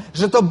przemawia,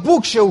 że to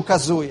Bóg się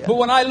ukazuje. But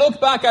when I look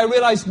back, I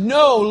realized,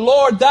 no,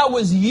 Lord, that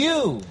was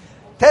you.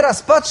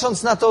 Teraz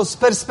patrząc na to z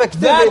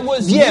perspektywy, That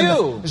was wiem,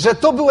 you. że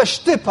to byłeś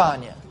Ty,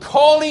 Panie.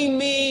 Calling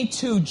me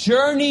to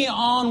journey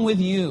on with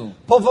you.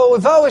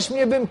 Powoływałeś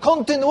mnie, bym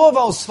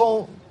kontynuował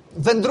swą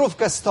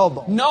wędrówkę z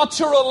Tobą. Not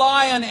to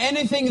rely on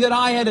anything that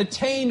I had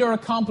attained or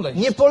accomplished.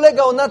 Nie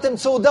polegał na tym,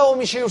 co udało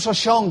mi się już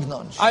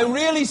osiągnąć. I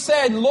really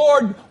said,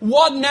 Lord,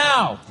 what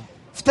now?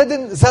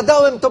 Wtedy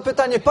zadałem to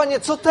pytanie, Panie,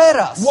 co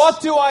teraz?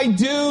 What do I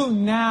do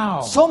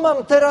now? Co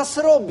mam teraz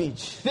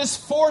robić? This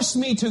forced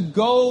me to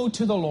go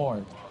to the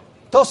Lord.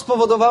 To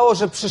spowodowało,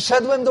 że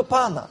przyszedłem do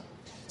Pana.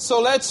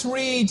 So let's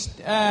read,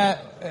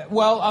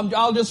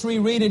 I'll just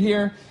reread it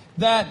here,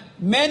 that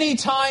many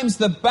times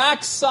the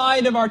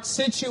backside of our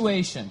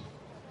situation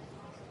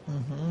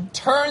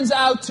turns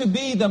out to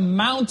be the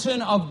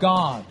mountain of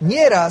God.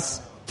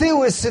 Nieraz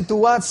tyły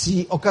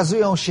sytuacji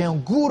okazują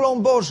się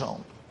górą Bożą.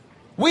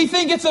 We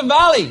think it's a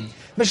valley,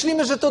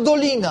 Myślimy, że to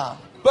dolina,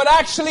 but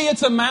actually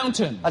it's a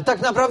mountain. ale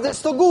tak naprawdę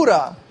jest to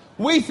góra.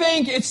 We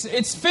think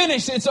it's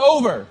finished, it's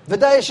over.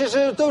 Wydaje się,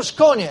 że to już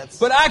koniec.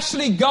 But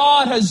actually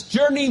God has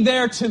journeyed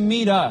there to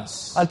meet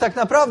us. Ale tak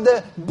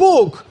naprawdę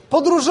Bóg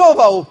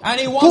podróżował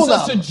And He tu wants nam,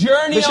 us to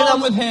journey by się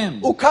on nam with Him.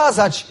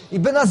 ukazać i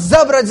by nas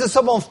zabrać ze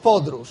sobą w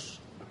podróż.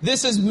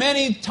 This is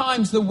many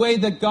times the way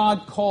that God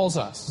calls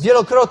us.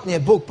 Wielokrotnie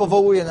Bóg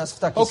powołuje nas w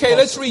taki Okay,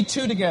 let's sposób. read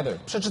 2 together.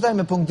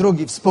 Przeczytajmy punkt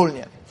drugi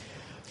wspólnie.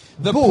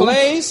 The Bóg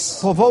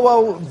place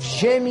powołał w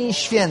ziemi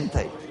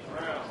świętej.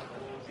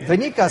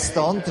 Wynika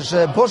stąd,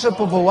 że Boże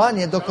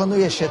powołanie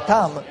dokonuje się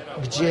tam,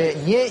 gdzie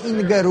nie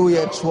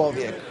ingeruje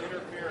człowiek.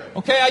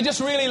 Okay, I just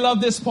really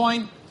love this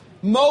point.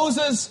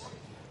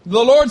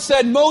 The Lord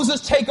said,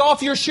 Moses, take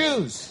off your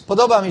shoes.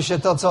 Podoba mi się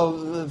to, co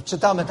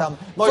czytamy tam.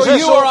 For you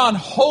Mojżeszu, are on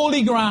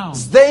holy ground.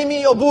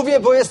 zdejmij obuwie,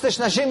 bo jesteś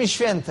na ziemi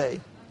świętej.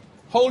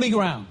 Holy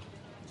ground.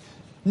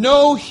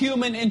 No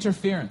human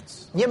interference.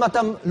 Nie ma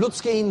tam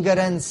ludzkiej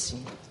ingerencji.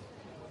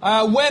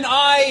 When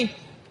I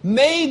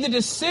made the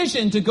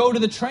decision to go to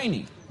the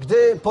training,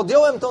 Gdy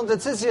podjąłem tą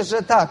decyzję,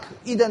 że tak,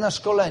 idę na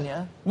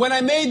szkolenie, when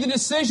I made the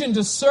decision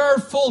to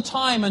serve full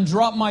time and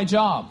drop my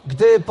job,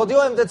 gdy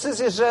podjąłem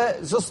decyzję, że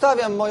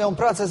zostawiam moją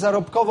pracę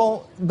zarobkową,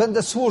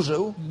 będę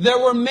służył, there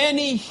were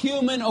many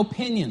human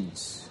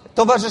opinions.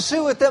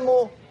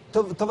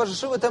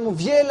 towarzyszyły temu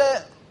wiele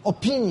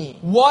opinii.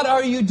 What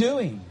are you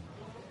doing?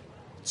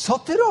 Co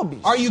ty robisz?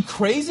 Are you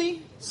crazy?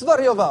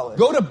 Zwariowałeś.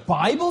 Go to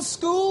Bible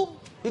school?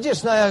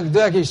 Idziesz do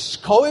jakiejś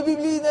szkoły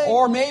biblijnej?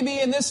 Or maybe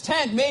in this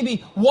tent,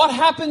 what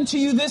happened to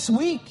you this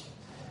week?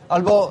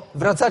 Albo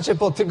wracacie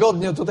po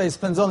tygodniu tutaj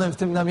spędzonym w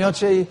tym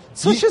namiocie i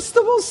co się z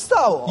tobą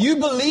stało? You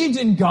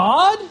believed in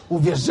God?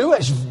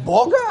 Uwierzyłeś w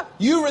Boga?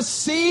 You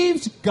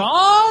received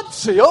God?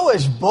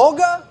 Przyjąłeś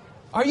Boga?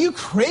 Are you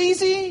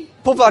crazy?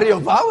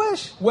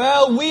 Powariowałeś?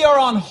 Well, we are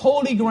on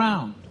holy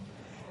ground.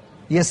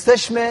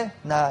 Jesteśmy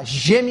na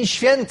ziemi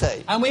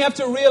świętej. And we have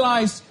to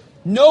realize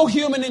no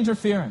human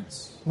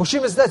interference.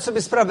 Musimy zdać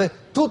sobie sprawę,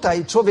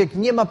 tutaj człowiek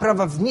nie ma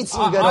prawa w nic I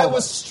was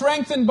ingerować.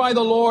 strengthened by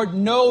the Lord.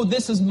 No,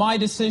 this is my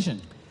decision.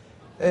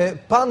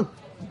 Pan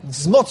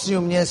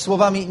wzmocnił mnie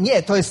słowami,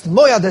 nie, to jest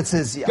moja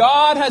decyzja.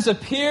 God has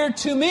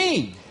appeared to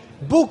me.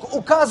 Bóg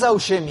ukazał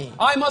się mi.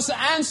 I must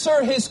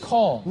answer His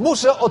call.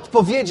 Muszę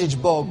odpowiedzieć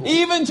Bogu.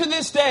 Even to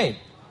this day,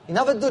 I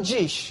nawet do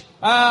dziś.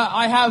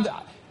 I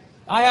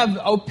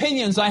have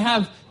opinions. I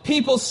have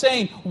people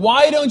saying,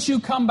 "Why don't you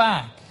come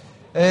back?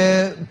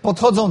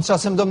 Podchodzą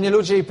czasem do mnie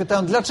ludzie i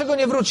pytają, dlaczego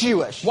nie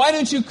wróciłeś? Why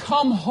don't you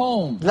come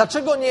home?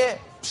 Dlaczego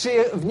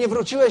nie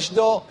wróciłeś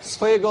do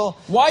swojego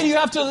Why do you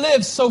have to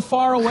live so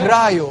far away?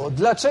 kraju?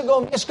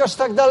 Dlaczego mieszkasz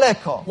tak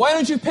daleko? Why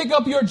don't you pick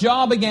up your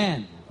job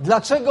again?"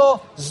 Dlaczego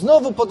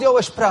znowu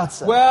podjąłeś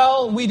pracę?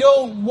 Well, we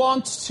don't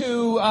want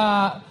to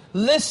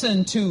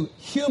listen to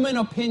human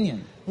opinion.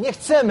 Nie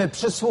chcemy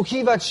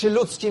przysłuchiwać się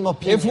ludzkim If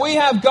opiniom.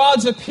 we have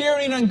God's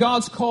appearing and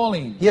God's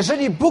calling,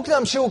 Jeżeli Bóg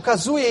nam się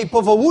ukazuje i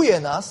powołuje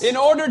nas, in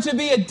order to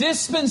be a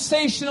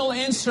dispensational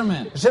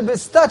instrument, żeby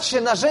stać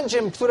się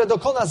narzędziem, które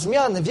dokona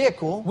zmiany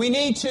wieku, we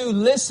need to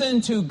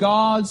listen to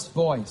God's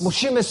voice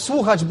musimy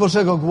słuchać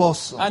Bożego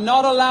głosu and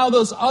not allow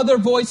those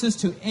other voices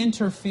to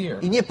interfere.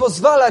 i nie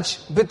pozwalać,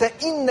 by te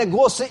inne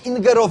głosy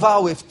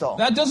ingerowały w to.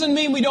 That doesn't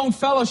mean we don't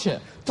fellowship,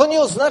 To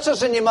nie oznacza,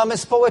 że nie mamy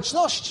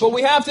społeczności, but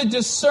we have to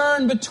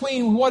discern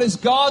between what is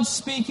God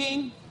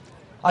speaking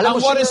ale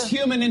and what is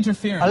musimy, human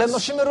interference. ale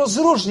musimy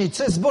rozróżnić,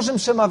 co jest Bożym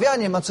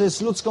przemawianiem, a co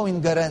jest ludzką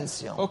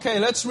ingerencją. Okay,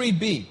 let's read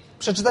B.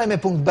 Przeczytajmy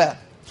punkt B.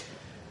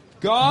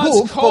 God's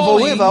Bóg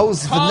powoływał calling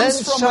z comes from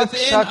wnętrza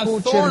within a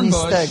krzaku thorn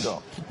bush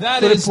ciernistego, that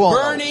który is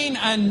płonął, burning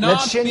and lecz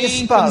not się nie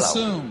being spalał.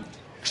 consumed.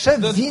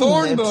 Krzew The winny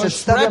thorn bush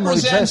przedstawia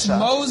represents Mojżesza,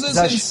 Moses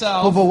zaś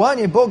himself,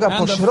 powołanie Boga and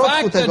the pośrodku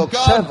fact tego that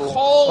God krzewu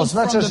called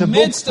oznacza, from że the Bóg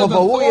midst of a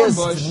powołuje thorn z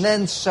bush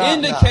wnętrza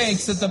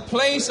indicates nas. that the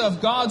place of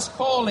God's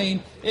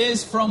calling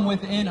is from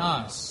within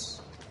us.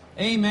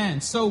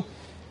 Amen. So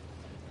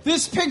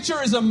this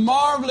picture is a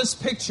marvelous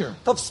picture.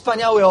 To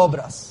wspaniały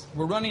obraz.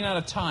 We're running out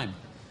of time.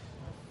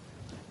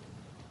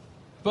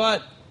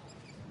 But,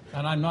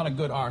 and I'm not a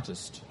good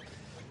artist.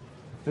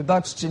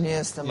 Wybaczcie, nie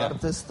jestem Yeah.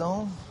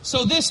 artystą.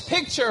 So this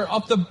picture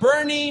of the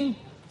burning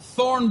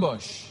thorn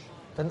bush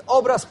Ten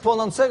obraz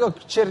płonącego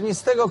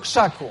ciernistego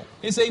krzaku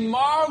is a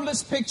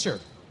marvelous picture.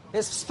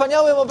 jest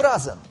wspaniałym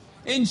obrazem.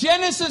 In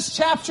Genesis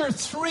chapter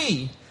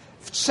 3,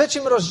 W 3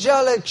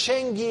 rozdziale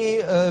Księgi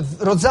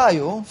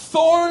Rodzaju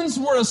thorns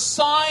were a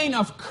sign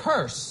of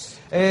curse.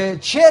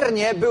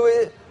 ciernie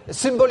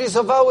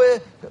symbolizowały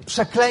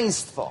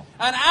przekleństwo.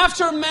 And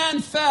after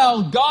man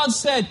fell, God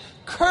said,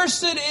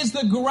 "Cursed is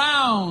the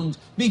ground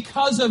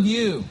because of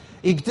you."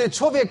 I gdy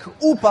człowiek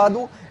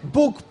upadł,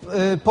 Bóg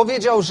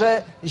powiedział,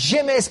 że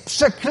ziemia jest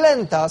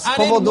przeklęta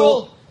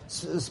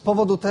z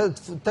powodu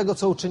tego,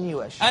 co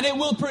uczyniłeś. And it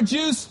will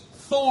produce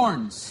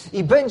thorns.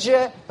 I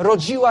będzie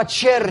rodziła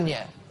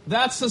ciernie.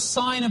 That's the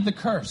sign of the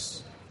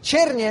curse.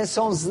 Ciernie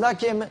są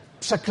znakiem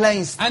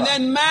przekleństwa. And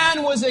then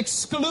man was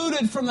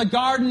excluded from the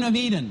Garden of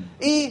Eden.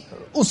 I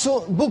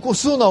Bóg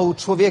usunął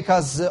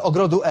człowieka z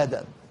ogrodu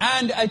Eden.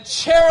 And a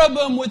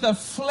cherubim with a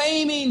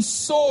flaming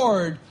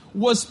sword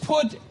was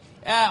put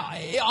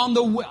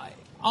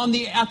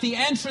at the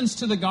entrance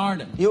to the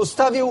garden. I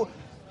ustawił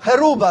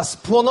cheruba z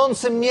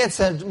płonącym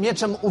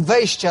mieczem u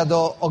wejścia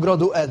do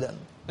ogrodu Eden.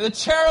 The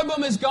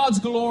cherubim is God's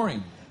glory.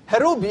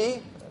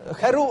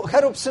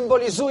 Cherub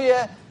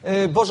symbolizuje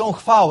Bożą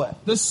chwałę.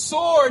 The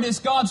sword is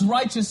God's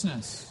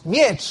righteousness.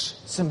 Miecz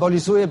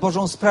symbolizuje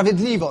Bożą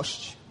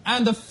sprawiedliwość,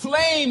 And the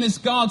flame is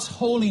God's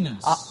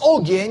holiness. a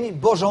ogień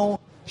Bożą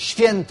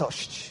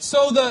świętość. So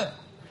the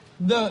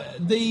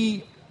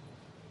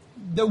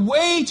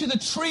way to the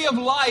tree of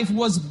life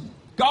was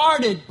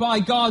guarded by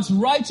God's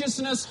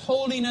righteousness,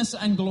 holiness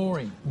and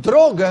glory.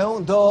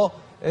 Drogę do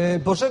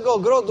Bożego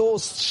ogrodu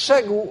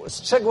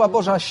strzegła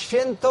Boża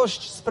świętość,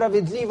 There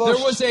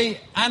sprawiedliwość. was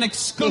an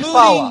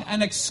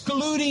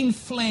excluding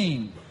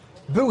flame.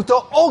 Był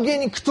to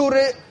ogień,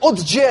 który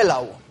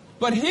oddzielał.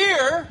 But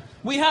here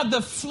we have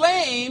the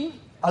flame,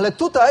 Ale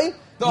tutaj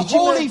the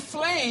holy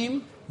flame,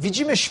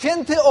 widzimy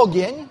święty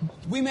ogień,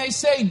 we may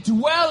say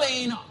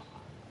dwelling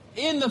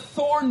in the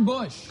thorn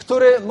bush.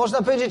 który,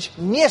 można powiedzieć,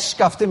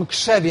 mieszka w tym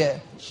krzewie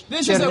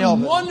This is a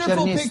cierniowym, wonderful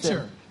ciernistym.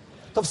 picture.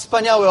 To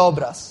wspaniały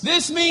obraz.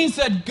 This means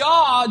that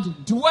God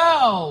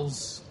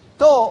dwells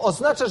To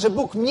oznacza, że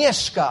Bóg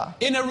mieszka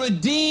in a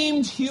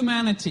redeemed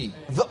humanity.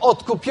 w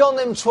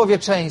odkupionym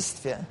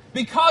człowieczeństwie.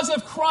 Because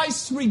of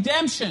Christ's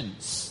redemption,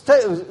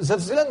 Ze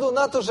względu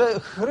na to, że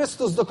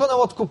Chrystus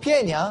dokonał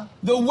odkupienia,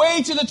 the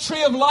way to the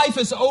tree of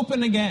life is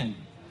open again.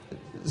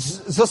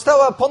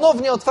 została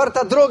ponownie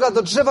otwarta droga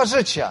do drzewa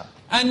życia.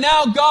 And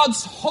now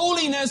God's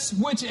holiness,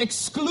 which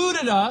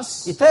excluded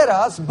us, I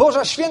teraz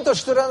Boża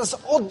świętość, która nas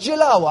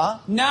oddzielała,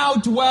 now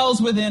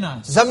dwells within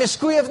us.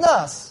 zamieszkuje w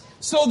nas.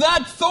 So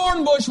that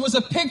thorn bush was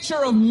a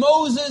picture of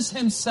Moses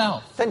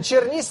himself. Ten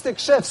ciernisty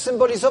krzew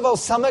symbolizował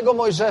samego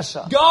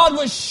Mojżesza. God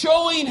was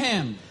showing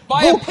him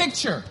by a Bóg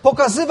picture.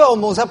 pokazywał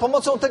mu za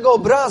pomocą tego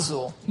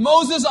obrazu: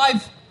 Moses,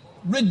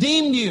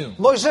 redeemed you.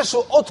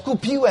 Mojżeszu,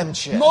 odkupiłem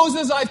cię.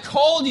 Moses, I've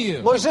called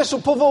you.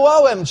 Mojżeszu,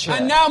 powołałem cię.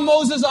 And now,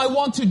 Moses, I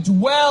want to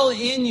dwell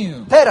in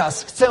you.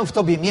 Teraz chcę w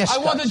tobie I want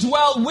to mieszkać.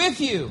 dwell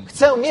with you.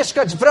 Chcę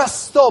mieszkać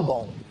wraz z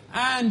tobą.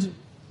 And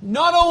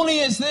not only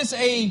is this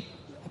a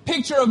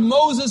picture of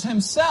Moses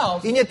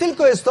himself, I nie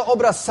tylko jest to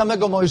obraz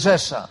samego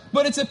Mojżesza,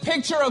 but it's a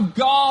picture of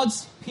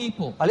God's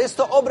people. ale jest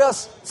to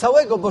obraz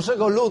całego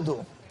Bożego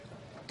ludu.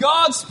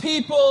 God's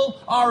people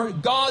are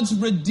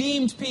God's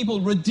redeemed people,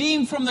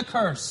 redeemed from the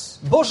curse.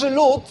 Boży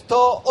lud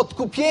to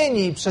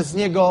odkupieni przez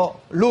Niego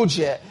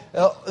ludzie,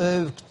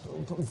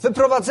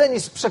 wyprowadzeni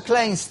z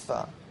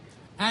przekleństwa.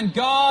 And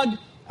God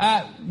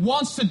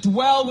wants to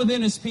dwell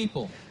within His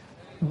people.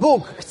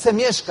 Bóg chce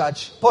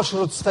mieszkać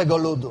pośród swego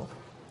ludu.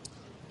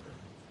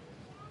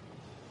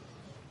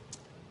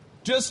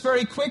 Just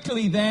very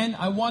quickly then,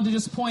 I want to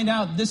just point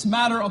out this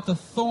matter of the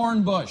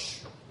thorn bush.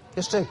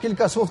 Jeszcze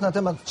kilka słów na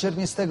temat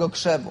ciernistego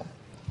krzewu.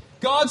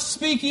 God's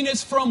speaking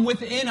is from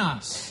within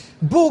us.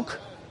 Bóg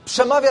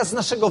przemawia z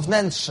naszego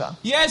wnętrza.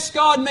 Yes,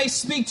 God may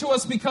speak to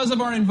us because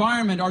of our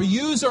environment, or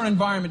use our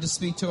environment to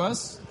speak to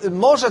us.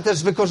 Może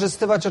też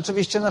wykorzystywać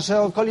oczywiście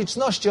nasze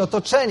okoliczności,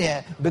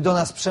 otoczenie, by do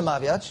nas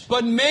przemawiać,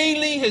 But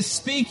mainly His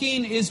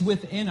speaking is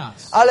within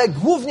us. ale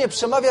głównie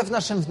przemawia w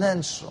naszym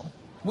wnętrzu.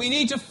 We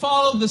need to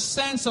follow the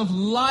sense of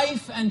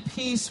life and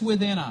peace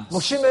within us.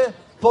 Musimy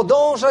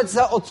podążać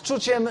za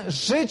odczuciem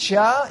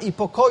życia i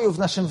pokoju w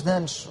naszym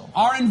wnętrzu.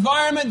 Our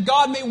environment,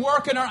 God may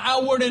work in our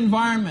outward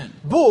environment.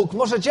 Bóg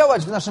może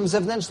działać w naszym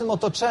zewnętrznym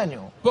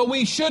otoczeniu, But we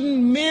shouldn't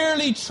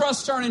merely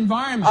trust our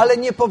environment, ale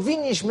nie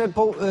powinniśmy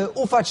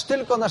ufać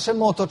tylko naszemu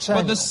but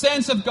otoczeniu, the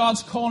sense of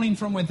God's calling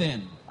from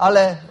within.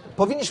 ale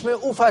powinniśmy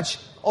ufać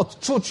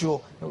odczuciu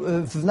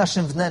w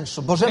naszym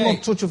wnętrzu, Bożemu Okay.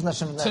 odczuciu w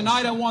naszym wnętrzu.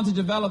 Tonight I want to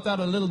develop that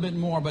a little bit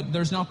more, but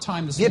there's not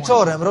time this morning.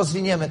 Wieczorem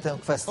rozwiniemy tę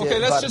kwestię Okay,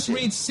 let's just bardziej.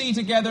 read C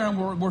together and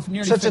we're nearly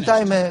finished.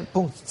 Przeczytajmy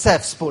punkt C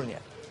wspólnie.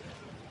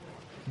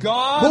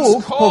 God's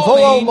Bóg powołał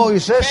calling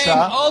Mojżesza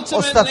came ultimately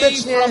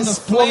ostatecznie from the z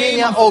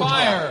płomienia flame of ognia.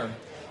 fire.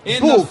 In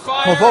Bóg the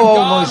fire, powołał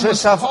God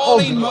Mojżesza was w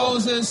calling ogniu,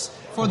 Moses,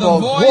 for the bo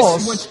voice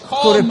głos, which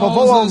który called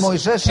powołał Moses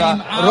Mojżesza,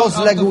 came out of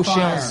rozległ the się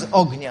fire. z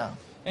ognia.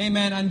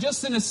 Amen. And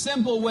just in a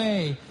simple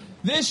way,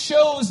 this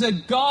shows that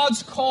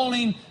God's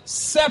calling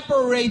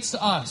separates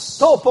us.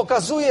 To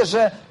pokazuje,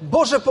 że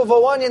Boże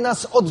powołanie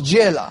nas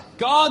oddziela.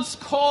 God's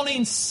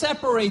calling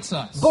separates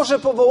us. Boże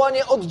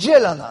powołanie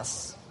oddziela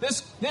nas.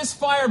 This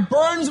fire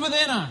burns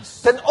within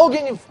us. Ten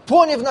ogień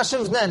płonie w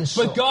naszym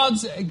wnętrzu. But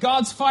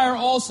God's fire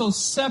also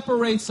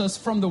separates us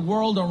from the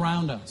world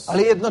around us.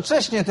 Ale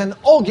jednocześnie ten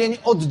ogień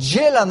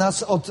oddziela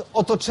nas od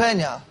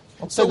otoczenia,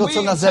 od So tego,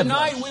 co na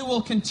zewnątrz. tonight we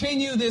will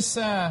continue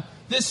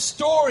this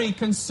story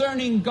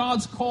concerning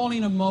God's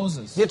calling of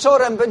Moses.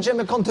 Wieczorem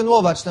będziemy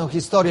kontynuować tę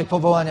historię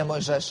powołania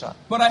Mojżesza.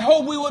 But I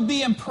hope we would be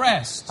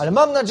impressed Ale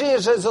mam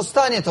nadzieję, że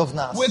zostanie to w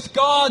nas. with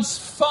God's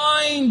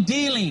fine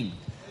dealing.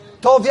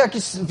 To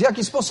w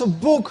jaki sposób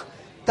Bóg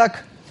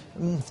tak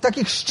w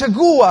takich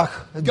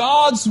szczegółach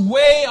God's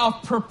way of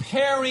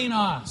preparing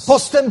us.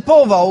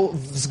 postępował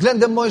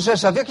względem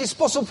Mojżesza, w jaki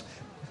sposób,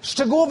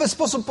 szczegółowy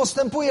sposób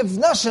postępuje w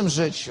naszym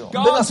życiu,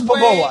 by nas God's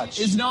way powołać.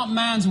 is not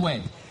man's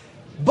way.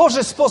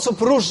 Boży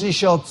sposób różni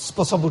się od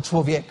sposobu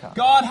człowieka.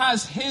 God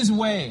has His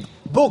way.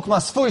 Bóg ma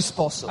swój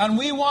sposób And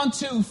we want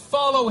to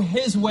follow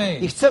His i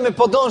way. chcemy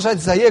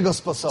podążać za Jego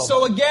sposobem.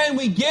 So again,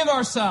 we give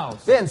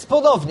ourselves. Więc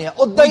ponownie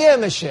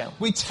oddajemy się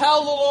We tell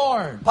the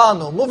Lord.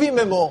 Panu,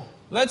 mówimy Mu.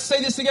 Let's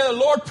say this together.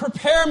 Lord,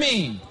 prepare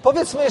me.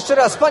 Powiedzmy jeszcze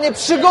raz, Panie,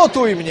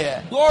 przygotuj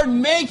mnie. Lord,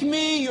 make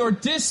me your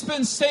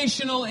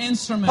dispensational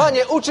instrument.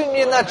 Panie, uczyń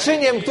mnie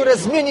naczyniem, które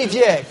zmieni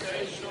wiek.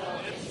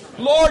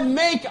 Lord,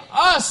 make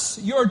us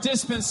your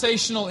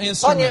dispensational Panie,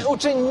 instrument.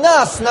 uczyń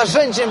nas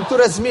narzędziem,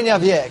 które zmienia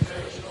wiek.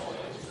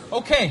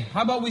 Okay,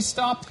 how about we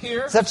stop here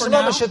for now?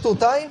 Zatrzymamy się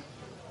tutaj.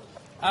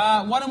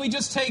 Why don't we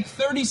just take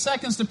 30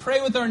 seconds to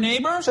pray with our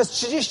neighbor Przez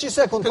 30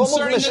 sekund pomódmy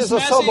concerning się this z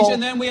osobą message,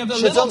 and then we have the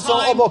little siedzącą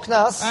time obok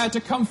nas to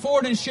come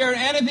forward and share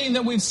anything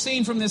that we've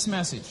seen from this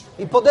message.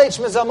 i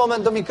podejdźmy za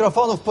moment do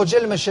mikrofonów,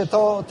 podzielmy się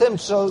tym,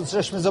 co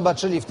żeśmy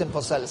zobaczyli w tym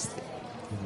poselstwie.